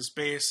invaded this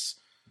base,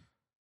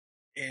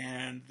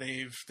 and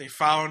they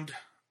found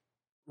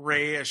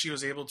Rey as she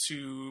was able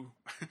to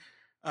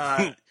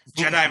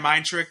Jedi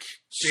mind trick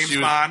James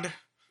Bond.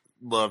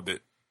 Loved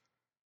it.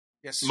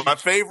 Yes, My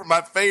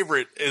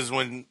favorite is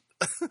when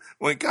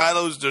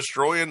Kylo's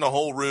destroying the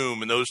whole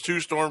room and those 2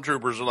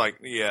 stormtroopers are like,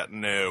 yeah,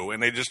 no,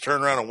 and they just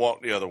turn around and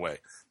walk the other way.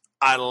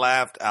 I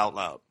laughed out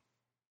loud.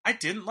 I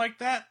didn't like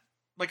that.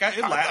 Like I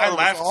thought it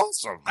laughed.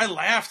 was awesome. I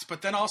laughed,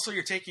 but then also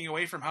you're taking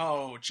away from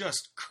how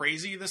just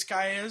crazy this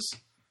guy is.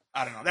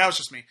 I don't know. That was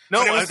just me.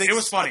 No, But I think it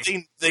was funny.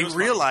 They It was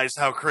funny. realized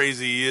how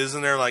crazy he is,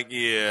 and they're like,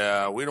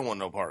 "Yeah, we don't want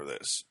no part of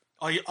this."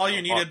 All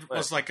you needed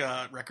was like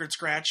a record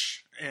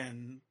scratch,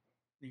 and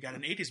you got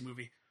an '80s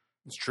movie.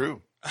 It's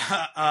true.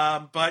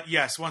 But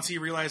yes, once he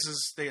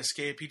realizes they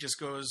escape, he just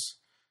goes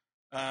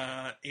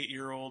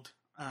 8-year-old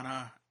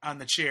on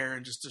the chair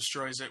and just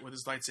destroys it with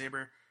his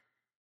lightsaber.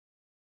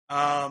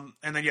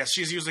 And then yes,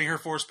 she's using her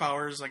force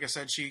powers. Like I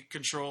said, she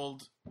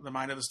controlled the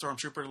mind of the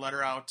stormtrooper to let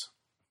her out,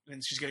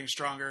 and she's getting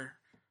stronger.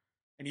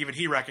 And even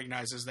he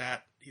recognizes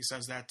that. He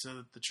says that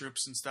to the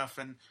troops and stuff,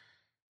 and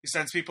he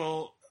sends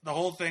people the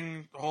whole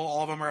thing,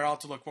 all of them are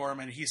out to look for him,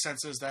 and he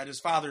senses that his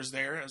father's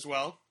there as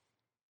well.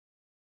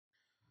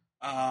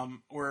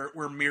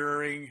 We're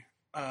mirroring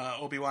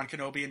Obi-Wan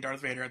Kenobi and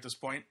Darth Vader at this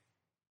point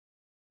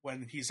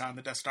when he's on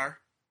the Death Star.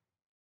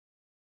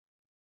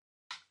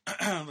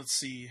 Let's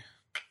see.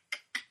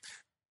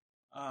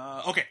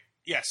 Okay,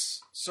 yes.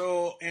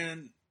 So,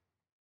 and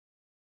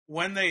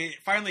when they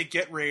finally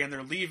get Rey and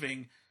they're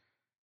leaving,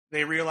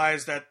 they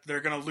realize that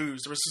they're going to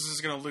lose. The Resistance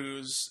is going to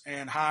lose,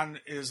 and Han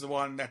is the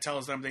one that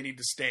tells them they need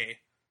to stay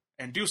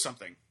and do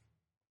something.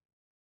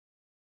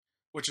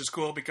 Which is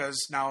cool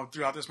because now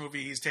throughout this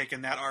movie, he's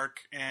taken that arc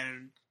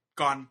and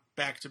gone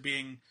back to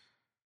being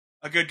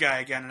a good guy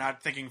again and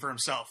not thinking for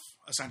himself,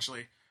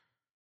 essentially.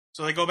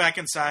 So they go back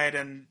inside,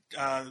 and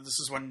this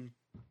is when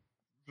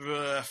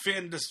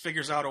Finn just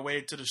figures out a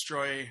way to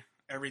destroy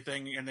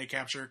everything, and they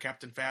capture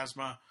Captain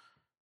Phasma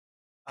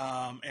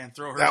and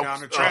throw her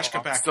down a trash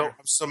compactor. I'm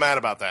so mad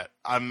about that.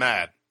 I'm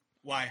mad.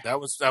 Why? That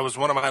was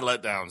one of my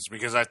letdowns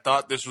because I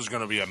thought this was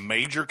going to be a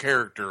major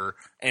character,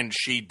 and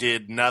she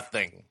did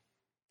nothing.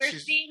 We're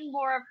seeing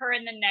more of her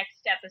in the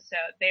next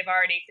episode. They've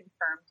already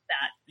confirmed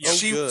that. Oh,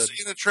 She good. was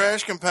in a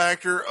trash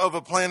compactor of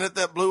a planet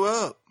that blew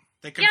up.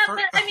 They Yeah, confirm-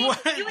 but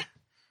I mean,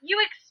 you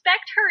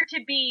expect her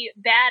to be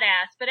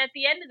badass, but at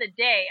the end of the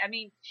day, I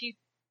mean, she's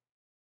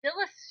still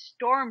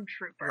a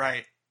stormtrooper.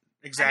 Right.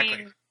 Exactly. I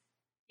mean,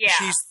 yeah.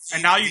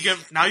 And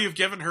now you've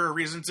given her a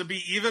reason to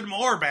be even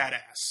more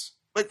badass.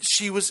 But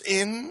she was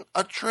in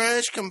a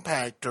trash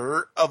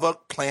compactor of a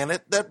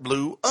planet that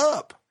blew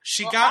up.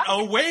 She Well, got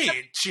obviously,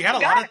 away. She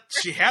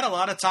had a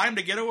lot of time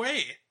to get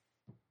away.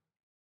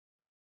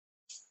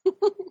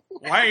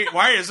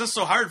 Why is this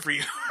so hard for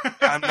you?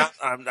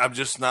 I'm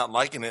just not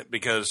liking it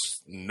because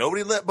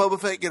nobody let Boba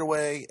Fett get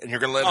away, and you're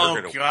gonna let her get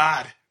Oh away.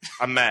 God.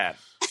 I'm mad.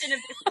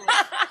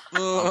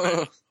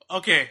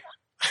 Okay.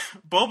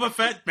 Boba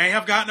Fett may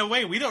have gotten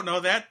away. We don't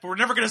know that, but we're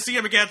never going to see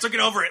him again, so get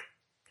over it.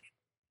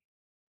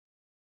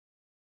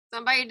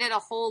 Somebody did a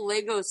whole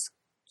Lego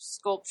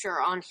sculpture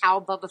on how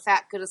Boba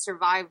Fett could have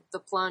survived the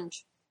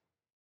plunge.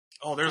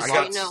 Oh, there's I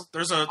got- lots.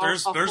 There's I'll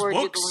there's forward you the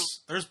link.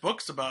 books. There's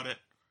books about it.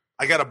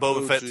 I got a Boba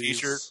Oh, Fett geez.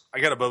 T-shirt.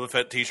 I got a Boba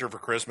Fett T-shirt for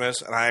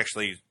Christmas, and I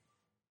actually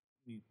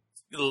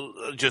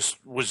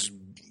just was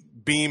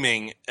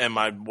beaming. And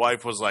my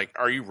wife was like,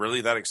 "Are you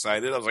really that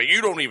excited?" I was like,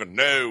 "You don't even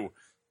know."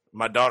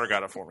 My daughter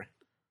got it for me.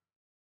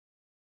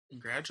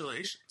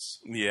 Congratulations.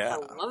 Yeah,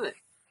 I love it.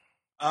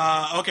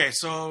 Okay,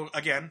 so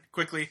again,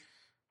 quickly,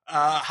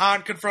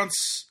 Han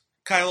confronts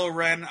Kylo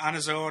Ren on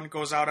his own,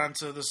 goes out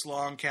onto this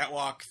long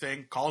catwalk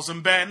thing, calls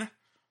him Ben.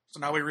 So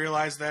now we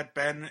realize that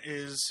Ben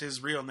is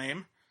his real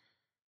name,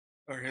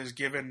 or his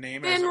given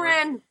name. as Ben it were.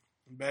 Ren.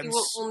 Ben, He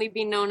will only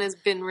be known as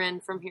Ben Ren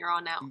from here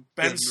on out.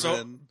 Ben,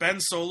 Ben. Ben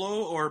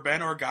Solo or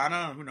Ben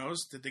Organa. Who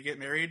knows? Did they get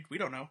married? We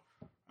don't know.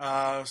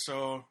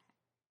 So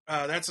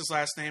that's his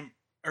last name,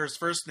 or his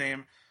first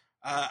name.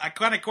 I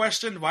kind of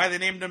questioned why they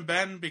named him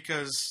Ben,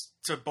 because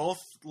to both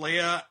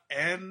Leia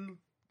and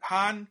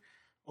Han,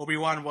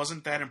 Obi-Wan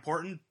wasn't that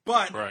important.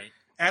 But right.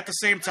 at the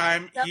same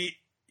time, Yep.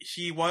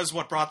 he was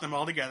what brought them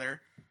all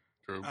together.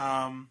 True.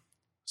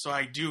 So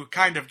I do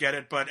kind of get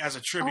it, but as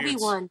a tribute,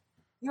 Obi-Wan,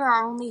 you're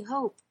our only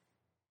hope.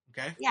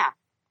 okay. Yeah.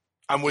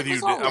 I'm with It you.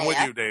 was all I'm with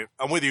Leia. you, Dave.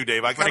 I'm with you,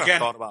 Dave. I But kind of again-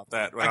 thought about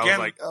that when I was again,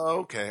 like, "Oh,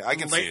 okay, I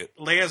can see it."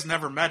 Leia's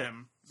never met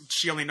him.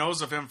 She only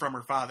knows of him from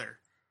her father.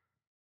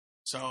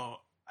 So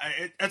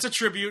it's a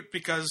tribute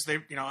because they,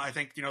 I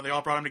think, they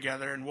all brought him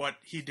together, and what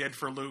he did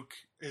for Luke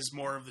is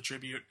more of the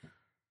tribute,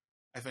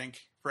 I think,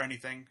 for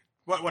anything.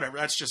 Whatever.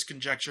 That's just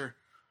conjecture.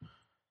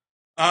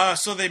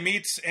 So they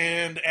meet,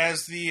 and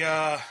as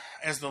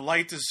the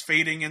light is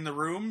fading in the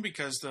room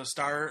because the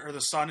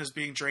sun is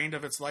being drained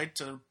of its light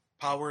to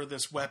power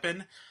this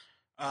weapon,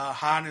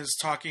 Han is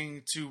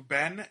talking to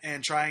Ben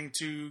and trying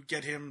to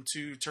get him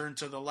to turn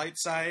to the light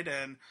side,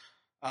 and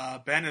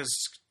Ben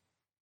is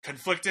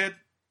conflicted,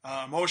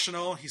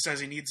 emotional. He says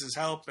he needs his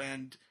help,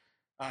 and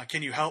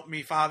can you help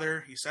me,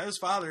 Father? He says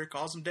Father,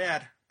 calls him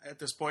Dad at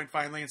this point,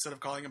 finally, instead of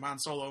calling him Han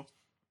Solo.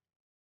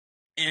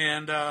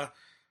 And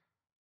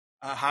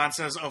Han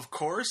says, of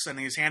course, and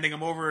he's handing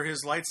him over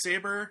his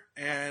lightsaber,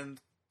 and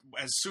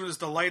as soon as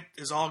the light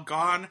is all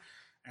gone,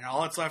 and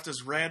all that's left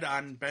is red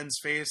on Ben's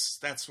face,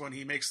 that's when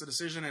he makes the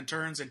decision and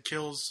turns and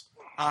kills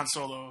Han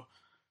Solo.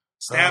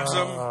 Stabs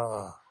him,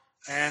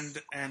 and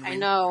I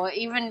know.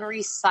 Even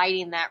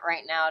reciting that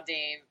right now,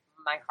 Dave,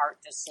 my heart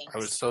just sinks. I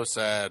was so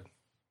sad.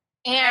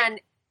 And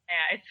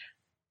Yeah,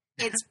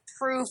 it's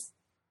proof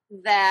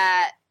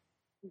that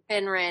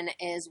Ben Ren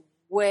is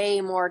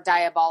way more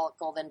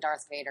diabolical than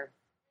Darth Vader.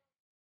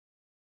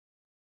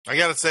 I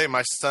got to say,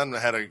 my son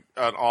had an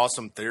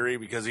awesome theory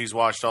because he's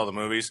watched all the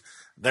movies.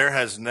 There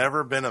has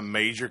never been a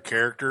major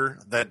character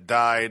that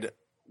died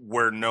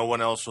where no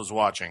one else was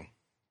watching.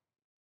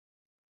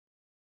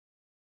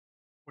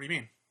 what do you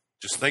mean?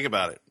 Just think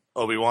about it.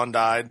 Obi-Wan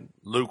died.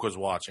 Luke was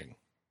watching.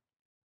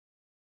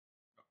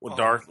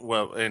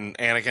 And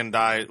Anakin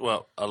died.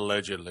 Well,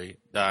 allegedly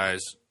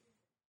dies.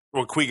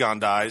 Well, Qui-Gon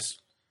dies.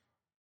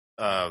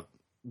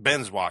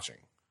 Ben's watching.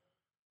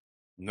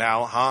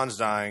 Now Han's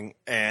dying,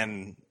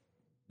 and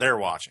they're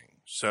watching.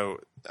 So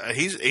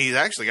he's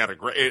actually got a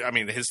great. I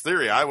mean, his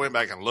theory. I went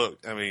back and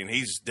looked. I mean,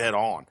 he's dead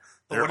on.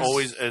 They're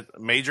always a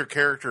major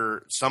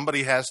character.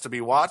 Somebody has to be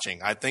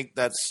watching. I think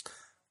that's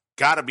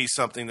got to be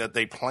something that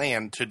they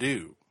plan to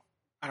do.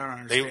 I don't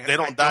understand. They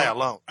don't die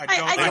alone. I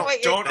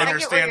don't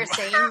understand.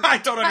 I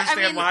don't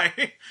understand why.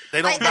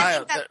 They don't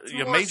die. That's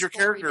A more major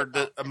story character.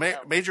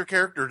 development. Major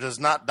character does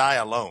not die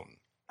alone.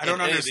 I don't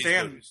in any of these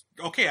understand. movies.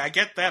 Okay, I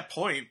get that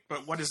point,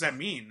 but what does that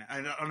mean? I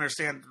don't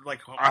understand.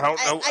 Like, I don't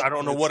know. I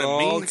don't know what it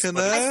means. It's all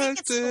but- I think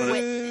it's the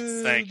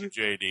witness. Thank you,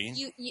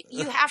 JD.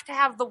 You have to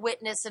have the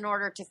witness in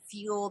order to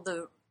feel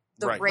the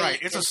Right. rate. right,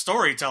 it's a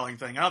storytelling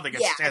thing. I don't think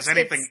it Yeah, has it's-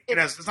 anything.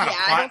 It's not a yeah,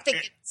 I plot. don't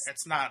think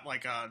it's not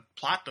like a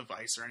plot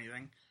device or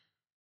anything.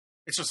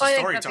 It's just Well, a I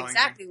think that's storytelling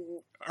exactly. thing,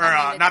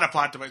 I or mean, not a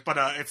plot device, but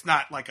it's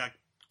not like a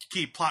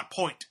key plot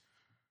point.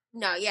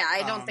 No, yeah,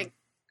 I don't think.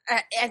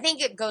 I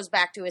think it goes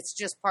back to it's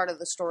just part of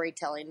the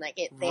storytelling. Like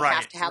they Right,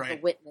 have to have the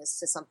right. witness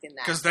to something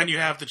that. Because then you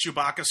have the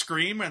Chewbacca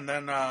scream, and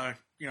then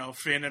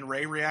Finn and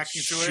Rey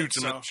reacting to Shoots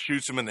it. him.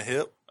 Shoots him in the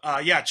hip.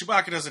 Yeah,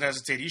 Chewbacca doesn't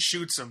hesitate. He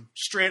shoots him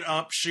straight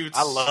up. Shoots.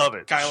 I love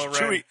it. Kylo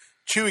Ren.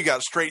 Chewie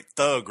got straight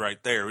thug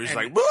right there. He's And-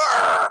 like,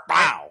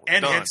 wow,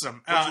 and done. hits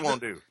him. What you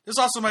want to do? This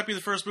also might be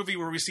the first movie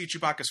where we see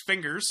Chewbacca's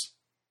fingers.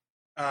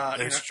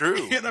 It's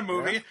true. In the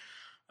movie.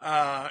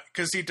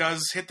 Because he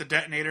does hit the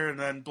detonator and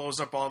then blows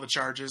up all the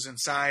charges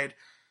inside.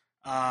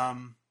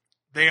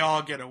 They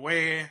all get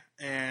away,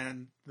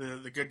 and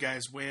the good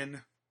guys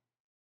win.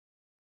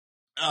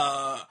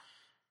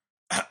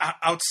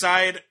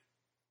 Outside,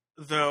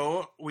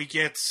 though, we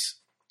get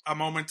a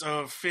moment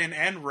of Finn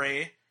and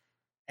Rey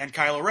and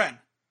Kylo Ren.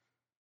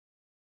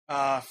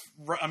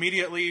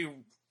 Immediately,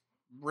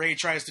 Rey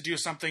tries to do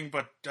something,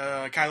 but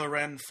Kylo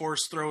Ren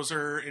force throws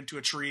her into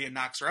a tree and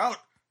knocks her out.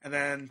 And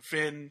then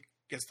Finn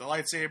gets the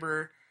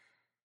lightsaber,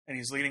 and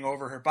he's leaning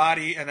over her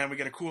body. And then we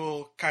get a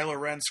cool Kylo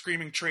Ren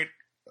screaming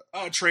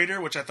traitor,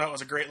 which I thought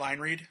was a great line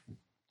read.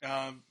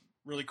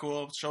 Really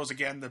cool. Shows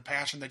again the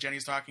passion that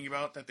Jenny's talking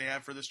about that they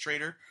have for this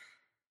traitor,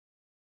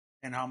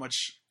 and how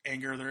much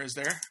anger there is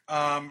there.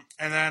 And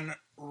then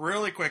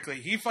really quickly,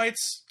 he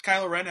fights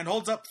Kylo Ren and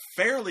holds up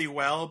fairly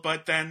well,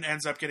 but then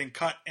ends up getting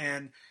cut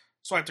and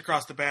swiped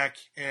across the back,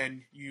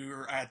 and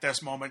you're at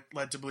this moment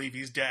led to believe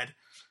he's dead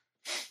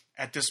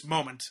at this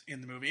moment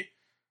in the movie.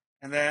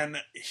 And then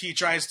he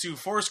tries to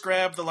force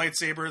grab the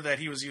lightsaber that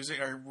he was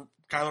using, or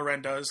Kylo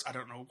Ren does. I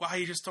don't know why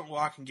you just don't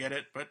walk and get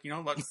it, but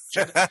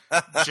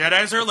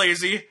Jedis are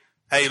lazy.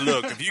 Hey,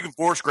 look, if you can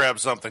force grab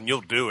something,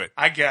 you'll do it.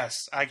 I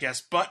guess.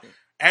 But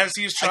as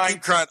he's trying,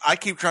 I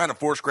keep trying to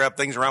force grab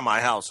things around my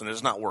house, and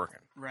it's not working.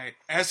 right,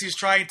 as he's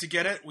trying to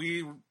get it,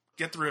 we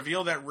get the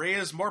reveal that Rey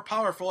is more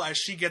powerful as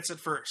she gets it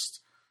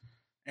first.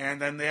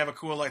 And then they have a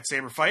cool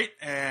lightsaber fight,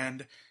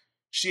 and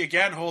she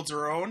again holds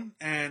her own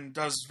and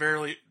does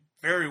very,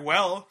 very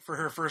well for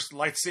her first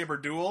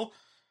lightsaber duel.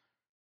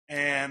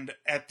 And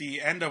at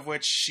the end of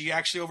which she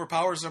actually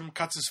overpowers him,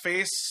 cuts his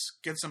face,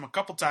 gets him a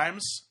couple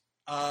times,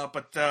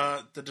 but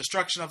the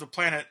destruction of the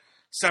planet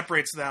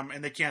separates them,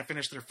 and they can't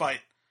finish their fight.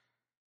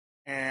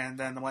 And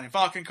then the Millennium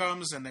Falcon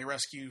comes, and they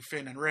rescue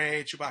Finn and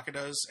Rey. Chewbacca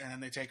does,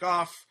 and they take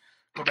off,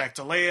 go back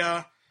to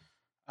Leia.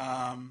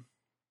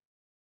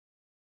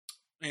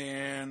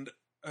 And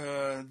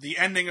the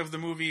ending of the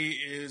movie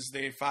is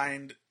they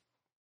find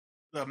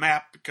the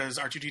map because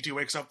R2-D2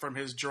 wakes up from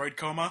his droid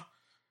coma.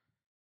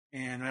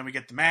 And then we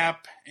get the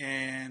map,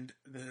 and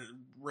the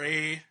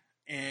Rey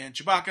and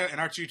Chewbacca and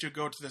R2-D2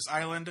 go to this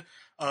island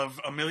of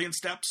 1,000,000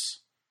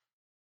 steps.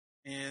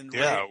 And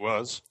Yeah, it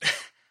was.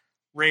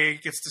 Rey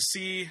gets to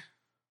see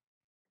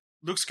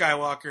Luke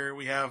Skywalker.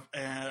 We have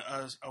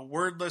a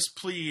wordless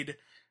plead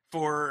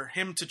for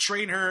him to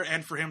train her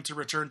and for him to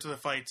return to the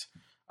fight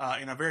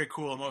in a very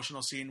cool,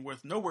 emotional scene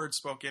with no words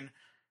spoken.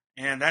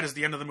 And that is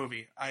the end of the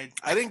movie. I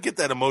didn't get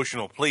that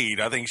emotional plead.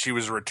 I think she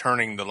was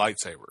returning the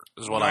lightsaber,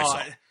 is what I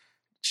saw.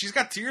 She's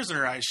got tears in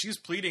her eyes. She's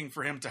pleading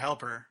for him to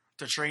help her,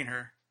 to train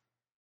her,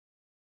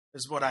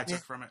 is what I took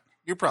from it.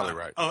 You're probably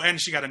right. Oh,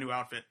 and she got a new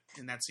outfit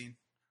in that scene.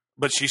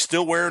 But she's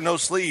still wearing no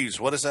sleeves.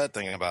 What is that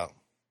thing about?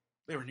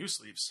 They were new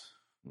sleeves.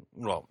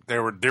 Well, they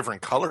were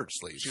different colored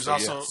sleeves. She's so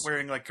also yes.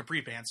 wearing like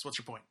capri pants. What's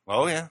your point?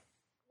 Oh, yeah.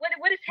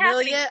 What is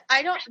happening? Really,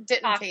 I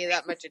didn't pay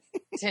that much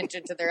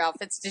attention to their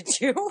outfits. Did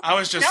you? I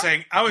was just No.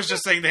 saying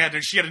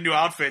she had a new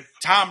outfit.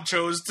 Tom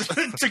chose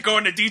to go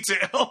into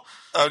detail.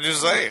 I'm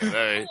just saying.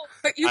 Hey,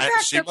 But you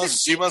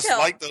she must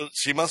like those.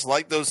 She must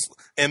like those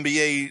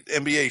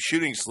NBA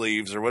shooting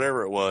sleeves or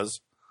whatever it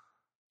was.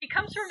 She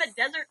comes from a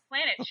desert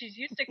planet. She's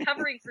used to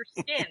covering her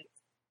skin.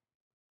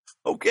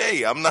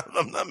 Okay, I'm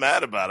not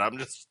mad about it. I'm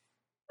just.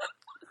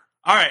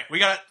 All right, we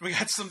got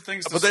some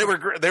things. But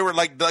they were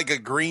like a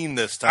green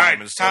this time. All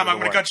right, instead Tom, of I'm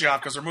going to white. cut you off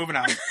because we're moving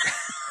on.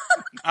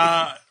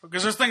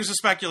 Because there's things to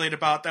speculate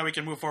about that we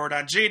can move forward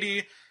on.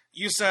 JD,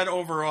 you said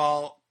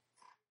overall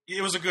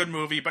it was a good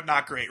movie, but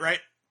not great, right?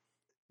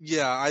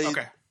 Yeah,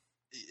 Okay.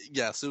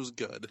 Yes, it was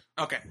good.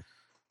 Okay.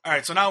 All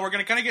right, so now we're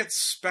going to kind of get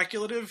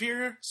speculative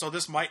here. So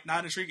this might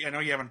not intrigue you. I know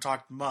you haven't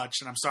talked much,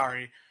 and I'm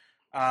sorry.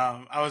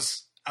 I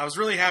I was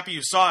really happy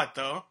you saw it,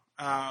 though.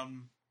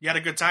 You had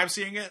a good time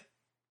seeing it?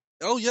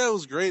 Oh yeah, it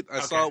was great.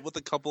 I saw Okay. it with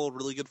a couple of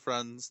really good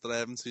friends that I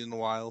haven't seen in a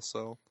while.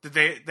 So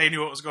Did they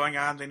knew what was going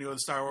on? They knew the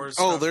Star Wars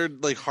oh, stuff? they're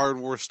like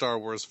hardcore Star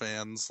Wars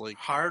fans, like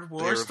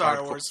Hardcore they're Star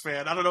hardcore- Wars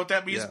fan. I don't know what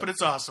that means, Yeah. but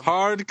it's awesome.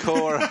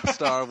 hardcore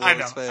Star Wars I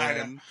know.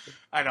 fan.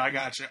 I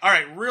got you. All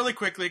right, really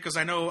quickly, because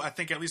I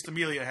think at least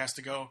Amelia has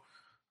to go.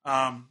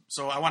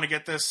 So I want to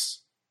get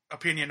this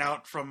opinion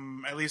out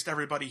from at least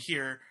everybody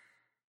here.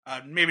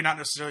 Maybe not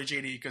necessarily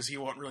JD, because he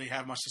won't really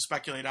have much to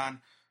speculate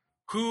on.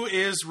 Who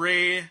is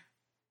Rey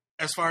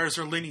as far as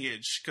her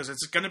lineage? Because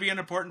it's going to be an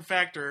important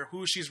factor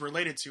who she's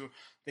related to.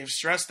 They've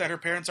stressed that her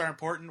parents are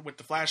important. With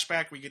the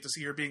flashback, we get to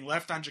see her being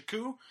left on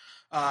Jakku.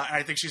 And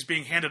I think she's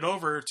being handed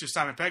over to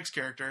Simon Pegg's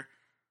character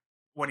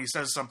when he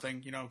says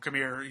something, come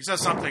here. He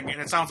says something,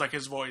 and it sounds like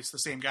his voice, the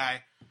same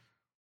guy,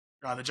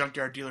 the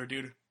junkyard dealer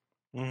dude.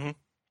 Mm-hmm.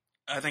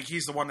 I think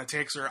he's the one that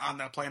takes her on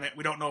that planet.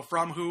 We don't know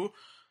from who.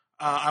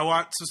 I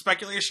want some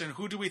speculation.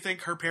 Who do we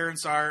think her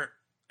parents are?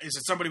 Is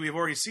it somebody we've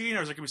already seen,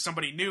 or is it going to be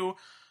somebody new?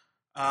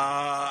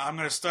 I'm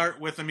going to start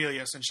with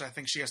Amelia, since I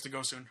think she has to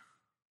go soon.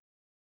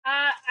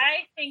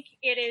 I think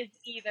it is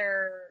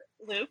either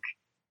Luke,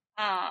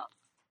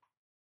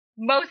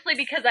 mostly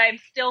because I'm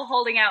still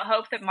holding out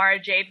hope that Mara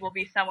Jade will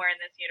be somewhere in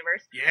this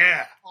universe.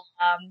 Yeah.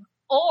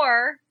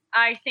 Or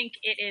I think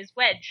it is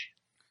Wedge.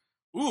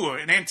 Ooh,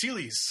 and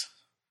Antilles.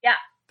 Yeah.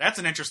 That's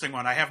an interesting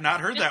one. I have not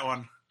heard that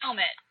one.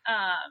 Helmet,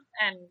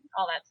 and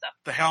all that stuff.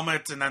 The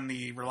helmet, and then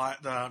the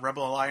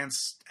Rebel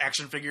Alliance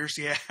action figures.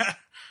 Yeah.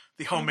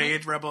 The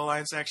homemade Rebel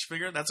Alliance action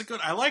figure. That's a good.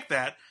 I like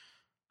that.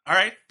 All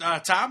right,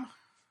 Tom.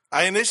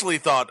 I initially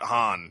thought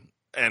Han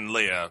and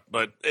Leia,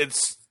 but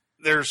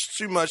there's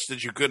too much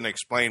that you couldn't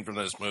explain from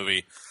this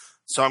movie.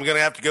 So I'm going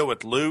to have to go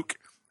with Luke.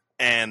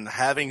 And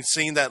having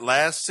seen that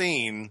last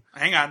scene,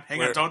 Hang on.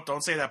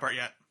 Don't say that part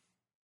yet.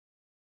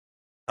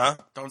 Huh?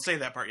 Don't say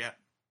that part yet.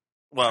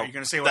 well, Are you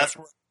going to say what?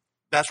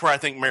 that's where I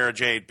think Mara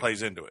Jade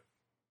plays into it.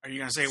 Are you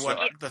going to say what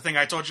the thing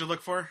I told you to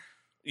look for?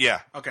 Yeah.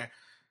 Okay.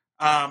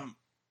 All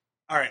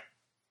right.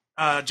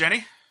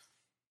 Jenny.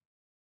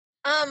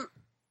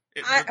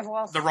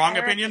 The wrong I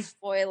read opinion. the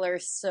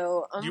spoilers,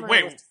 so I'm You- gonna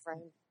wait. with a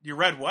friend. You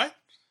read what?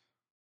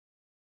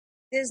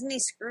 Disney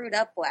screwed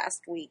up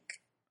last week.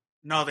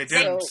 No, they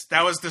didn't. So-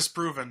 That was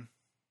disproven.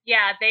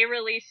 Yeah, they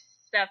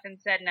released stuff and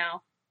said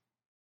no.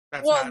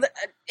 That's Well, not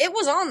it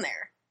was on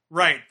there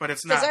right, but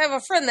it's because not. I have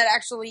a friend that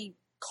actually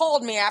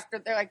called me after.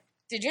 They're like,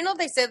 "Did you know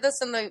they said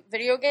this in the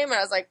video game?" And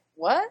I was like,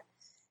 "What?"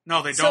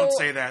 No, they don't So-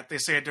 say that. They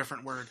say a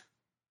different word.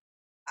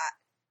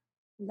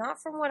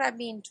 Not from what I'm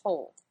being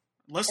told.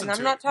 Listen And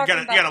to I'm not it. talking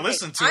You about. gotta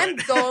listen to I'm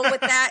it. going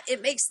with that.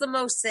 It makes the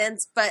most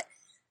sense, but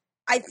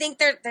I think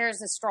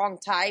there's a strong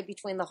tie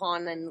between the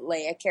Han and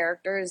Leia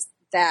characters.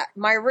 That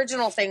my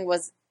original thing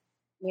was,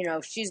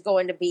 she's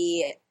going to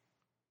be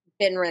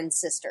Benren's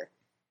sister,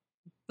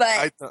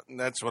 but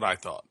That's what I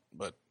thought.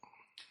 But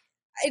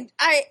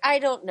I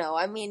don't know.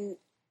 I mean,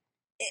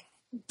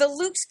 the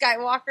Luke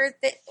Skywalker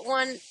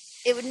one,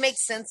 it would make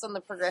sense on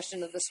the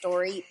progression of the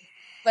story,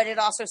 but it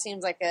also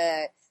seems like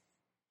a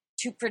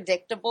too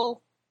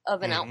predictable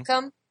of an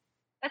outcome.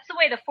 That's the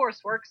way the Force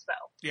works,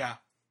 though. Yeah,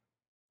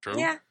 true.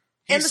 Yeah.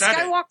 he And the said it.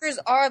 Skywalkers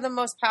are the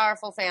most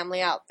powerful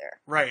family out there.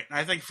 Right. And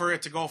I think for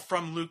it to go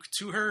from Luke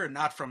to her and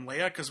not from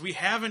Leia, because we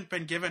haven't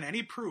been given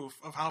any proof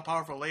of how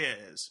powerful Leia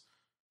is.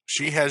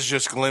 She has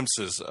just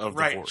glimpses of the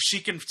Right. Force. She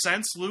can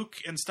sense Luke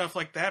and stuff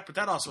like that, but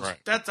that also Right.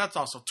 that's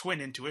also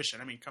twin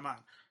intuition. I mean, come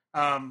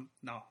on.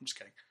 No, I'm just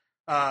kidding.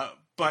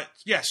 But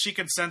yes, she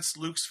can sense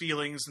Luke's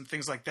feelings and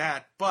things like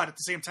that. But at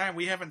the same time,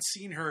 we haven't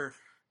seen her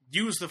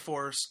use the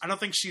Force. I don't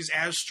think she's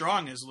as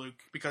strong as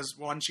Luke because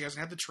one, she hasn't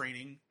had the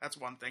training. That's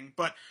one thing.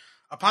 But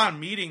upon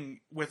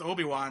meeting with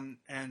Obi-Wan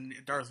and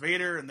Darth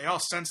Vader, and they all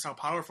sensed how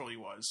powerful he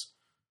was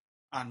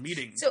on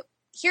meeting. So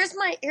here's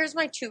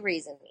my two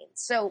reasoning.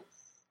 So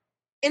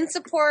in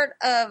support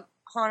of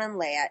Han and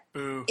Leia,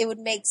 Boo. it would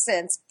make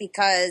sense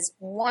because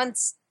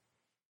once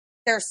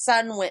their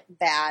son went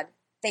bad,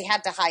 they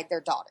had to hide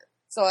their daughter.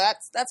 So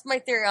that's my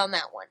theory on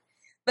that one.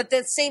 But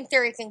the same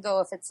theory can go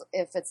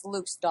if it's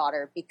Luke's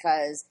daughter,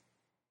 because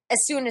as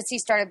soon as he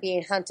started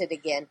being hunted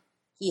again,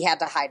 he had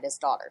to hide his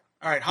daughter.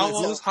 All right, how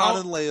Who's old? Han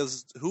and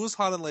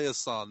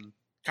Leia's son?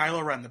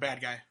 Kylo Ren, the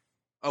bad guy.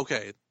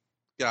 Okay,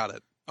 got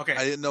it. Okay.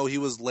 I didn't know he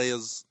was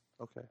Leia's.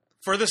 Okay.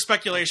 For the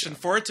speculation,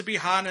 for it to be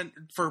Han and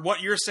for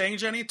what you're saying,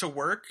 Jenny, to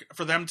work,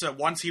 for them to,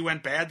 once he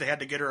went bad, they had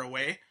to get her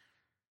away.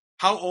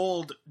 How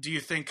old do you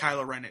think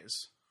Kylo Ren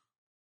is?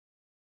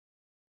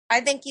 I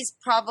think he's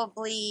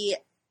probably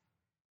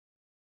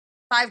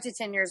 5 to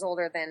 10 years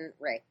older than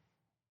Rey.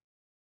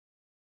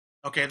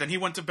 Okay, then he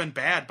wouldn't have been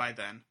bad by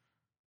then.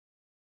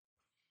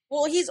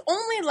 Well, he's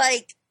only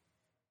like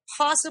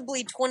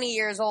possibly 20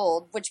 years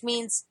old, which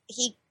means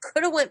he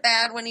could have went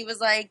bad when he was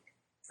like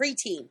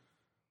preteen.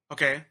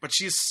 Okay, but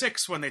she's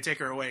 6 when they take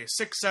her away.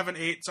 6, 7,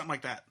 8, something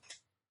like that.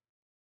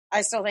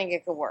 I still think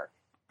it could work.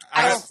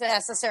 I don't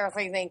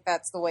necessarily think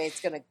that's the way it's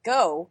going to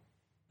go,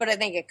 but I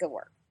think it could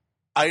work.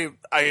 I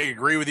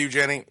agree with you,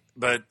 Jenny,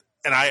 but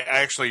And I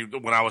actually,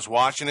 when I was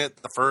watching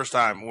it the first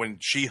time, when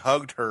she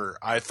hugged her,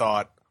 I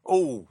thought,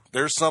 oh,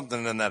 there's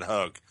something in that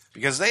hug.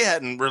 Because they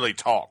hadn't really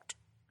talked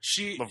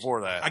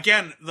before that.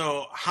 Again,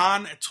 though,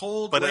 Han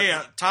told But,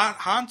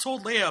 Han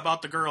told Leia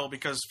about the girl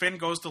because Finn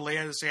goes to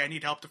Leia to say, I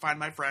need help to find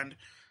my friend.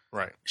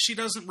 Right. She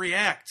doesn't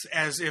react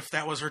as if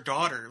that was her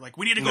daughter. Like,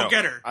 we need to go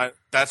get her.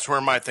 That's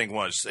where my thing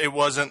was. It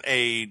wasn't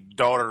a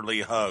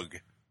daughterly hug.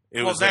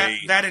 It was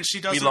that and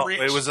she doesn't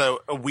react. It was a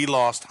we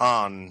lost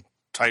Han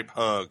type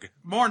hug.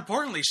 More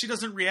importantly, she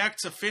doesn't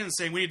react to Finn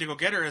saying we need to go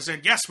get her as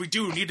in, yes, we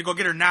do need to go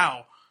get her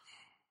now.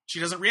 She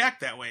doesn't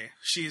react that way.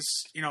 She's,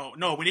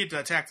 no, we need to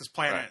attack this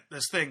planet,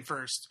 this thing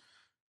first.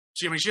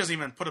 She doesn't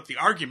even put up the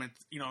argument,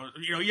 yeah,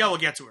 we'll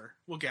get to her.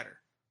 We'll get her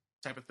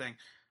type of thing.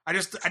 I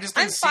just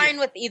I'm fine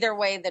with either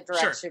way the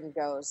direction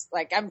goes.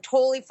 Like, I'm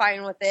totally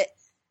fine with it.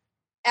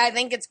 I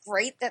think it's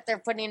great that they're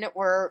putting it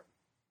where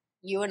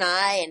you and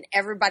I and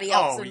everybody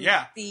else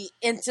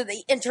into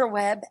the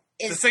interweb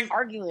is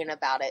arguing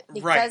about it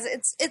because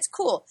it's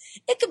cool.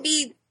 It could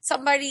be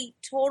somebody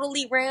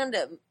totally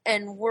random,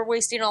 and we're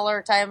wasting all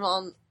our time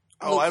on.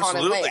 Oh, Luke,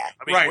 absolutely! Han,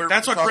 and I mean,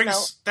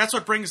 that's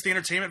what brings the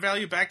entertainment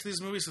value back to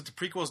these movies that the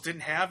prequels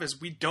didn't have.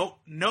 Is we don't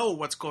know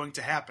what's going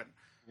to happen.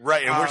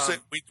 Right, and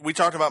we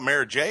talked about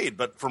Mara Jade,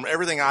 but from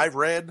everything I've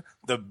read,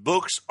 the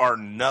books are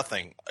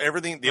nothing.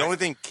 The only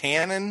thing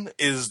canon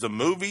is the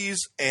movies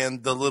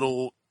and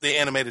the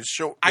animated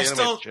show. I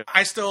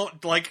still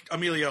like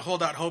Amelia.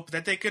 Hold out hope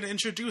that they could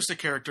introduce a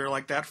character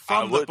like that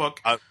from the book.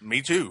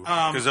 Me too,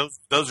 because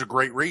those are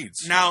great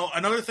reads. Now,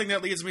 another thing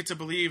that leads me to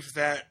believe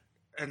that,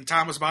 and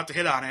Tom was about to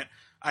hit on it.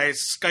 I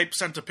Skype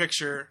sent a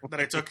picture that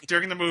I took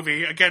during the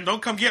movie. Again,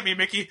 don't come get me,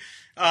 Mickey.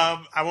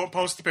 I won't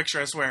post the picture.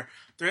 I swear.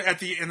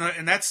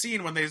 In that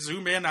scene when they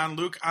zoom in on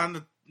Luke on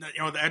the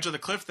edge of the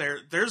cliff,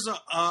 there's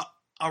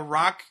a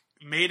rock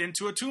made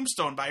into a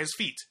tombstone by his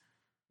feet.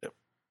 Yep.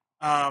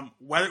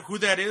 Who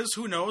that is,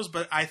 who knows?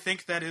 But I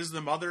think that is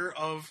the mother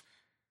of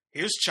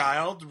his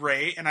child,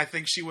 Rey, and I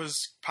think she was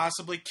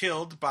possibly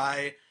killed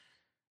by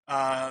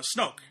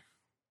Snoke.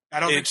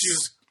 I don't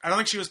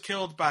think she was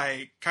killed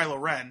by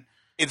Kylo Ren.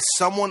 It's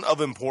someone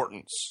of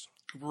importance.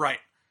 Right.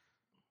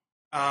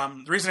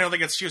 The reason I don't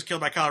think she was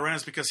killed by Kylo Ren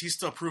is because he's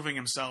still proving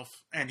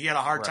himself, and he had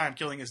a hard time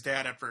killing his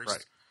dad at first.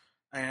 Right.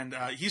 And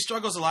he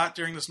struggles a lot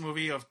during this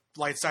movie of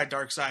light side,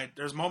 dark side.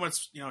 There's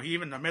moments, he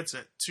even admits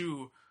it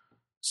to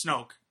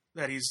Snoke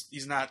that he's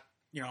not,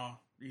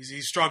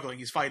 he's struggling,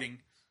 he's fighting.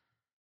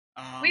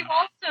 We've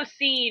also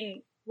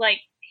seen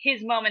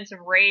his moments of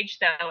rage,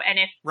 though, and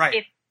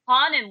if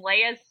Han and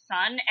Leia's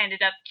son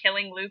ended up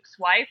killing Luke's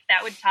wife,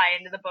 that would tie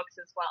into the books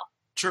as well.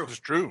 True. It's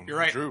true. You're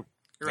right. True.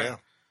 You're right.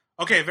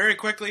 Okay, very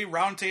quickly,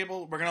 round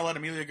table. We're going to let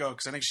Amelia go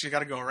because I think she's got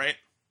to go, right?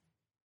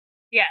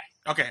 Yes.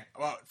 Okay.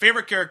 Well,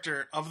 favorite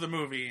character of the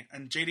movie,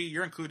 and JD,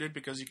 you're included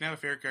because you can have a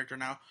favorite character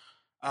now.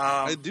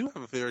 I do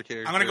have a favorite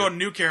character. I'm going to go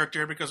new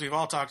character because we've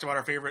all talked about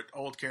our favorite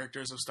old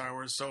characters of Star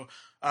Wars. So,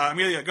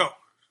 Amelia, go.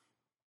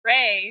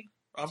 Rey.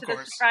 Of to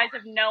course. The surprise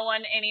of no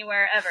one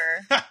anywhere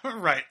ever.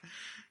 Right.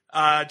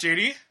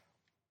 JD?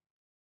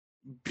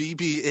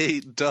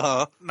 BB-8,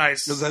 duh.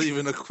 Nice. Is that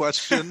even a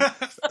question?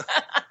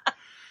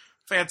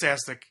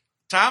 Fantastic.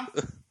 Tom?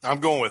 I'm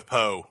going with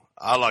Poe.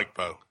 I like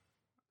Poe.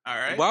 All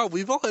right. Wow,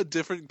 we've all had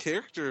different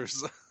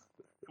characters.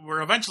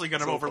 We're eventually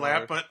going to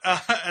overlap, but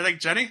I think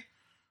Jenny?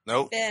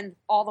 Nope. Finn,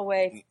 all the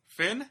way.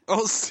 Finn?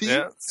 Oh, see?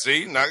 Yeah,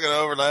 see? Not going to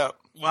overlap.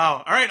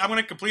 Wow. All right, I'm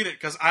going to complete it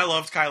because I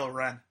loved Kylo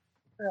Ren.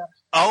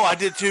 Oh, I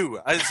did too.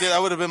 I see that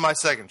would have been my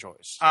second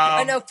choice.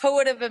 I know Poe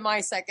would have been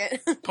my second.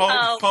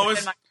 Poe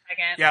is my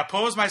second. Yeah,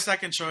 Poe is my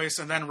second choice,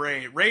 and then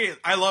Rey.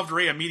 I loved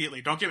Rey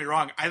immediately. Don't get me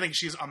wrong. I think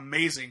she's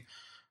amazing.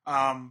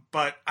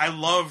 But I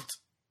loved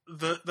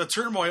the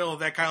turmoil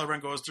that Kylo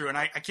Ren goes through, and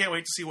I can't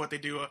wait to see what they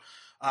do.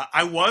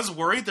 I was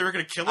worried they were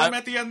going to kill him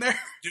at the end there.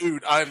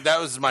 Dude, that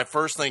was my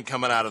first thing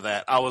coming out of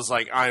that. I was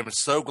like, I am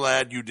so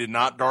glad you did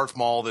not Darth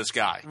Maul this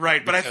guy.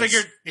 Right, but I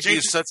figured...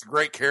 He's such a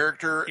great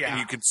character, and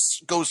you could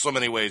go so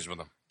many ways with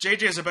him.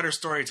 JJ is a better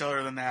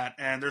storyteller than that,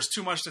 and there's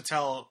too much to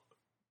tell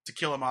to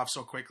kill him off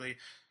so quickly.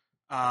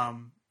 That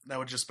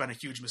would just been a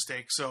huge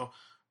mistake. So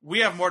we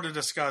have more to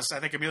discuss. I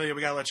think, Amelia,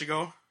 we got to let you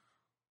go.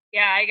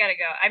 Yeah, I got to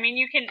go. I mean,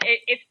 you can...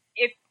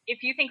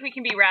 If you think we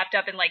can be wrapped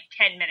up in 10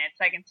 minutes,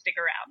 I can stick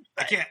around.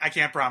 But... I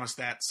can't promise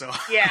that. So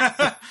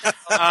yeah.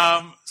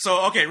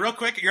 So okay, real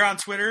quick, you're on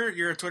Twitter.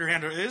 Your Twitter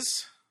handle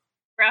is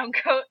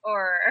Browncoat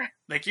Horror.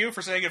 Thank you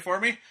for saying it for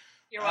me.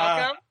 You're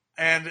welcome.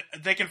 And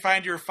they can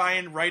find your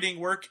fine writing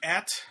work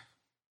at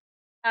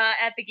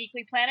the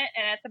Geekly Planet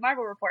and at the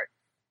Marvel Report.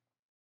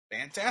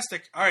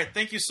 Fantastic. All right,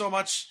 thank you so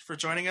much for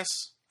joining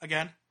us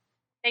again.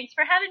 Thanks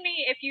for having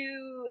me. If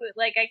you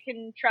I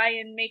can try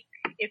and make,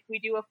 if we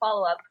do a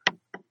follow up,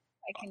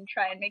 I can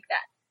try and make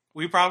that.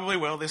 We probably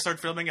will. They start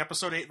filming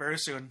episode 8 very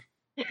soon.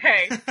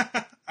 Okay.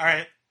 All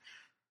right.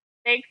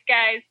 Thanks,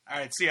 guys. All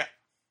right. See ya.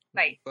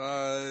 Bye.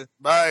 Bye.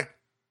 Bye.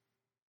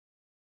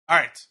 All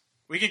right.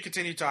 We can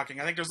continue talking.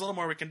 I think there's a little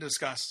more we can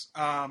discuss.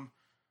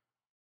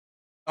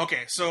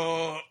 Okay.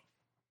 So,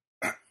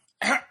 all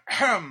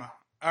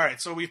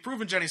right. So we've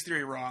proven Jenny's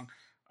theory wrong.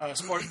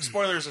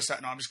 Spoilers are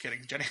set. No, I'm just kidding,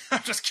 Jenny.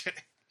 I'm just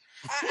kidding.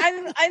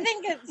 I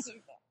think it's.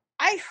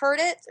 I heard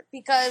it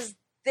because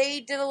they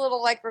did a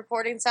little like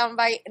recording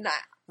soundbite, and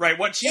right.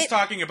 What she's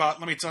talking about.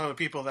 Let me tell the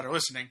people that are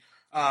listening,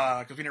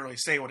 because we didn't really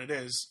say what it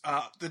is.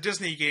 The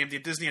Disney game, the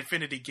Disney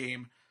Infinity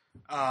game,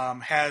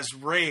 has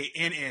Rey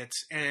in it,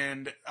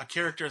 and a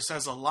character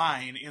says a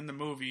line in the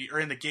movie or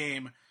in the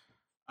game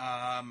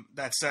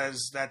that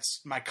says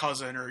 "That's my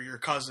cousin" or "your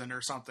cousin"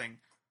 or something.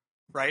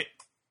 Right?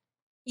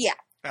 Yeah.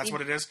 That's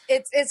what it is?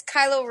 It's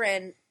Kylo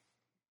Ren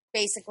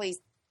basically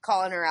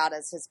calling her out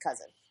as his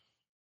cousin.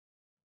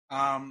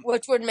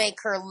 Which would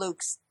make her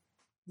Luke's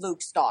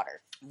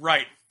daughter.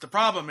 Right. The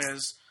problem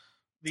is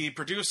the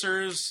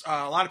producers,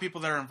 a lot of people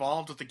that are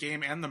involved with the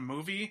game and the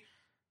movie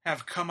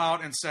have come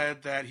out and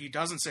said that he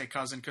doesn't say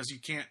cousin because you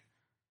can't...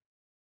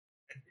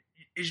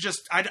 He's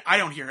just... I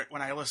don't hear it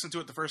when I listen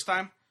to it the first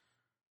time.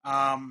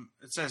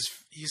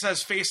 He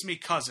says, "Face me,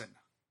 cousin."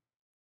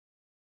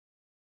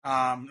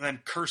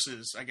 Then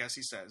curses, I guess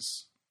he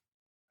says,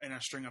 in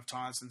a string of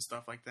taunts and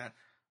stuff like that.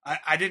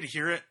 I didn't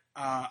hear it.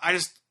 I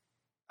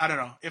don't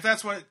know. If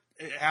that's what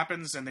it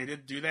happens and they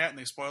did do that and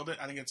they spoiled it,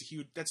 I think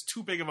that's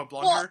too big of a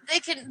blunder. Well,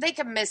 they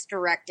can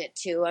misdirect it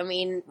too. I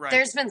mean,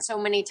 There's been so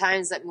many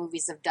times that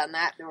movies have done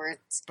that where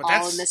it's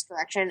all in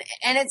misdirection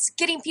and it's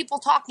getting people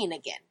talking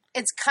again.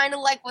 It's kind of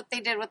like what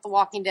they did with The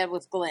Walking Dead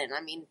with Glenn.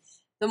 I mean,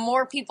 the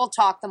more people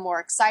talk, the more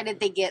excited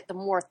they get, the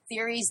more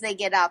theories they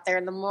get out there,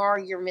 and the more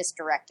you're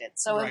misdirected.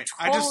 So it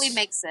totally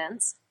makes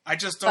sense. I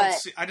just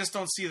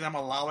don't see them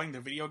allowing the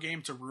video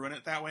game to ruin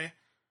it that way.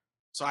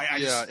 So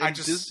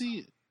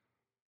Disney.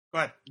 Go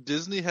ahead.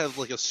 Disney has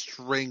like a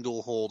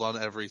stranglehold on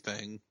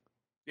everything.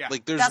 Yeah,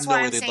 like there's no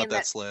way they'd let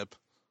that slip.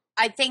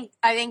 I think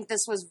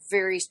this was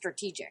very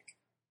strategic.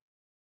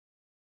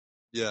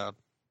 Yeah,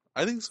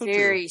 I think so too.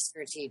 Very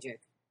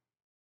strategic.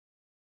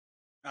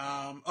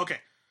 Okay.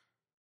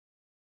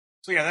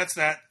 So yeah, that's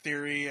that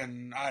theory,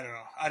 and I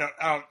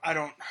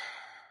don't.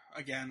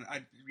 Again,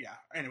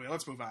 Anyway,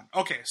 let's move on.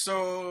 Okay,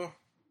 so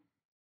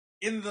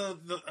in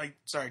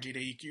sorry,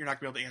 GD, you're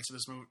not gonna be able to answer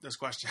this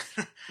question.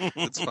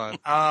 It's fine.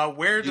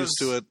 Where Used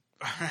to it.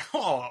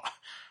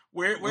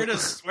 Where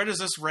does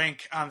this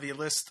rank on the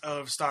list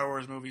of Star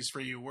Wars movies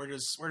for you? Where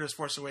does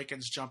Force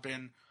Awakens jump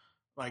in?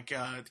 Like,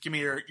 give me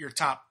your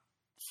top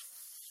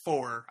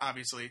 4.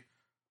 Obviously,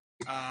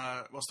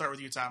 we'll start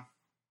with you, Tom.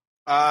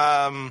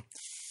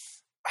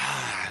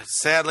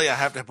 Sadly, I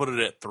have to put it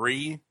at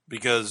 3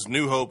 because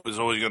New Hope is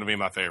always going to be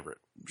my favorite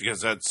because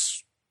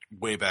that's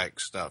way back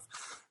stuff.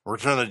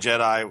 Return of the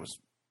Jedi was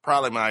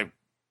probably my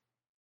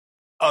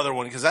other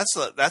one because that's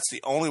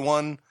the only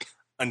one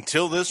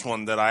until this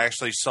one that I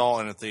actually saw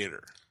in a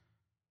theater.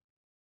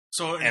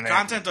 So, in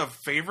content of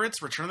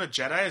favorites, Return of the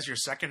Jedi is your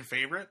second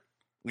favorite?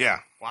 Yeah.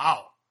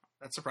 Wow,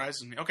 that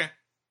surprises me. Okay.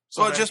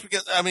 So well, just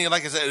because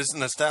like I said, it's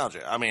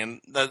nostalgia.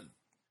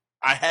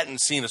 I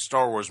hadn't seen a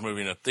Star Wars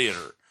movie in a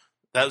theater.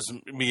 That was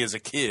me as a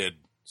kid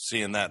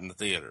seeing that in the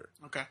theater.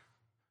 Okay.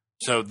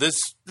 So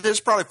this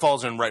probably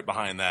falls in right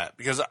behind that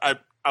because I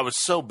was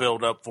so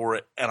built up for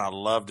it and I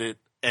loved it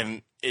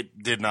and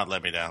it did not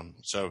let me down.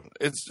 So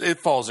it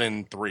falls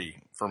in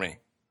 3 for me.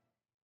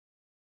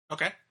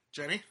 Okay,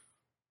 Jenny.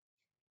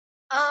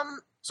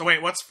 So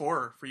wait, what's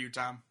 4 for you,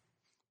 Tom?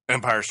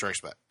 Empire Strikes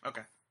Back.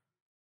 Okay.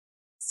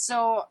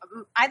 So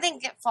I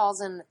think it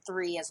falls in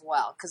 3 as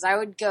well because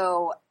I'd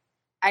go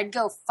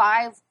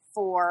 5,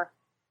 4.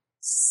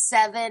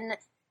 7,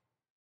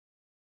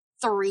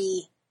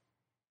 3,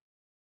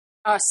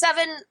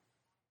 7.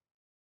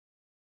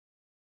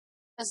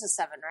 This is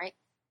 7, right?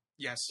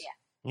 Yes. Yeah.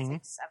 Mm-hmm.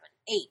 7,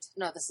 8.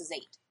 No, this is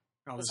 8.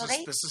 No, this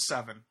is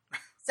 7.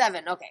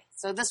 7. Okay,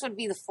 so this would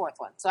be the 4th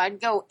one. So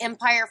I'd go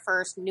Empire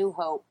first, New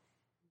Hope,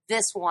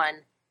 this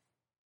one.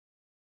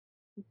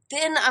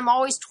 Then I'm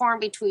always torn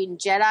between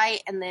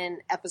Jedi and then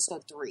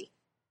Episode 3,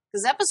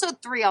 because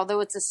Episode 3, although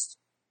it's a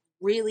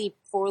really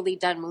poorly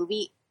done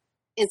movie,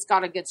 it's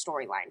got a good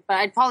storyline. But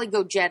I'd probably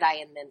go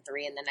Jedi and then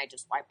 3, and then I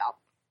just wipe out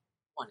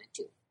 1 and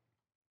 2.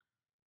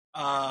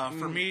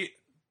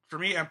 For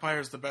me, Empire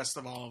is the best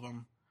of all of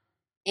them.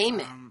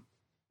 Amen.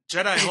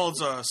 Jedi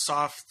holds a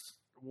soft,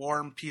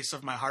 warm piece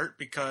of my heart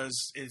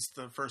because it's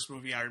the first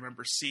movie I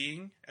remember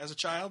seeing as a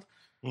child.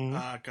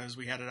 Because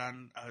we had it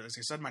on, as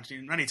I said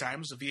many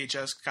times, a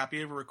VHS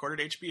copy of a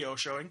recorded HBO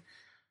showing.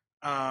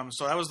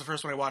 So that was the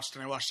first one I watched,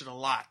 and I watched it a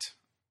lot.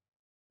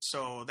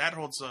 So that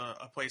holds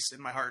a place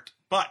in my heart.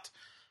 But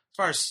as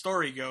far as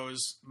story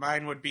goes,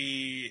 mine would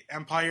be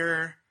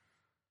Empire,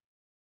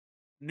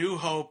 New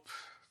Hope,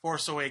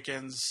 Force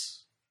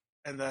Awakens,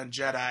 and then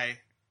Jedi,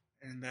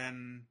 and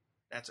then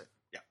that's it.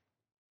 Yeah.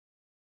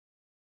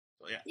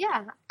 So yeah.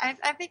 Yeah,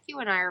 I think you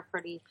and I are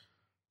pretty.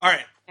 All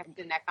right. Neck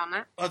to neck on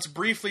that. Let's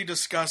briefly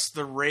discuss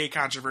the Rey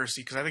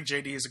controversy because I think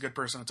JD is a good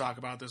person to talk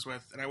about this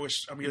with, and I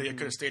wish Amelia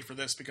could have stayed for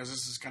this because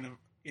this is kind of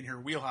in her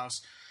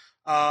wheelhouse.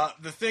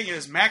 The thing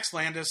is, Max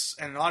Landis,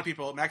 and a lot of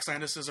people, Max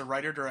Landis is a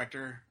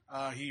writer-director.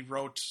 He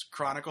wrote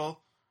Chronicle,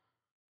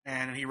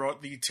 and he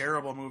wrote the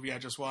terrible movie I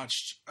just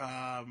watched,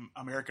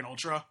 American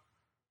Ultra.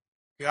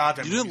 God,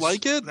 you didn't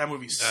like it? That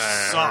movie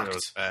sucked. It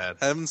was bad.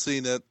 Haven't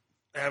seen it.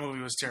 That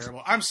movie was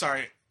terrible. I'm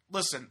sorry.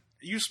 Listen,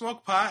 you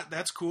smoke pot.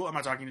 That's cool. I'm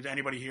not talking to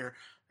anybody here.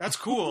 That's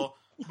cool.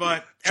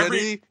 But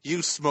Jenny,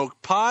 you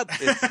smoke pot.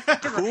 It's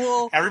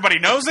cool. Everybody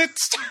knows it.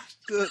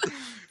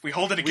 We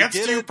hold it against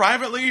you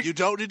privately. You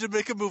don't need to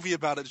make a movie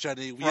about it,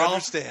 Jenny. We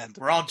understand.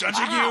 We're all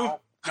judging you.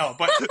 No,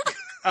 but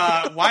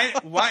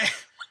why?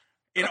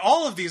 In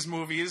all of these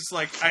movies,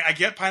 like I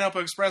get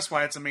Pineapple Express,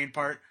 why it's a main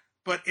part,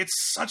 but it's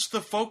such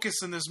the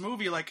focus in this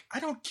movie. Like, I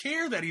don't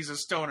care that he's a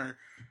stoner.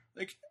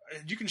 Like,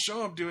 you can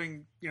show him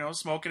doing,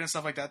 smoking and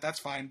stuff like that. That's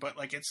fine. But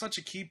like, it's such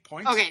a key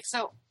point. Okay,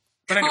 so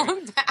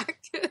going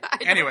back,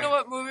 I don't know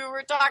what movie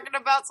we're talking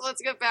about. So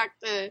let's get back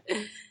to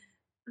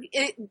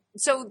it.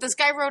 So this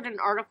guy wrote an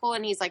article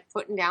and he's like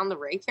putting down the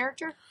Ray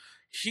character.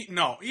 He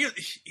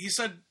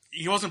said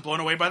he wasn't blown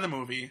away by the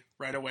movie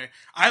right away.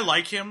 I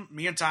like him.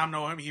 Me and Tom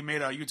know him. He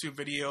made a YouTube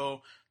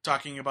video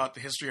talking about the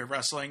history of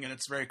wrestling, and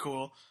it's very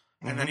cool.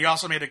 Mm-hmm. And then he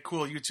also made a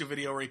cool YouTube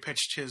video where he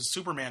pitched his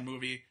Superman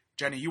movie.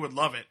 Jenny, you would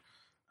love it.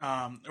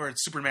 Or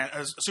it's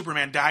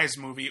Superman Dies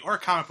movie, or a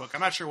comic book.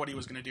 I'm not sure what he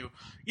was going to do.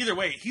 Either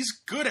way, he's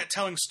good at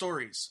telling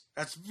stories.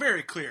 That's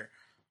very clear.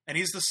 And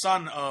he's the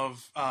son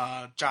of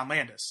John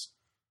Landis.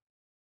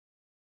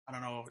 I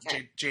don't know,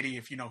 JD,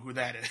 if you know who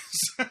that is.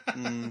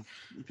 I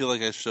feel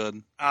like I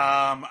should.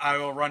 I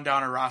will run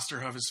down a roster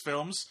of his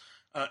films.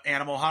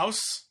 Animal House,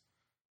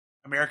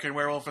 American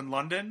Werewolf in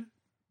London,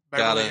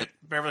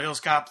 Beverly Hills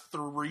Cop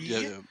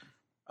 3,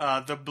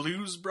 The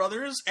Blues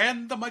Brothers,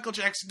 and the Michael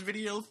Jackson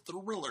video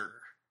Thriller.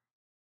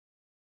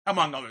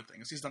 Among other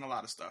things. He's done a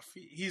lot of stuff.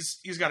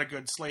 He's got a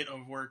good slate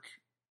of work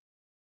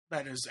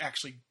that is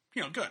actually,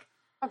 good.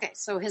 Okay,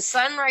 so his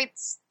son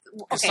writes...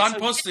 His son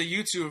posted a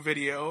YouTube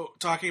video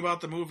talking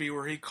about the movie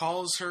where he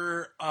calls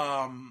her,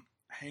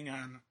 hang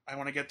on, I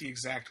want to get the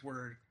exact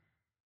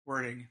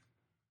wording.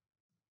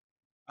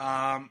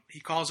 He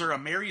calls her a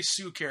Mary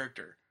Sue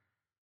character.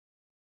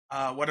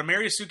 What a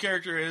Mary Sue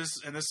character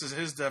is, and this is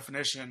his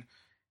definition,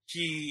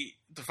 he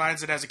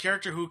defines it as a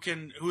character who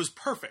is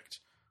perfect,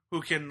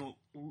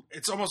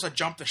 it's almost a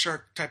jump the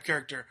shark type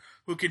character,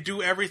 who can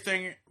do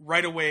everything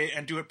right away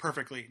and do it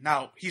perfectly.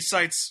 Now, he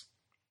cites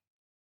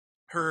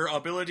her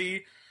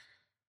ability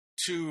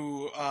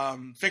to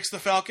fix the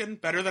Falcon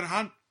better than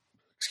Han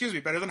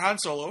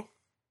Solo,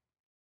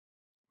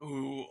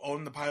 who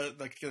owned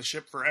the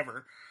ship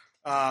forever.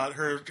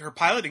 Her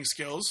piloting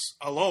skills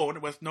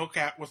alone, with no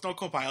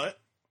co-pilot.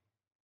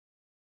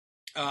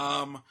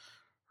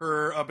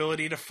 Her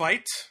ability to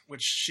fight,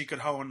 which she could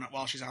hone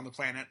while she's on the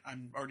planet.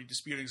 I'm already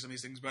disputing some of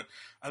these things, but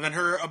then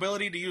her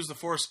ability to use the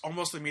Force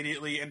almost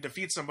immediately and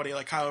defeat somebody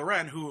like Kylo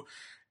Ren, who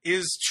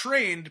is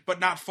trained but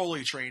not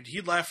fully trained.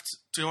 He left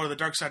to go to the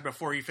dark side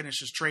before he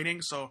finished his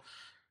training,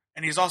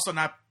 and he's also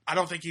not. I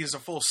don't think he's a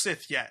full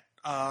Sith yet.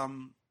 I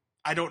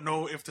don't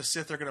know if the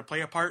Sith are going to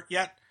play a part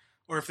yet,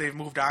 or if they've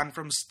moved on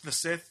from the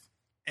Sith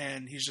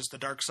and he's just a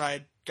dark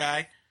side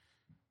guy,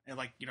 and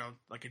like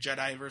a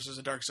Jedi versus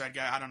a dark side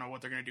guy. I don't know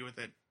what they're going to do with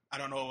it. I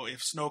don't know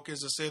if Snoke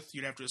is a Sith.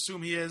 You'd have to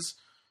assume he is.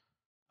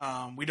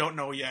 We don't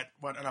know yet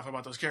enough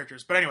about those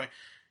characters, but anyway.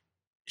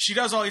 She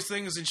does all these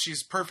things, and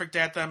she's perfect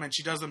at them, and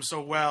she does them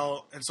so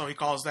well, and so he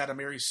calls that a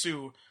Mary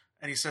Sue,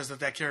 and he says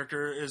that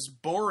character is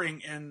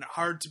boring and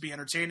hard to be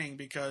entertaining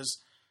because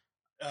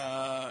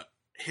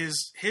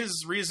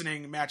his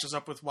reasoning matches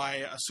up with why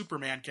a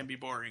Superman can be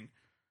boring,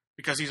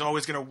 because he's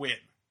always going to win.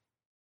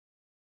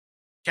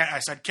 I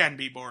said can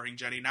be boring,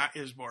 Jenny, not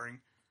is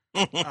boring.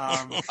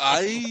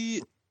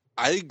 I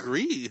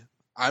agree.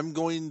 I'm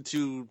going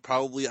to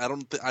probably,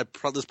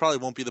 this probably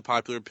won't be the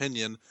popular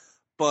opinion,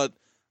 but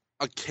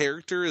a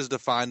character is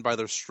defined by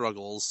their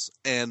struggles,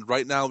 and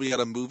right now we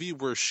got a movie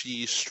where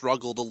she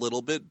struggled a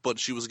little bit, but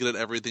she was good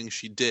at everything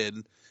she did.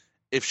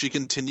 If she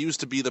continues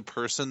to be the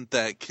person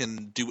that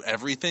can do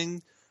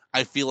everything,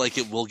 I feel like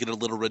it will get a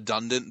little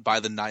redundant by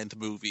the 9th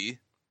movie.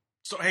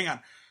 So hang on.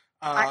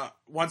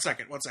 One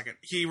second.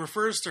 He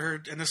refers to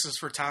her, and this is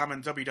for Tom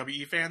and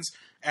WWE fans,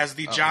 as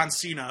the John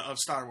Cena of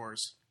Star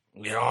Wars.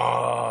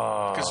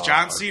 Yeah. Because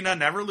John Cena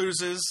never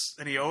loses,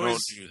 and he always...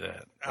 Don't do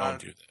that. Don't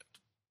do that.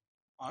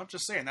 I'm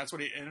just saying that's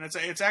what and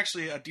it's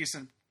actually a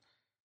decent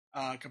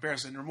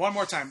comparison. And one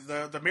more time,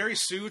 the Mary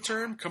Sue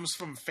term comes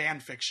from fan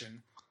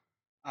fiction.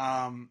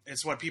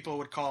 It's what people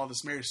would call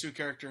this Mary Sue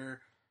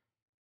character.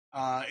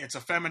 It's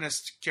a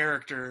feminist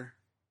character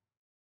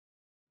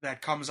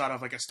that comes out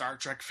of like a Star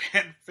Trek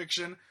fan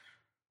fiction.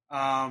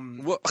 Her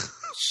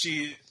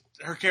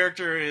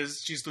character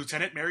she's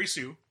Lieutenant Mary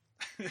Sue.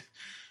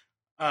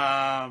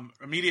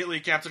 Immediately,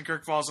 Captain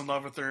Kirk falls in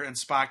love with her, and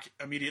Spock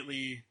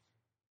immediately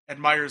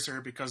admires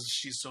her because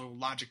she's so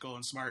logical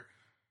and smart.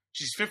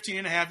 She's 15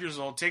 and a half years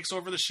old, takes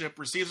over the ship,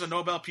 receives a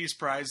Nobel Peace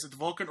Prize, the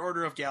Vulcan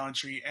Order of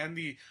Gallantry, and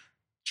the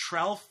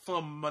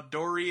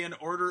Tralfamadorian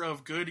Order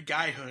of Good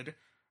Guyhood.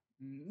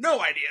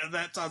 No idea.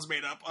 That sounds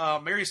made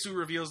up. Mary Sue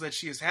reveals that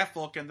she is half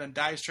Vulcan, then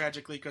dies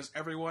tragically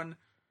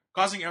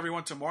causing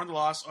everyone to mourn the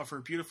loss of her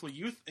beautiful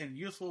youth and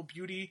youthful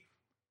beauty,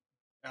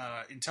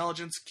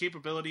 intelligence,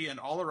 capability, and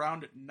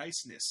all-around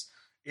niceness.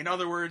 In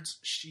other words,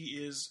 she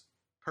is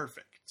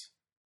perfect.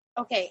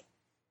 Okay,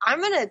 I'm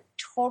going to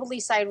totally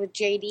side with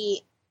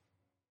JD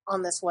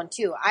on this one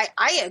too.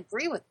 I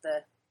agree with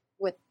the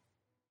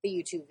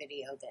YouTube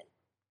video then.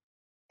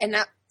 And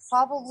that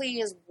probably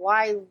is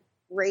why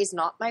Rey's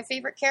not my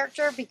favorite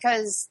character,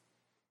 because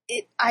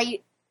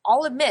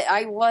I'll admit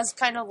I was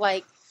kind of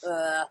like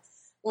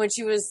when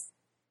she was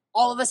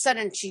all of a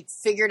sudden she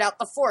figured out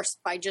the Force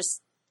by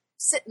just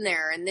sitting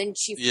there, and then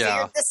she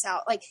figured this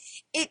out. Like,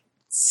 it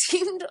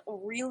seemed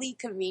really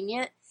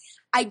convenient.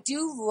 I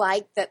do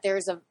like that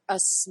there's a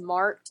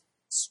smart,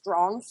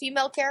 strong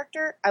female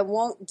character. I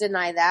won't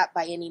deny that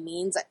by any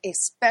means,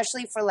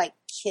 especially for like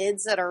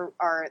kids that are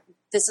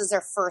this is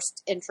their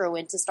first intro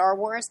into Star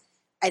Wars.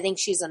 I think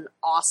she's an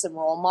awesome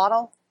role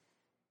model.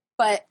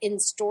 But in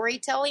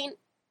storytelling,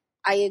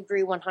 I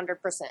agree 100%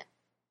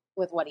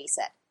 with what he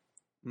said.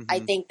 Mm-hmm. I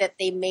think that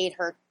they made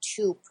her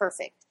too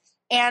perfect.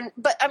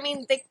 But I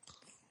mean,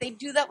 they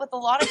do that with a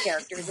lot of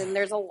characters, and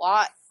there's a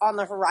lot on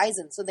the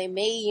horizon. So they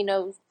may,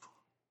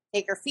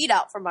 take her feet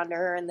out from under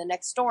her in the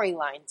next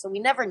storyline. So we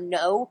never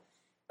know.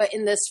 But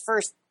in this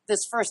first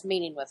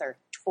meeting with her,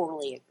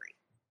 totally agree.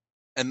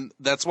 And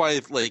that's why,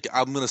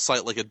 I'm going to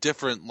cite a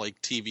different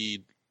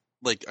TV,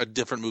 a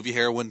different movie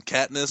heroine,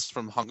 Katniss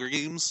from Hunger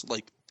Games.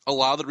 A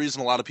lot of the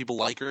reason a lot of people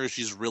like her is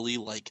she's really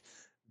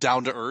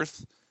down to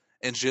earth,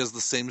 and she has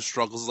the same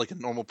struggles as a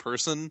normal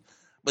person.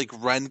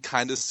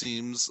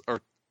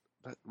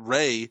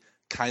 Rey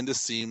kind of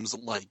seems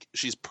like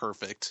she's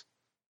perfect.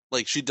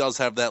 She does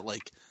have that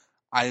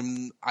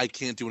I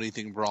can't do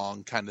anything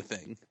wrong kind of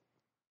thing.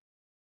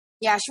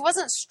 Yeah, she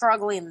wasn't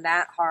struggling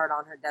that hard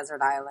on her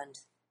desert island.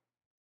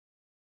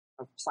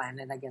 Or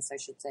planet, I guess I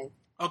should say.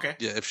 Okay.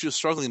 Yeah, if she was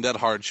struggling that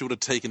hard, she would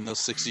have taken those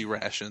 60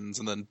 rations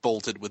and then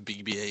bolted with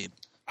BB-8.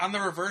 On the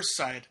reverse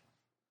side,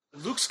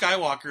 Luke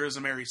Skywalker is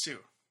a Mary Sue.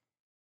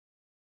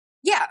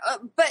 Yeah,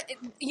 but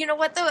you know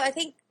what, though? I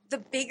think the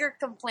bigger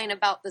complaint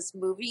about this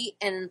movie,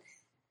 and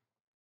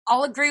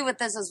I'll agree with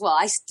this as well.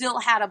 I still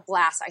had a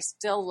blast. I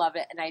still love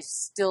it, and I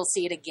still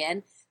see it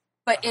again.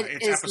 But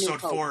it's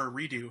episode 4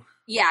 redo.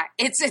 Yeah,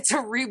 it's a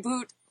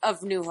reboot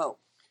of New Hope.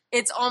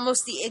 It's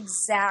almost the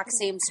exact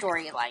same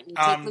storyline. You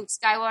take Luke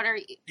Skywalker.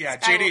 Yeah,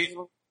 JD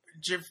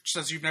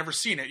says you've never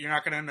seen it. You're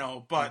not going to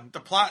know. But the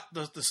plot,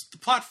 the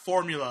plot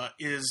formula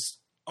is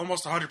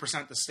almost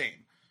 100% the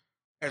same,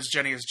 as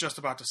Jenny is just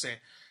about to say.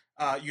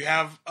 You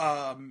have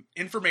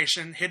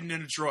information hidden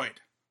in a droid.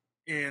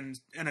 In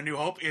A New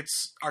Hope,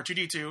 it's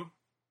R2-D2.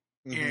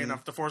 Mm-hmm. In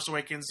The Force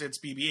Awakens, it's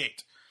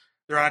BB-8.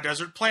 They're on a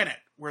desert planet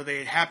where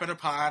they happen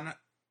upon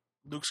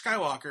Luke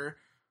Skywalker,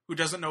 who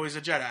doesn't know he's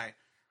a Jedi.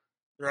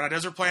 They're on a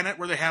desert planet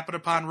where they happen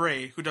upon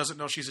Rey, who doesn't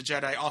know she's a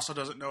Jedi, also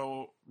doesn't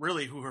know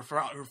really who her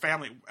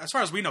family... As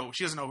far as we know,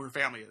 she doesn't know who her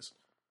family is.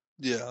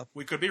 Yeah.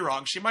 We could be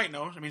wrong. She might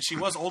know. I mean, she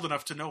was old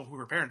enough to know who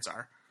her parents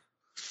are.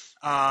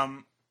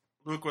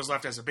 Luke was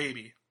left as a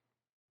baby.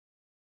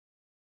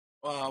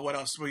 What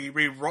else? We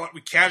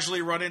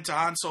casually run into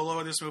Han Solo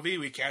in this movie.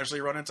 We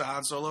casually run into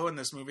Han Solo in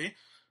this movie.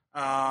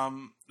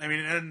 And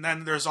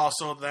then there's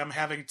also them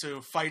having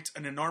to fight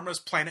an enormous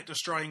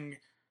planet-destroying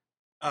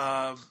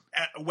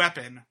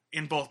weapon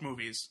in both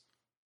movies.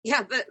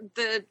 Yeah,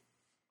 the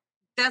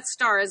Death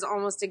Star is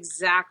almost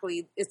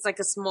exactly... It's like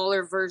a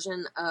smaller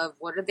version of...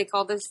 What do they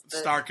call this?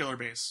 Star Killer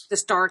Base. The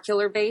Star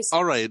Killer Base.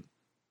 All right.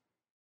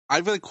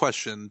 I've got a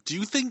question. Do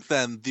you think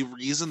then the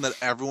reason that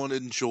everyone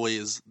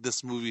enjoys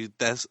this movie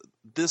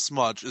this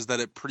much is that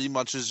it pretty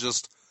much is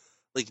just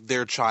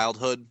their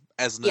childhood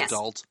as an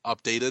adult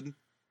updated?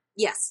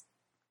 Yes.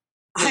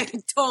 I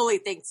totally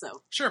think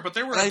so. Sure, but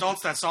there were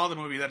adults that saw the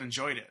movie that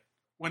enjoyed it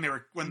when they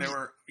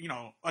were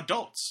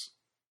adults.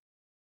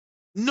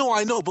 No,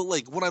 I know, but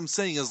what I'm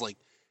saying is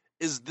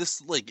is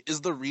this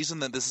is the reason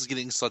that this is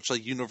getting such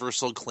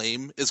universal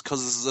acclaim is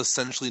because this is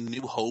essentially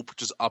New Hope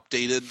just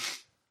updated?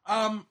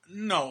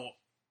 No.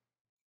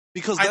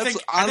 Because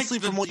honestly,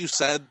 from what you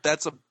said,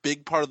 that's a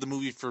big part of the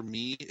movie for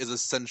me, is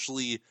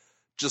essentially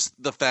just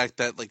the fact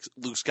that,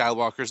 Luke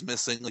Skywalker's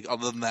missing,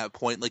 other than that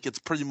point, it's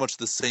pretty much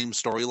the same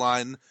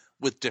storyline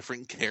with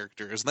different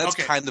characters. And that's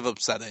kind of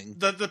upsetting.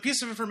 The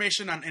piece of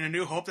information in A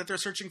New Hope that they're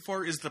searching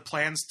for is the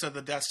plans to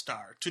the Death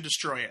Star, to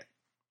destroy it.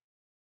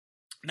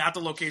 Not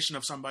the location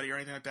of somebody or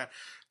anything like that.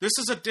 This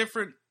is a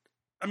different...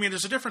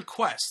 there's a different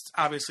quest,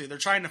 obviously. They're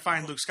trying to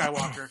find Luke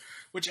Skywalker,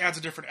 which adds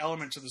a different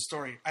element to the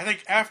story. I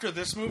think after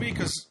this movie,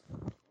 because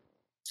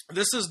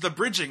this is the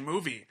bridging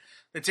movie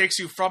that takes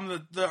you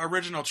from the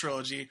original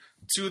trilogy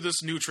to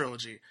this new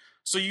trilogy.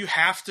 So you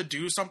have to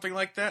do something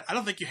like that. I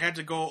don't think you had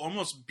to go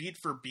almost beat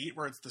for beat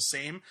where it's the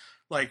same,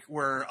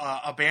 where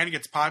a band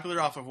gets popular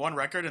off of one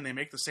record and they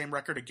make the same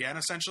record again,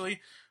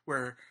 essentially,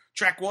 where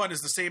track 1 is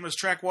the same as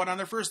track 1 on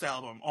their first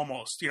album,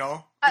 almost, you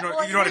know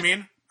what I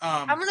mean?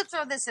 I'm going to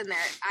throw this in there.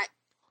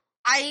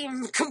 I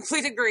am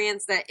complete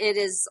agreement that it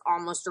is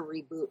almost a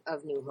reboot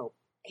of New Hope.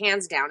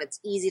 Hands down, it's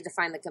easy to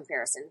find the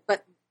comparison.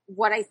 But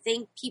what I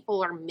think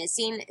people are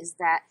missing is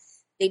that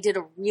they did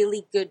a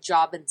really good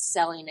job in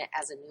selling it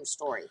as a new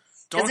story.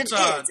 Don't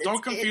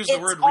confuse the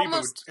word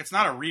reboot. It's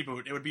not a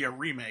reboot. It would be a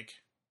remake.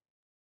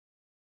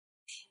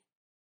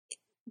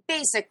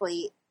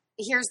 basically,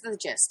 here's the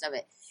gist of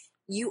it.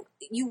 You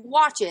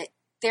watch it,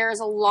 there's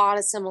a lot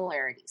of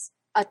similarities.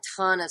 A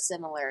ton of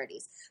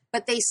similarities.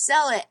 But they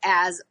sell it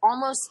as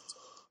almost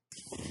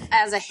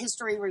as a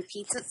history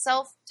repeats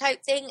itself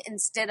type thing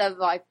instead of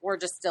like we're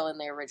just still in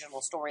the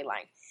original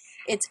storyline.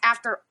 It's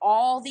after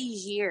all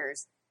these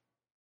years,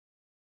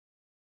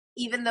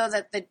 even though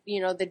that the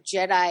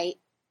Jedi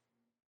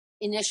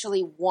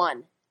initially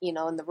won,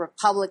 and the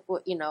Republic,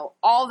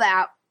 all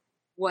that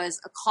was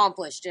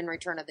accomplished in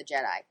Return of the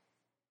Jedi.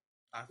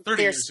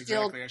 30 years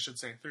exactly, I should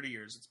say. 30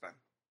 years it's been.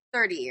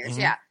 30 years,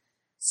 Mm-hmm. yeah.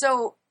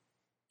 So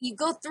you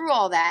go through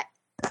all that,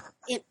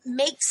 it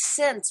makes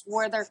sense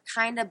where they're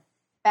kind of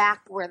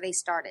back where they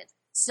started.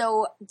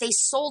 So they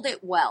sold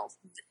it well.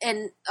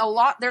 And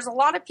there's a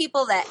lot of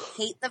people that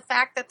hate the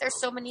fact that there's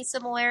so many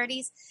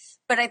similarities,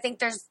 but I think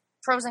there's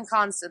pros and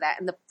cons to that.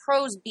 And the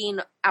pros being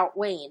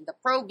outweighing. The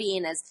pro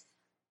being is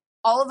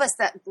all of us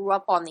that grew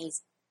up on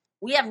these,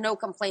 we have no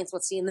complaints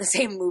with seeing the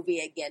same movie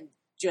again,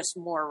 just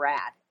more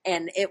rad.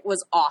 And it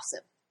was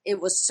awesome. It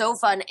was so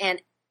fun.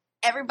 And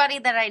everybody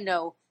that I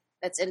know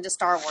that's into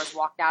Star Wars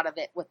walked out of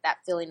it with that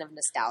feeling of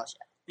nostalgia.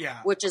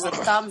 Yeah. Which is a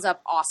thumbs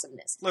up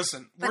awesomeness.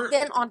 Listen. But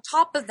then on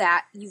top of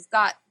that, you've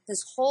got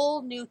this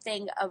whole new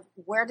thing of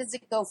where does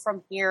it go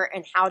from here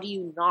and how do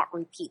you not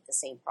repeat the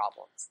same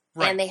problems?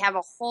 Right. And they have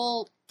a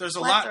whole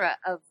plethora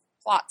of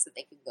plots that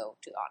they could go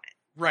to on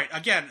it. Right.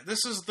 Again,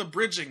 this is the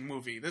bridging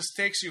movie. This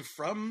takes you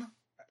from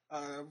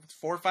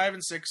 4, 5,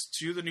 and 6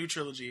 to the new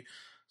trilogy.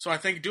 So I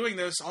think doing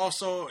this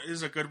also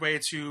is a good way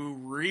to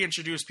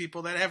reintroduce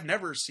people that have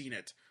never seen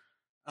it.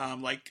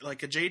 Like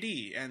a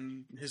JD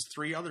and his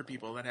 3 other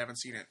people that haven't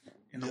seen it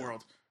in the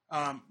world.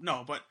 In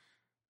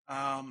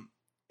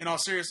all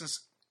seriousness,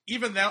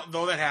 even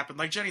though that happened,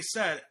 like Jenny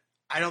said,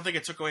 I don't think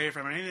it took away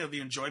from any of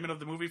the enjoyment of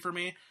the movie for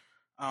me.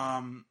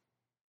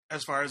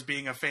 As far as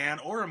being a fan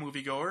or a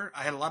moviegoer,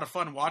 I had a lot of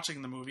fun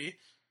watching the movie,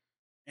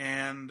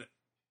 and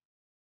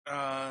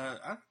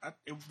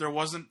there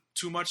wasn't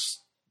too much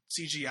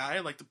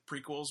CGI like the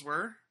prequels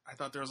were. I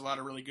thought there was a lot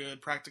of really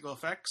good practical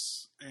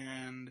effects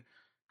and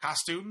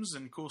costumes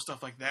and cool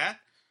stuff like that.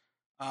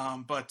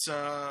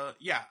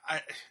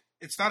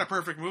 It's not a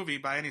perfect movie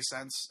by any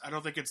sense. I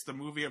don't think it's the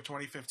movie of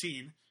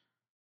 2015,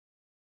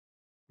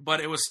 but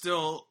it was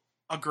still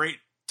a great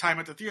time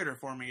at the theater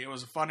for me. It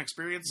was a fun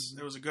experience.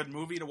 It was a good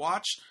movie to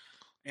watch,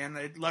 and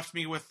it left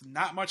me with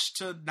not much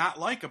to not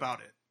like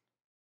about it.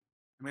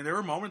 I mean, there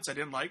were moments I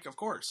didn't like, of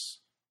course.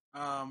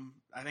 I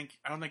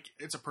don't think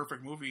it's a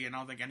perfect movie, and I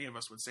don't think any of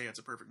us would say it's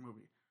a perfect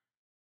movie.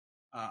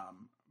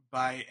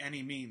 By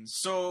any means.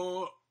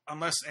 So,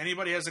 unless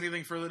anybody has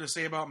anything further to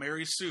say about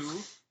Mary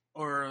Sue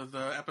or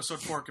the episode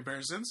 4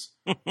 comparisons.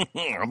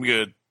 I'm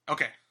good.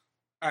 Okay.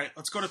 All right,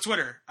 let's go to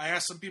Twitter. I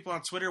asked some people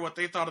on Twitter what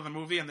they thought of the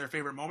movie and their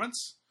favorite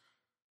moments.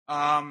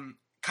 Kyle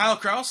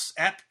Kraus,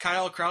 at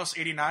Kyle Kraus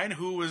 89,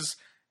 who was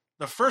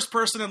the first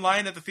person in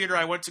line at the theater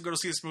I went to go to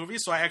see this movie.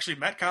 So I actually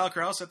met Kyle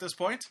Kraus at this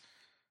point.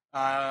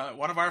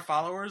 One of our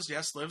followers,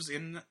 yes, lives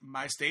in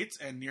my state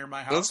and near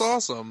my house. That's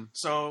awesome.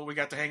 So we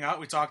got to hang out.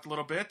 We talked a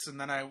little bit, and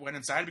then I went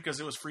inside because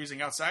it was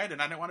freezing outside,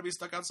 and I didn't want to be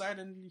stuck outside.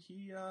 And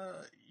he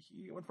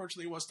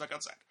unfortunately was stuck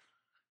outside.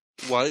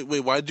 Why?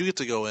 Wait, why did you get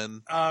to go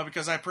in?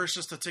 Because I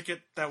purchased a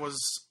ticket that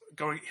was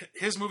going.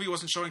 His movie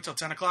wasn't showing till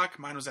 10 o'clock.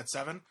 Mine was at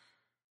 7.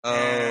 Oh.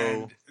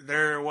 And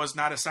there was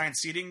not assigned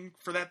seating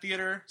for that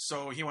theater,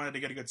 so he wanted to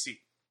get a good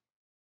seat.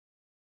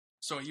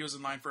 So he was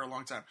in line for a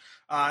long time.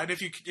 And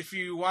if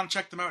you want to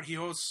check them out, he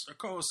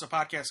co-hosts a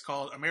podcast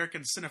called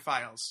American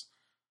Cinephiles.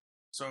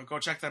 So go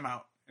check them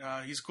out.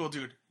 He's a cool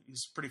dude.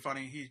 He's pretty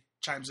funny. He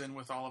chimes in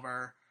with all of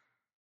our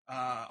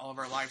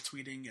live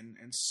tweeting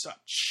and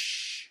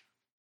such.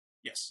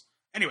 Yes.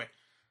 Anyway,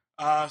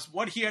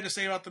 what he had to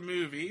say about the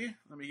movie.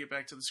 Let me get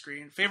back to the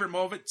screen. Favorite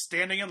moment: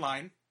 standing in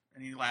line,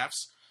 and he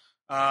laughs.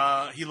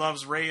 He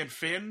loves Rey and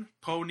Finn.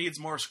 Poe needs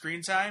more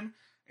screen time.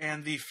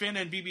 And the Finn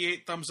and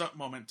BB-8 thumbs up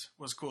moment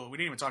was cool. We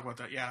didn't even talk about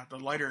that. Yeah, the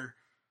lighter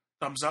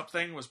thumbs up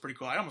thing was pretty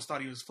cool. I almost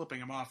thought he was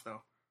flipping him off,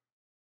 though.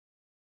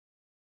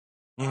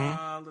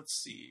 Mm-hmm. Let's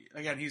see.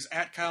 Again, he's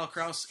at Kyle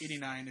Kraus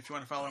 89 if you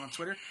want to follow him on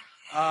Twitter.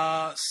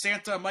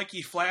 Santa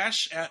Mikey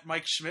Flash at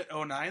Mike Schmidt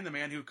 09, the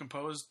man who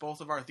composed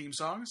both of our theme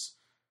songs,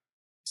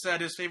 said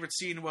his favorite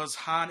scene was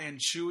Han and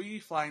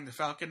Chewie flying the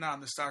Falcon on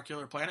the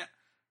Starkiller planet,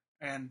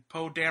 and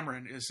Poe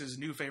Dameron is his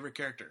new favorite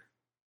character.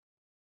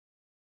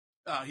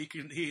 He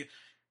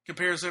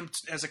compares him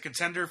as a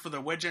contender for the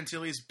Wedge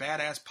Antilles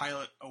Badass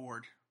Pilot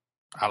Award.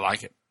 I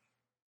like it.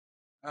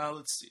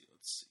 Let's see.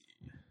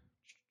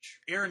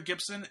 Aaron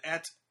Gibson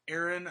at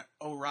Aaron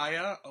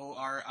Oriah,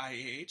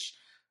 O-R-I-A-H.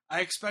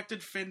 I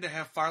expected Finn to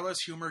have far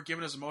less humor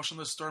given his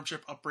emotionless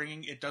stormtrooper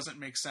upbringing. It doesn't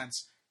make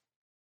sense.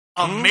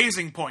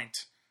 Amazing point.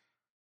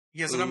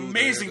 He has an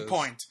amazing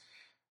point.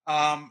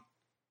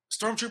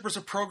 Stormtroopers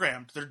are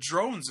programmed. They're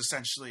drones,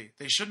 essentially.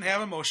 They shouldn't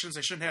have emotions.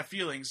 They shouldn't have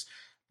feelings.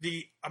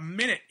 A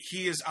minute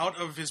he is out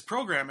of his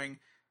programming,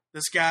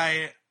 this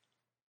guy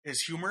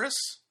is humorous,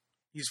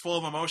 he's full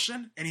of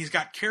emotion, and he's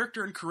got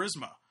character and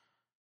charisma.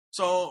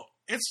 So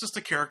it's just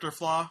a character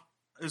flaw,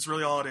 is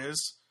really all it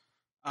is.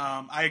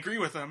 I agree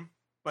with him,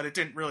 but it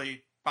didn't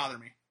really bother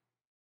me.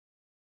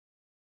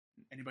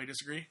 Anybody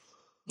disagree?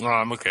 No,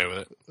 I'm okay with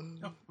it.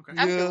 No, okay.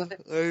 Yeah,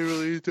 I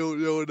really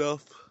don't know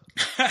enough.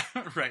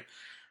 Right.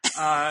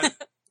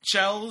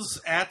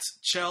 Chell's at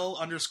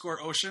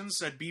Chell_Oceans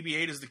said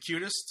BB-8 is the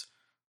cutest.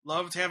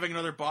 Loved having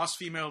another boss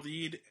female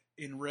lead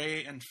in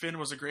Rey, and Finn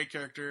was a great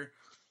character.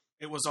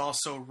 It was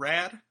also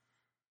rad.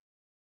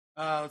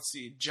 Let's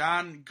see.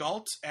 John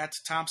Galt at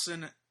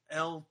Thompson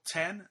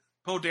L10.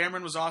 Poe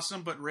Dameron was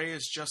awesome, but Rey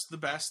is just the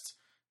best.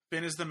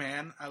 Finn is the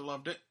man. I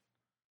loved it.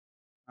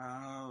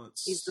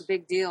 He's the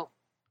big deal.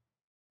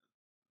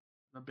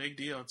 The big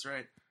deal. That's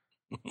right.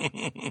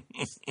 Kind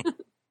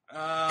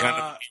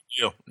of a big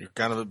deal. You're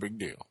kind of a big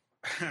deal.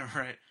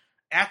 Right.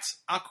 At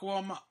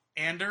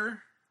Aquamander.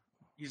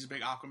 He's a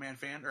big Aquaman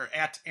fan. Or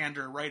at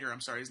Ander Writer.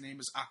 I'm sorry. His name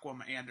is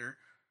Aquamander.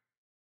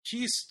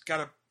 He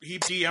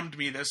DM'd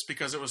me this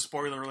because it was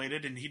spoiler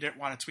related and he didn't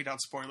want to tweet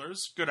out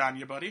spoilers. Good on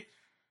you, buddy.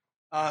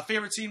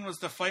 Favorite scene was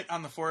the fight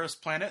on the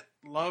forest planet.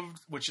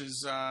 Loved, which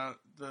is the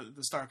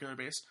Starkiller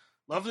base.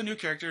 Loved the new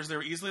characters. They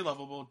were easily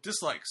lovable.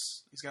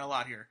 Dislikes. He's got a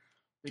lot here.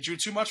 They drew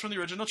too much from the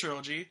original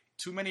trilogy.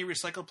 Too many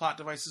recycled plot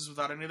devices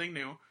without anything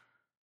new.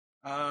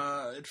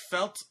 It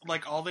felt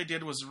like all they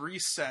did was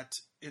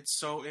reset it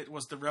so it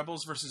was the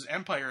Rebels versus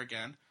Empire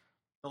again.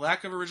 The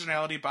lack of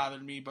originality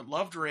bothered me, but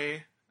loved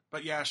Rey.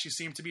 But yeah, she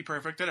seemed to be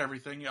perfect at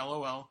everything.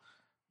 LOL.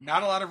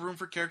 Not a lot of room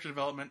for character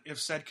development if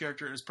said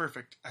character is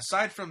perfect.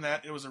 Aside from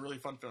that, it was a really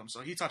fun film. So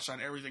he touched on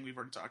everything we've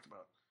already talked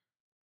about.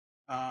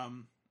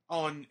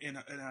 All in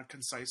a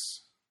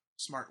concise,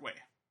 smart way.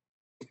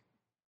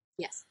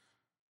 Yes.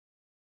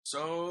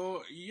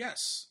 So,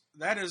 yes,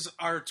 that is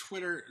our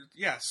Twitter.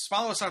 Yes,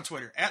 follow us on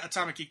Twitter, at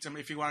Atomic Geekdom,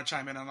 if you want to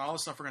chime in on all the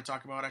stuff we're going to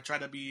talk about. I try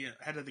to be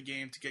ahead of the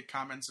game to get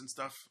comments and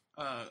stuff,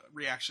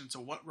 reaction to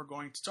what we're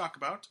going to talk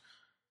about.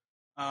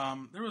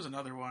 There was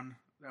another one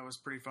that was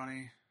pretty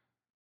funny.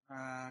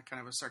 Kind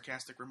of a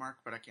sarcastic remark,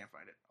 but I can't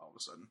find it all of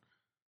a sudden.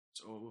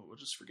 So we'll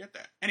just forget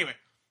that. Anyway.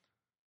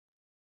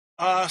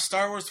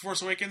 Star Wars The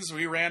Force Awakens,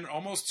 we ran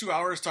almost 2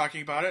 hours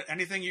talking about it.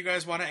 Anything you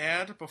guys want to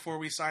add before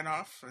we sign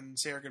off and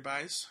say our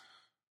goodbyes?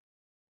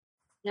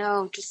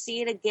 No, just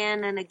see it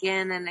again and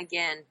again and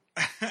again.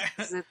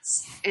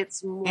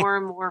 It's more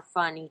and more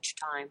fun each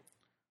time.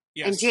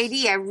 Yes. And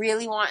JD, I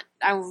really want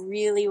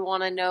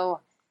to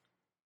know.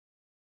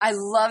 I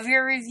love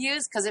your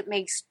reviews because it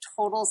makes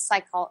total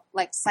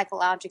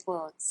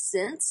psychological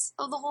sense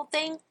of the whole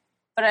thing.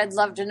 But I'd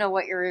love to know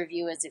what your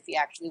review is if you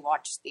actually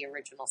watched the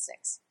original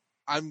 6.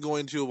 I'm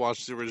going to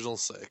watch the original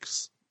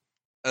 6.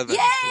 Eventually.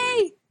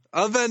 Yay!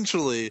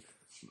 Eventually.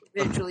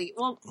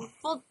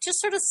 Well,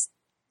 just sort of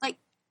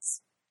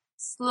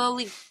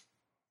slowly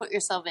put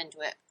yourself into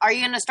it. Are you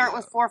going to start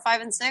with 4,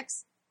 5, and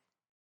 6?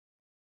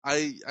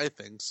 I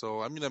think so.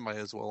 I mean, I might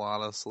as well,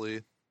 honestly.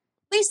 At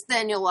least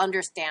then you'll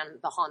understand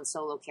the Han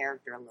Solo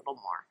character a little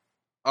more.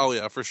 Oh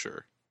yeah, for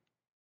sure.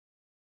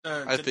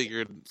 I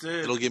figured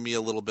it'll give me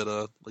a little bit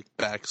of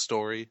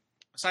backstory.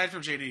 Aside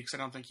from JD, because I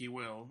don't think he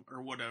will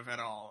or would have at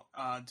all.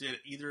 Did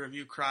either of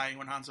you cry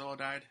when Han Solo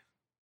died?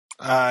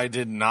 I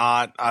did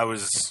not. I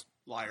was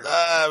liar.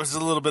 I was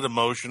a little bit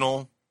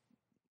emotional.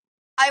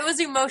 I was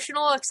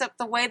emotional, except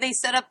the way they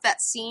set up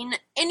that scene.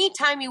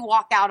 Anytime you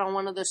walk out on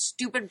one of those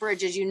stupid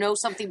bridges, you know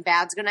something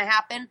bad's going to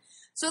happen.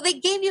 So they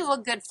gave you a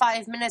good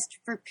 5 minutes to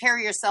prepare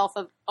yourself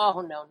of,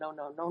 oh, no.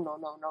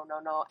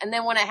 And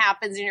then when it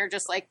happens and you're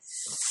just like,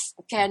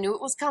 okay, I knew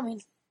it was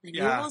coming. I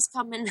knew it was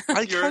coming.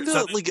 I kind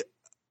of,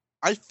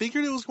 I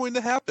figured it was going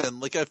to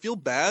happen. I feel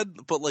bad,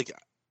 but,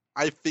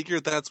 I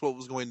figured that's what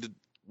was going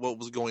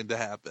to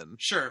happen.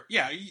 Sure.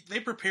 Yeah, they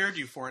prepared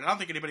you for it. I don't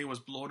think anybody was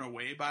blown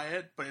away by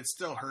it, but it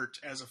still hurt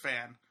as a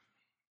fan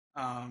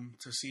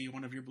to see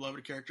one of your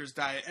beloved characters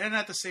die. And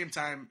at the same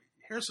time,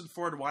 Harrison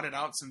Ford wanted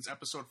out since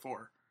episode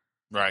 4.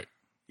 Right.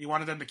 He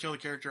wanted them to kill the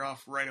character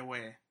off right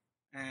away.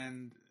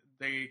 And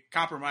they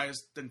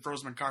compromised and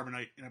froze him in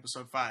carbonite in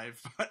episode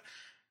 5.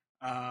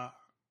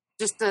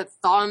 Just to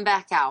thaw him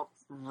back out.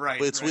 Right.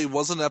 Wait, so he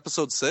wasn't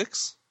episode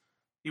 6?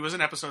 He was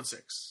in episode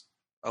 6.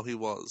 Oh, he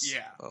was?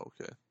 Yeah. Oh,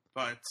 okay.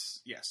 But,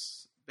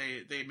 yes,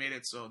 they made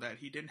it so that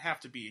he didn't have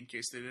to be in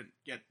case they didn't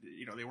get,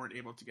 they weren't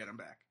able to get him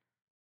back.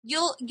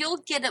 You'll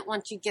get it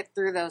once you get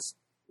through those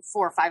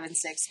 4, 5, and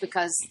 6,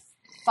 because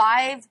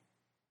 5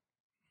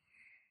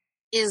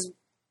 is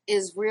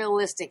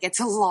realistic.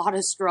 It's a lot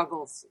of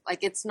struggles.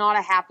 It's not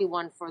a happy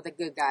one for the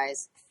good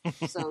guys.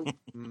 So,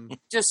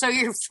 just so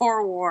you're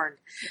forewarned.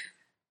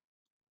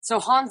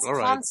 So Han's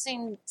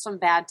seen some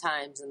bad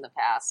times in the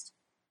past.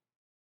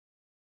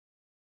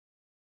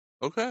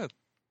 Okay.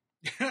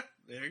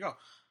 There you go.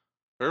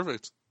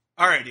 Perfect.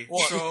 Alrighty.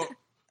 So,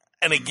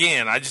 and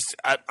again,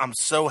 I'm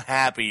so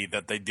happy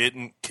that they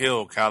didn't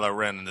kill Kylo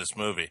Ren in this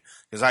movie,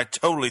 because I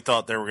totally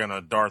thought they were going to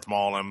Darth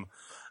Maul him.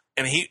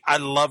 And I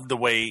loved the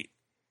way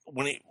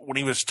when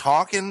he was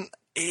talking,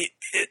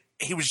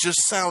 he was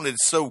just sounded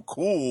so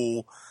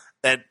cool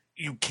that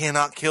you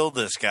cannot kill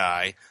this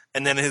guy.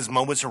 And then his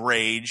moments of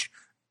rage,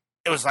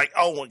 it was like,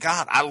 oh my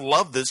God, I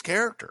love this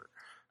character.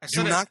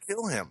 Do not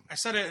kill him. I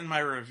said it in my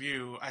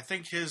review. I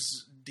think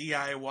his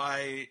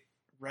DIY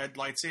red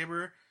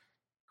lightsaber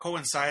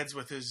coincides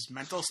with his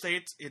mental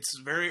state. It's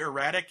very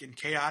erratic and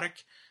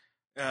chaotic.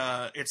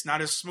 It's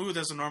not as smooth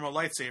as a normal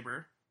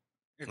lightsaber.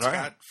 It's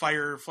got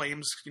fire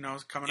flames,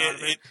 coming out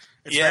of it.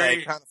 It's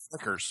it kind of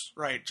flickers.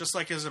 Right, just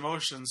like his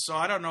emotions. So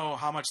I don't know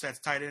how much that's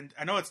tied in.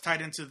 I know it's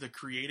tied into the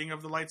creating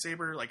of the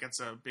lightsaber. Like, it's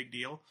a big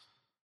deal.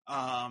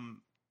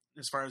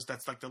 As far as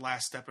that's like the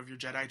last step of your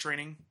Jedi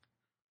training,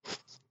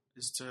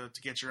 is to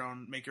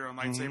make your own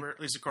lightsaber. At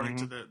least according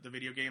to the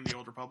video game, The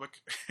Old Republic.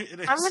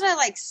 It is. I'm gonna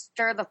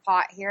stir the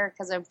pot here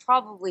because I'm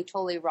probably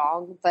totally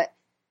wrong, but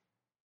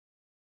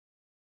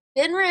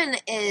Benren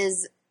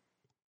is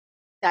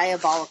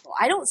diabolical.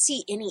 I don't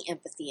see any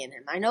empathy in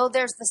him. I know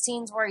there's the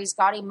scenes where he's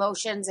got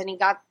emotions and he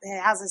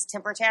has his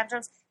temper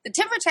tantrums. The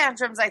temper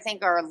tantrums, I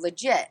think, are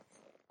legit,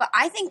 but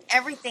I think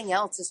everything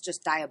else is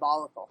just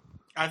diabolical.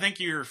 I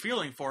think you're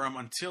feeling for him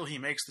until he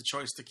makes the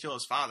choice to kill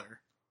his father.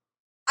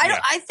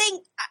 I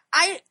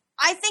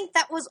think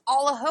that was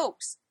all a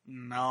hoax.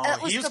 No,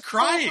 he was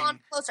crying.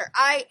 Closer.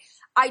 I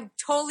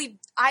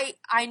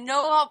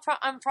know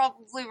I'm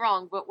probably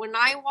wrong, but when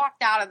I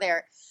walked out of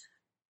there,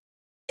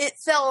 it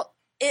felt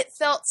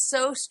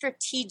so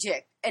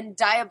strategic and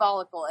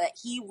diabolical that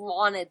he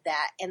wanted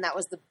that, and that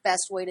was the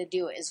best way to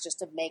do it, is just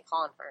to make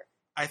Han hurt.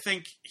 I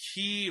think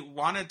he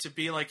wanted to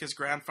be like his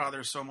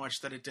grandfather so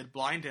much that it did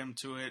blind him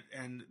to it,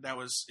 and that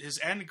was his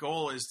end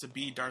goal, is to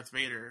be Darth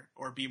Vader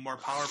or be more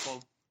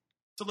powerful,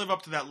 to live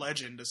up to that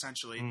legend,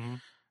 essentially.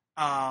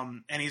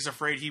 And he's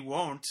afraid he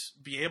won't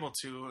be able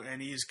to,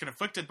 and he's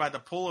conflicted by the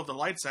pull of the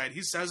light side.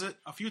 He says it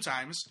a few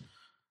times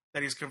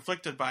that he's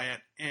conflicted by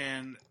it,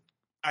 and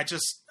I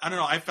don't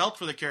know, I felt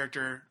for the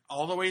character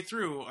all the way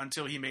through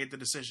until he made the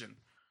decision.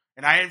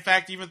 And I, in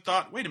fact, even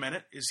thought, wait a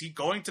minute, is he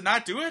going to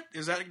not do it?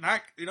 Is that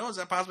not, is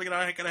that possibly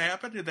going to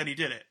happen? And then he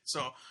did it.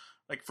 So,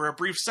 for a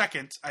brief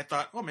second, I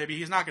thought, well, maybe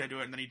he's not going to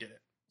do it, and then he did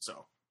it.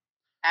 So,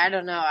 I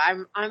don't know.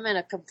 I'm in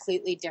a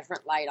completely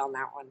different light on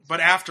that one. But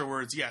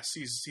afterwards, yes,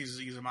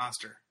 he's a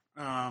monster.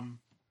 I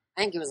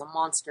think he was a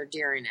monster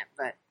during it,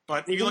 but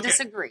you can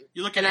disagree.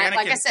 You look at Anakin,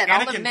 like I said,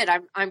 Anakin, I'll admit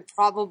I'm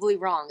probably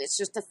wrong. It's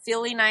just a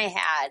feeling I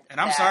had.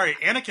 And I'm sorry,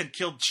 Anakin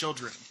killed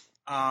children.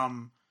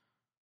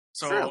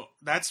 So True.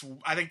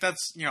 I think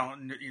that's,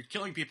 you're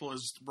killing people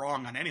is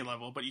wrong on any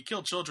level, but you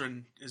kill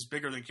children is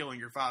bigger than killing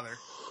your father.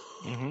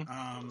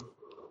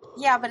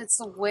 Yeah, but it's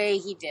the way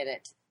he did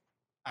it.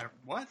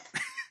 What?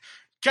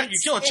 You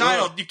kill a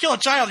child,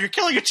 you're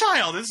killing a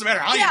child. It doesn't matter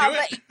how you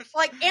do it.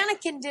 But,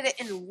 Anakin did it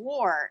in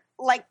war.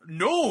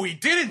 No, he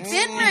didn't.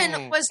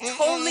 Benren was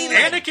totally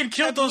Anakin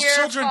killed those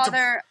children.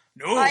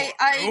 No, I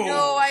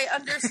know, I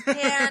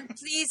understand.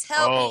 Please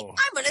help me.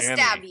 I'm going to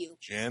stab you.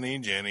 Jenny.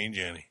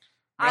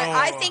 No.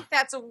 I think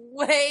that's a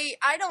way.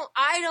 I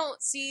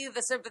don't see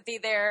the sympathy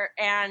there,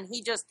 and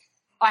he just,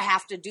 I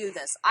have to do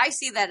this. I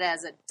see that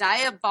as a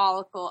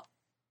diabolical,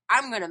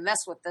 I'm going to mess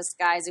with this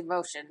guy's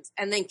emotions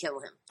and then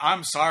kill him.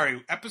 I'm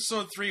sorry.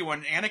 Episode 3,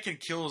 when Anakin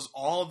kills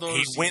all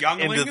those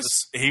younglings.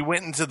 He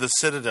went into the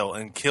Citadel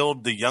and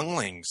killed the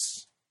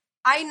younglings.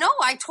 I know,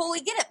 I totally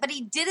get it, but he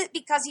did it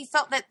because he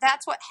felt that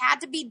that's what had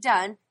to be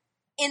done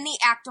in the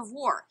act of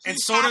war. He had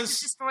to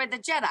destroy the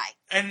Jedi.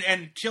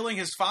 And killing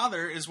his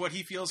father is what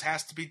he feels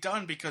has to be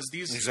done because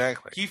he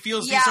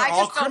feels these are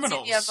all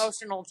criminals. I just don't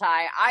see the emotional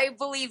tie. I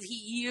believe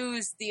he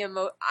used the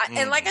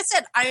and like I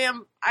said,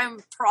 I'm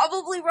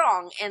probably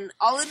wrong, and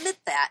I'll admit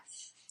that.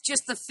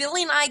 Just the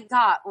feeling I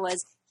got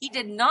was he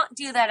did not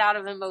do that out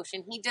of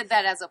emotion. He did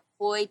that as a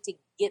ploy to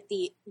get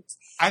the.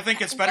 I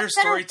think it's better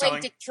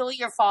storytelling to kill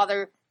your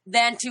father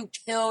than to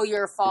kill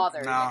your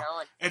father. No.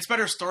 It's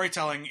better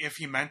storytelling if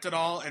he meant it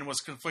all and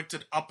was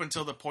conflicted up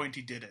until the point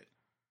he did it.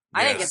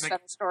 I think it's better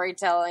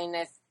storytelling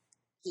if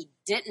he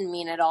didn't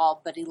mean it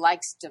all, but he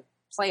likes to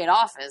play it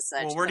off as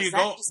such. Well, where do you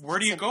go? Where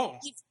do you go?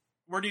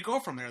 Where do you go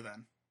from there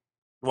then?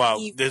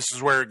 Well, this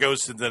is where it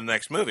goes to the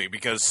next movie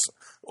because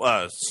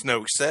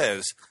Snoke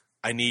says,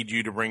 "I need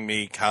you to bring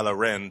me Kylo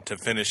Ren to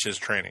finish his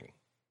training."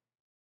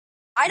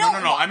 I don't.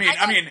 No. I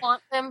don't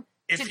want them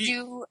to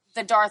do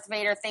the Darth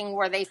Vader thing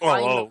where they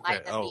find the light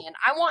at the end.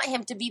 I want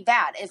him to be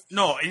bad. If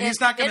he's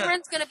not going to.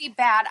 Benren's going to be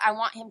bad, I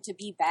want him to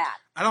be bad.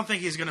 I don't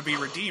think he's going to be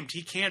redeemed.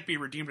 He can't be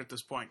redeemed at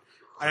this point.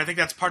 And I think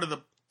that's part of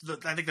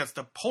I think that's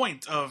the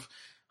point of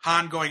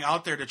Han going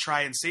out there to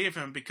try and save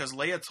him because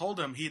Leia told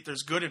him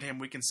there's good in him.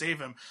 We can save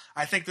him.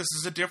 I think this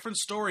is a different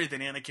story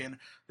than Anakin.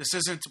 This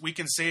isn't we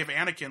can save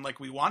Anakin like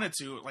we wanted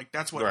to. Like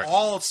that's what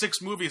all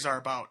 6 movies are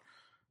about.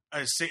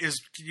 Is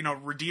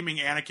redeeming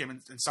Anakin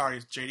and sorry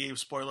JD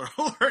spoiler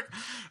alert.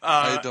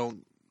 I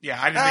don't.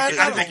 Yeah, I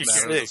didn't think you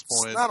could at this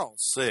point. Not all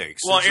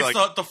 6. Well,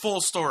 it's the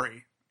full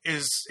story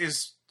is.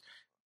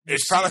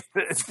 It's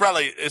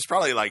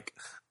probably like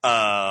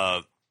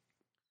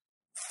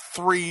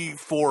 3,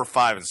 4,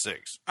 5, and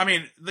 6. I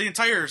mean, the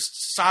entire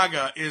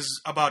saga is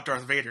about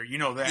Darth Vader. You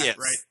know that,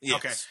 right?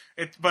 Yes.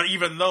 Okay. But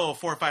even though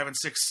 4, 5, and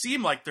 6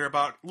 seem like they're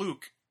about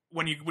Luke,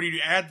 when you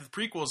add the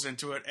prequels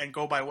into it and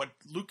go by what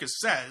Lucas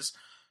says.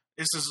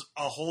 This is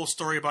a whole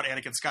story about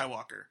Anakin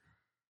Skywalker.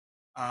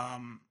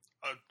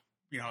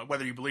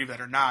 whether you believe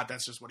that or not,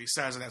 that's just what he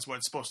says, and that's what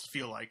it's supposed to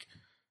feel like.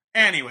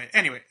 Anyway,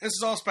 this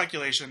is all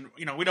speculation.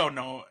 We don't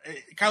know.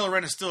 Kylo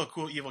Ren is still a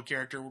cool evil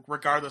character,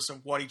 regardless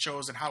of what he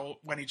chose and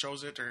when he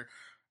chose it, or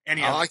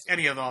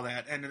any of all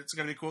that. And it's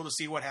going to be cool to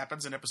see what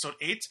happens in Episode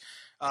 8,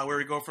 where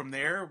we go from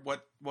there.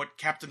 What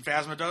Captain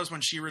Phasma does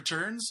when she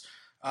returns.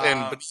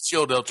 And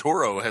Benicio del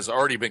Toro has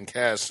already been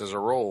cast as a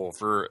role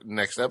for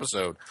next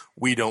episode.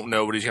 We don't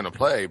know what he's going to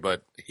play,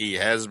 but he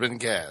has been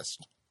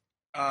cast.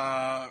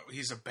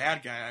 He's a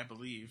bad guy, I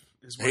believe.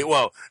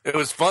 Well, it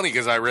was funny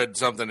because I read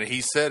something that he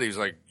said. He's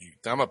like,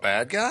 "I'm a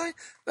bad guy?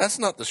 That's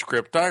not the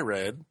script I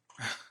read."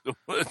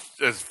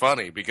 It's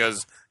funny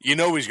because he's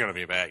going to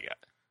be a bad guy.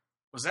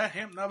 Was that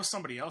him? That was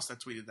somebody else that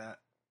tweeted that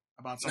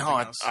about something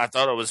else. I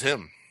thought it was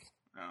him.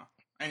 No.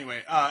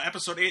 Anyway,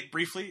 Episode 8,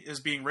 briefly, is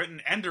being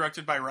written and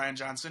directed by Rian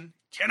Johnson.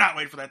 Cannot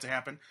wait for that to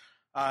happen.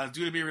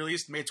 Due to be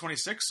released May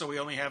 26th, so we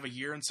only have a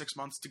year and 6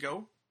 months to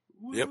go.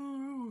 Woo. Yep.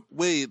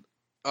 Wait,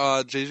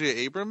 J.J.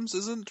 Abrams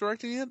isn't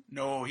directing it?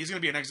 No, he's going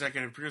to be an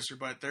executive producer,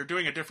 but they're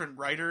doing a different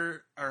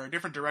writer or a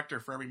different director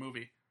for every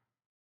movie.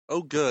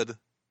 Oh, good.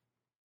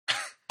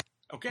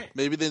 Okay.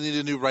 Maybe they need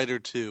a new writer,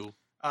 too.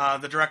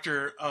 The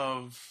director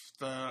of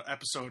the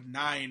Episode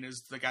 9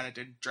 is the guy that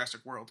did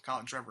Jurassic World,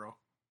 Colin Trevorrow.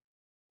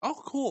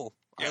 Oh, cool.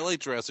 Yeah. I like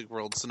Jurassic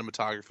World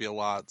cinematography a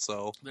lot,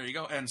 so there you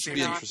go. And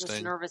Safety I'm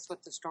just nervous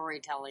with the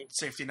storytelling.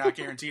 Safety Not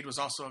Guaranteed was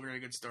also a very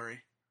good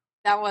story.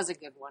 That was a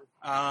good one.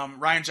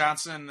 Rian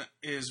Johnson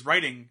is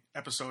writing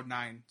Episode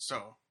 9,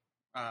 so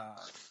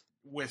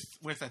with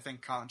I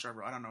think Colin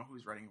Trevorrow. I don't know who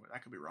he's writing it with. I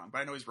could be wrong, but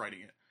I know he's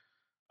writing it.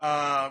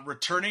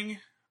 Returning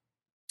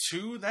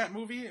to that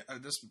movie. I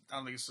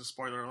don't think it's a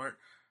spoiler alert.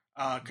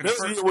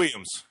 Billy D.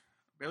 Williams.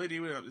 Billy D.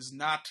 Williams is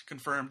not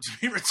confirmed to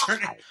be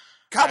returning.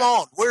 Come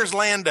on, where's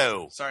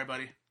Lando? Sorry,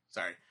 buddy.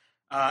 Sorry.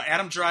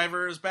 Adam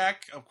Driver is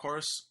back, of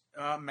course.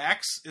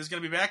 Max is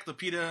going to be back.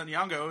 Lupita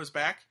Nyong'o is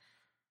back.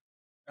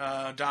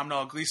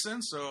 Domhnall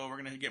Gleeson, so we're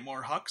going to get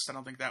more Hux. I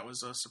don't think that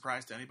was a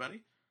surprise to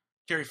anybody.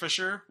 Carrie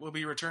Fisher will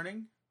be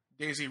returning.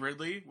 Daisy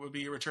Ridley will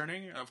be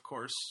returning. Of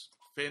course,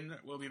 Finn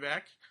will be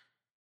back.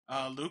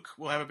 Luke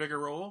will have a bigger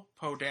role.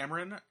 Poe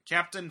Dameron.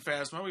 Captain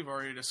Phasma, we've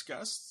already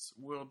discussed,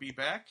 will be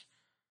back.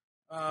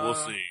 We'll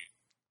see.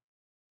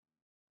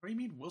 What do you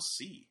mean, we'll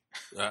see?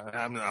 You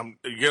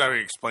gotta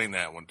explain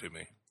that one to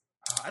me.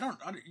 I don't.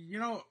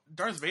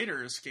 Darth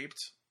Vader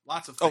escaped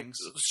lots of things.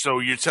 So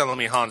you're telling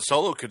me Han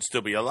Solo could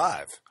still be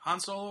alive?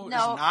 Han Solo is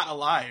not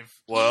alive.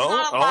 Well,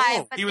 not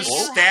alive, he was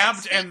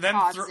stabbed and then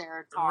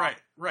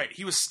right.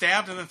 He was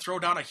stabbed and then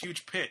thrown down a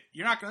huge pit.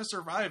 You're not going to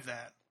survive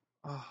that.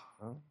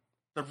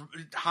 The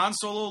Han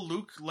Solo,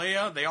 Luke,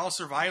 Leia, they all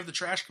survived the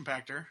trash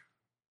compactor.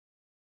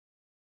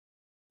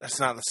 That's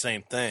not the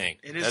same thing.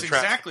 It is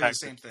exactly the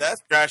same thing. That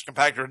trash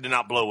compactor did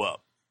not blow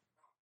up.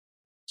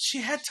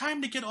 She had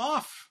time to get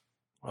off.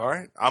 All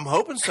right, I'm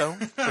hoping so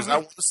because I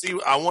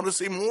want to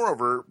see more of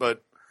her,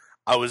 but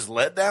I was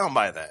let down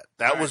by that.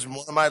 That was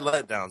one of my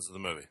letdowns of the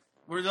movie.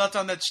 Were you let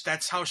down that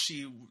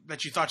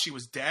you thought she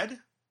was dead?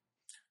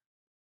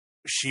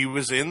 She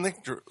was in the.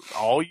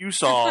 All you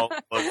saw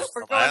was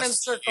We're going in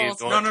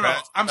circles. No.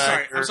 I'm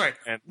sorry.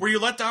 Were you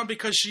let down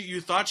because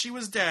you thought she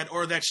was dead,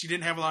 or that she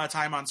didn't have a lot of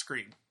time on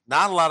screen?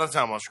 Not a lot of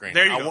time on screen.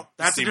 There you go.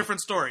 That's a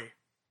different story.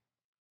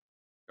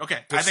 Okay,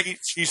 I think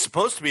she's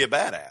supposed to be a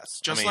badass,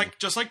 just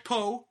like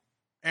Poe,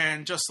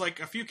 and just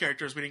like a few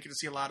characters we didn't get to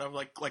see a lot of,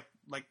 like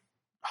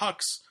Hux.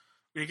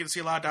 We didn't get to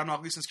see a lot of Domhnall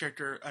Gleeson's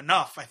character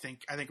enough. I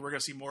think we're going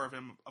to see more of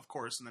him, of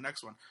course, in the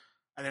next one.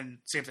 And then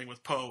same thing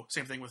with Poe,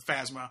 same thing with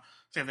Phasma,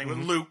 same thing with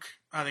Luke.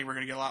 I think we're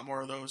going to get a lot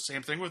more of those.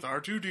 Same thing with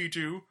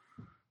R2-D2.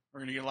 We're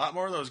going to get a lot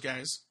more of those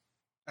guys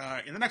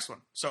in the next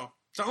one. So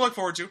something to look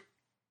forward to.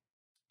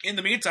 In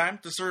the meantime,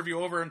 to serve you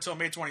over until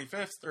May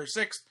 25th or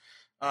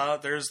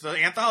 6th, there's the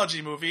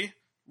anthology movie,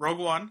 Rogue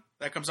One,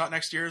 that comes out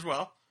next year as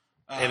well.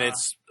 And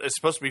it's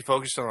supposed to be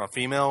focused on a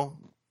female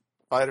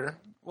fighter?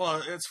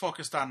 Well, it's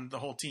focused on the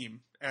whole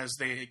team as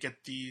they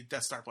get the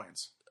Death Star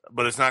plans.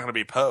 But it's not going to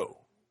be Poe.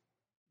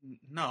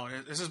 No,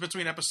 this is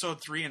between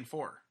episode 3 and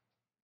 4.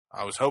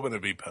 I was hoping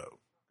it'd be Poe.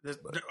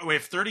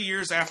 If 30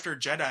 years after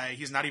Jedi,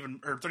 he's not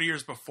even, or 30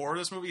 years before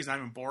this movie, he's not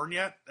even born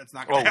yet, that's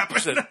not going to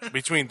happen.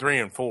 Between 3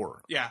 and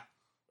 4? Yeah.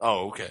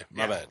 Oh, okay.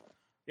 My bad.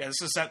 Yeah,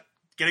 this is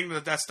getting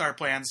the Death Star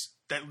plans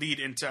that lead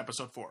into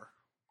episode 4.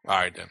 All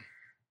right, then.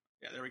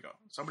 Yeah, there we go.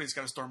 Somebody's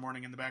got a storm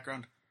warning in the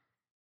background.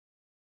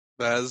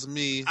 That's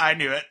me. I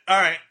knew it. All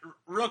right,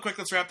 real quick,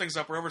 let's wrap things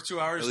up. We're over 2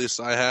 hours. At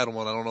least I had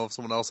one. I don't know if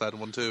someone else had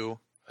one too.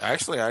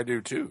 Actually, I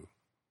do too.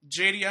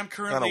 JD, I'm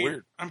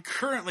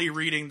currently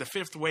reading The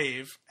Fifth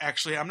Wave.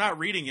 Actually, I'm not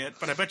reading it,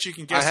 but I bet you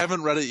can guess. I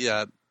haven't read it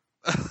yet.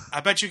 I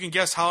bet you can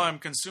guess how I'm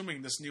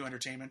consuming this new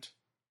entertainment.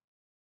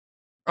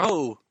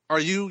 Oh, are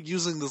you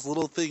using this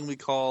little thing we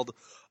called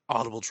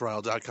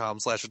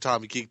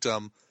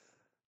audibletrial.com/atomicgeekdom?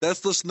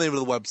 That's just the name of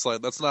the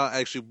website. That's not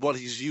actually what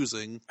he's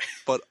using,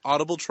 but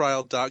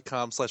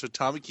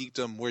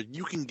audibletrial.com/atomicgeekdom, where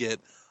you can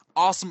get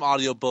awesome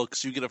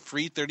audiobooks. You get a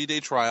free 30-day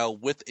trial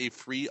with a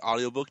free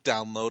audiobook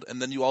download,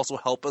 and then you also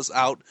help us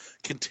out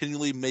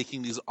continually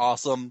making these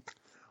awesome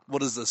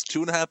what is this,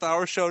 2.5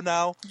 hour show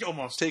now?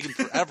 Almost. Taking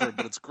forever,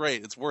 but it's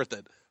great. It's worth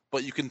it.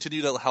 But you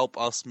continue to help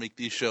us make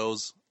these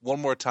shows. One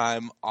more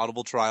time,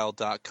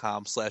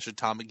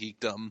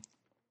 audibletrial.com/atomicgeekdom.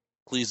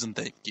 Please and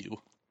thank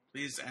you.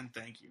 Please and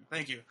thank you.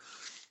 Thank you.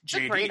 It's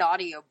a great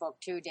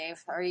audiobook too,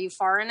 Dave. Are you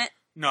far in it?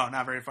 No,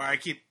 not very far. I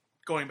keep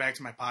going back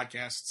to my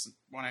podcasts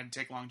when I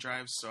take long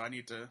drives, so I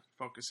need to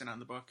focus in on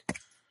the book.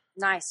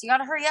 Nice. You got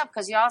to hurry up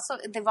because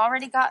they've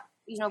already got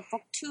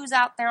book 2's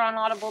out there on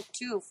Audible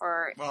too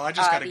for I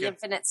just gotta the get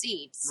Infinite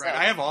Seed. So. Right,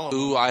 I have all of them.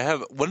 Ooh, I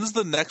have. When does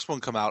the next one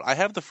come out? I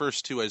have the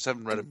first 2. I just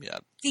haven't read them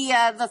yet.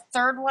 The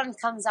third one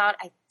comes out,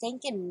 I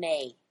think, in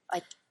May,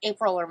 like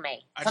April or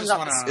May.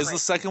 Is the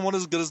second one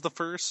as good as the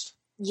first?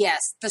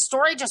 Yes, the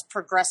story just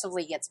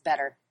progressively gets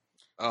better.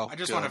 Oh, I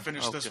just want to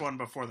finish this one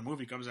before the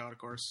movie comes out, of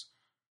course.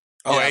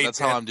 Oh, yeah, that's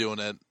how I'm doing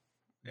it.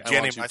 Yeah.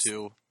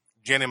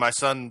 Jenny, my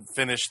son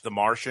finished The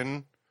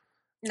Martian.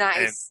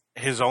 Nice.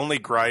 And his only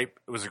gripe,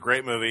 it was a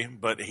great movie,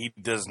 but he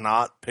does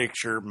not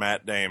picture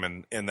Matt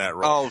Damon in that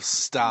role. Oh,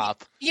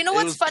 stop. You know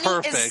what's funny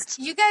is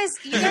you guys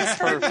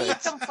heard me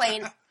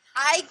complain.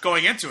 I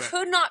going into it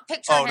could not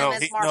picture him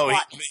as Mark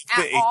Watkins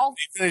at all.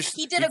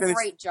 He did a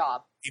great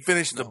job. He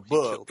finished the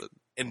book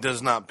and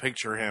does not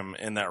picture him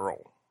in that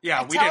role.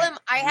 Yeah, tell him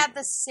I had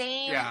the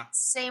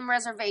same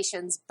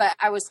reservations, but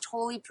I was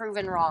totally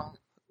proven wrong.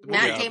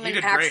 Matt Damon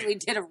actually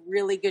did a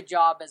really good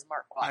job as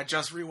Mark Wahlberg. I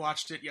just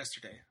rewatched it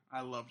yesterday.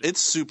 I loved it.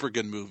 It's super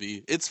good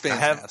movie. It's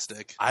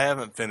fantastic. I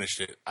haven't finished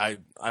it. I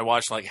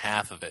watched like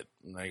half of it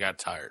and I got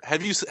tired.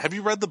 Have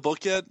you read the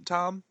book yet,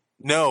 Tom?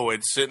 No,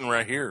 it's sitting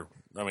right here.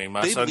 I mean,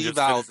 my son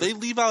they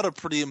leave out a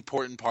pretty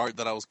important part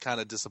that I was kind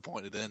of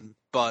disappointed in.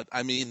 But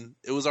I mean,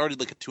 it was already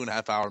like a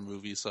 2.5 hour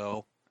movie,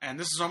 so. And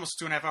this is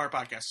almost a 2.5 hour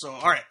podcast. So,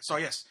 all right. So,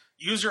 yes,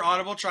 use your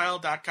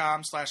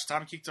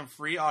audibletrial.com/AtomicGeekdom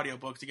free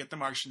audiobook to get The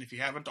Martian if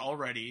you haven't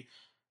already.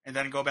 And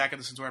then go back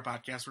and listen to our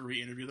podcast where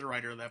we interview the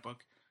writer of that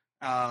book.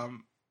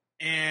 And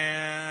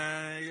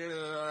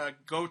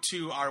go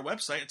to our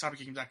website,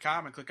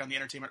 AtomicGeekdom.com, and click on the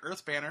Entertainment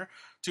Earth banner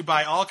to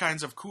buy all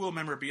kinds of cool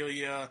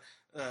memorabilia,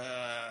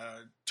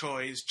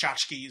 toys,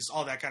 tchotchkes,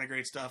 all that kind of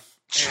great stuff.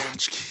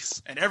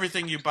 And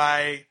everything you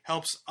buy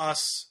helps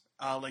us,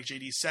 like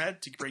JD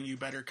said, to bring you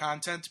better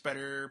content,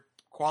 better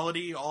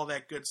quality, all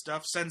that good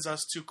stuff. Sends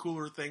us to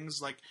cooler things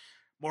like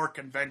more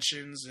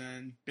conventions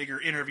and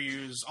bigger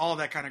interviews, all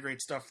that kind of great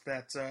stuff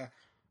that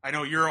I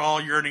know you're all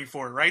yearning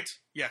for, right?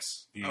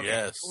 Yes. Okay.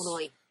 Yes.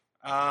 Totally.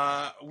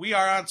 We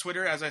are on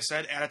Twitter, as I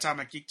said, at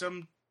Atomic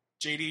Geekdom.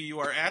 JD, you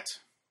are at?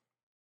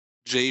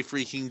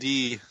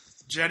 JFreakingD.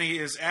 Jenny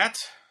is at?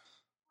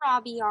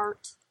 Robbie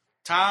Art.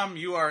 Tom,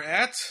 you are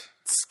at?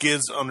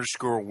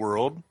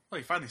 Skiz_world. Oh,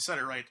 you finally said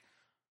it right.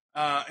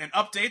 An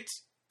update.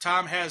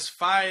 Tom has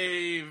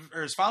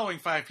is following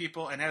 5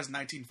 people and has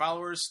 19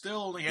 followers.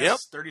 Still only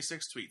has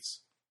 36 tweets.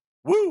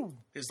 Woo!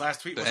 His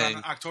last tweet was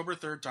on October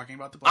 3rd talking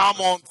about the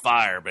Blacklist. I'm on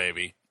fire,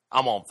 baby.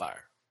 I'm on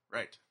fire.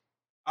 Right.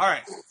 All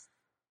right.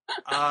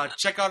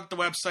 Check out the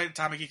website,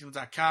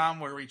 AtomicGeekdom.com,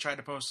 where we try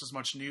to post as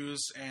much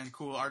news and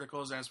cool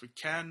articles as we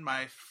can.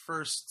 My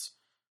first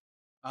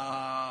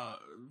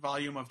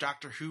volume of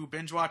Doctor Who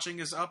binge watching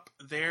is up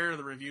there.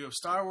 The review of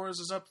Star Wars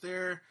is up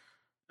there.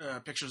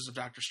 Pictures of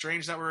Doctor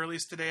Strange that were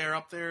released today are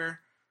up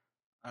there.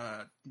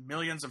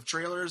 Millions of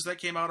trailers that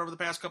came out over the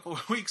past couple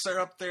of weeks are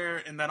up there.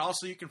 And then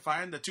also you can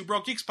find the Two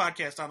Broke Geeks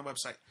podcast on the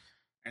website.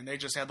 And they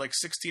just had like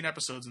 16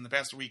 episodes in the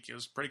past week. It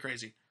was pretty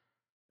crazy.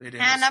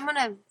 And I'm going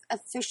to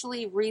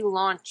officially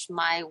relaunch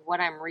my What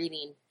I'm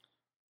Reading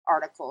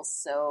articles.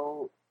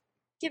 So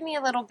give me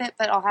a little bit,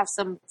 but I'll have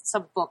some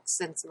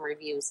books and some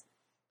reviews.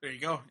 There you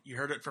go. You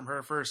heard it from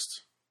her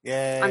first.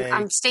 Yay.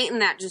 I'm stating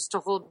that just to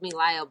hold me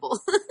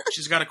liable.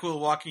 She's got a cool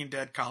Walking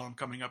Dead column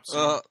coming up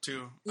soon,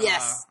 too.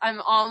 Yes,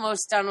 I'm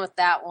almost done with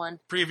that one.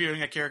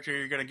 Previewing a character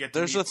you're going to get to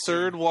There's a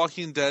third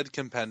Walking Dead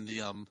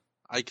compendium.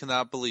 I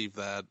cannot believe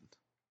that.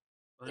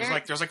 There's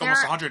like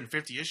almost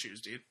 150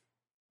 issues, dude.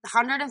 The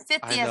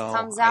 150th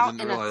comes out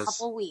in a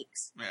couple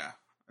weeks. Yeah,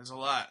 there's a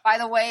lot. By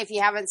the way, if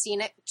you haven't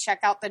seen it, check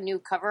out the new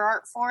cover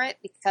art for it,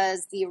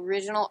 because the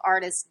original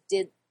artist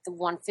did the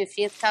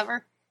 150th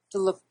cover to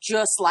look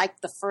just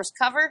like the first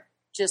cover,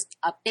 just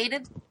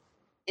updated.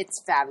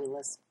 It's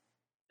fabulous.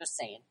 Just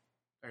saying.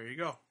 There you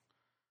go.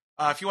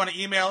 If you want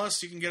to email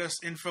us, you can get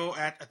us info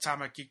at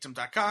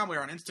atomicgeekdom.com.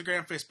 We're on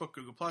Instagram, Facebook,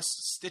 Google+,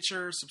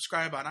 Stitcher.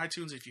 Subscribe on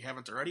iTunes if you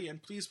haven't already.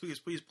 And please, please,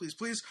 please, please,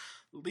 please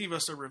leave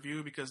us a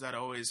review, because that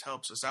always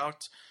helps us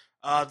out.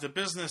 The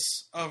business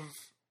of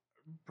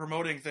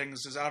promoting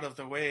things is out of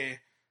the way,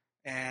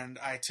 and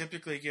I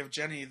typically give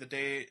Jenny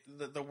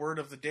the word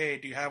of the day.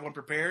 Do you have one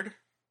prepared?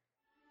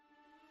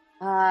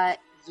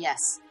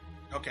 Yes.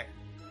 Okay.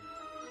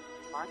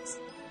 Marks.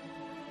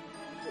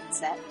 Get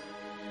set.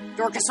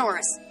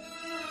 Dorkosaurus.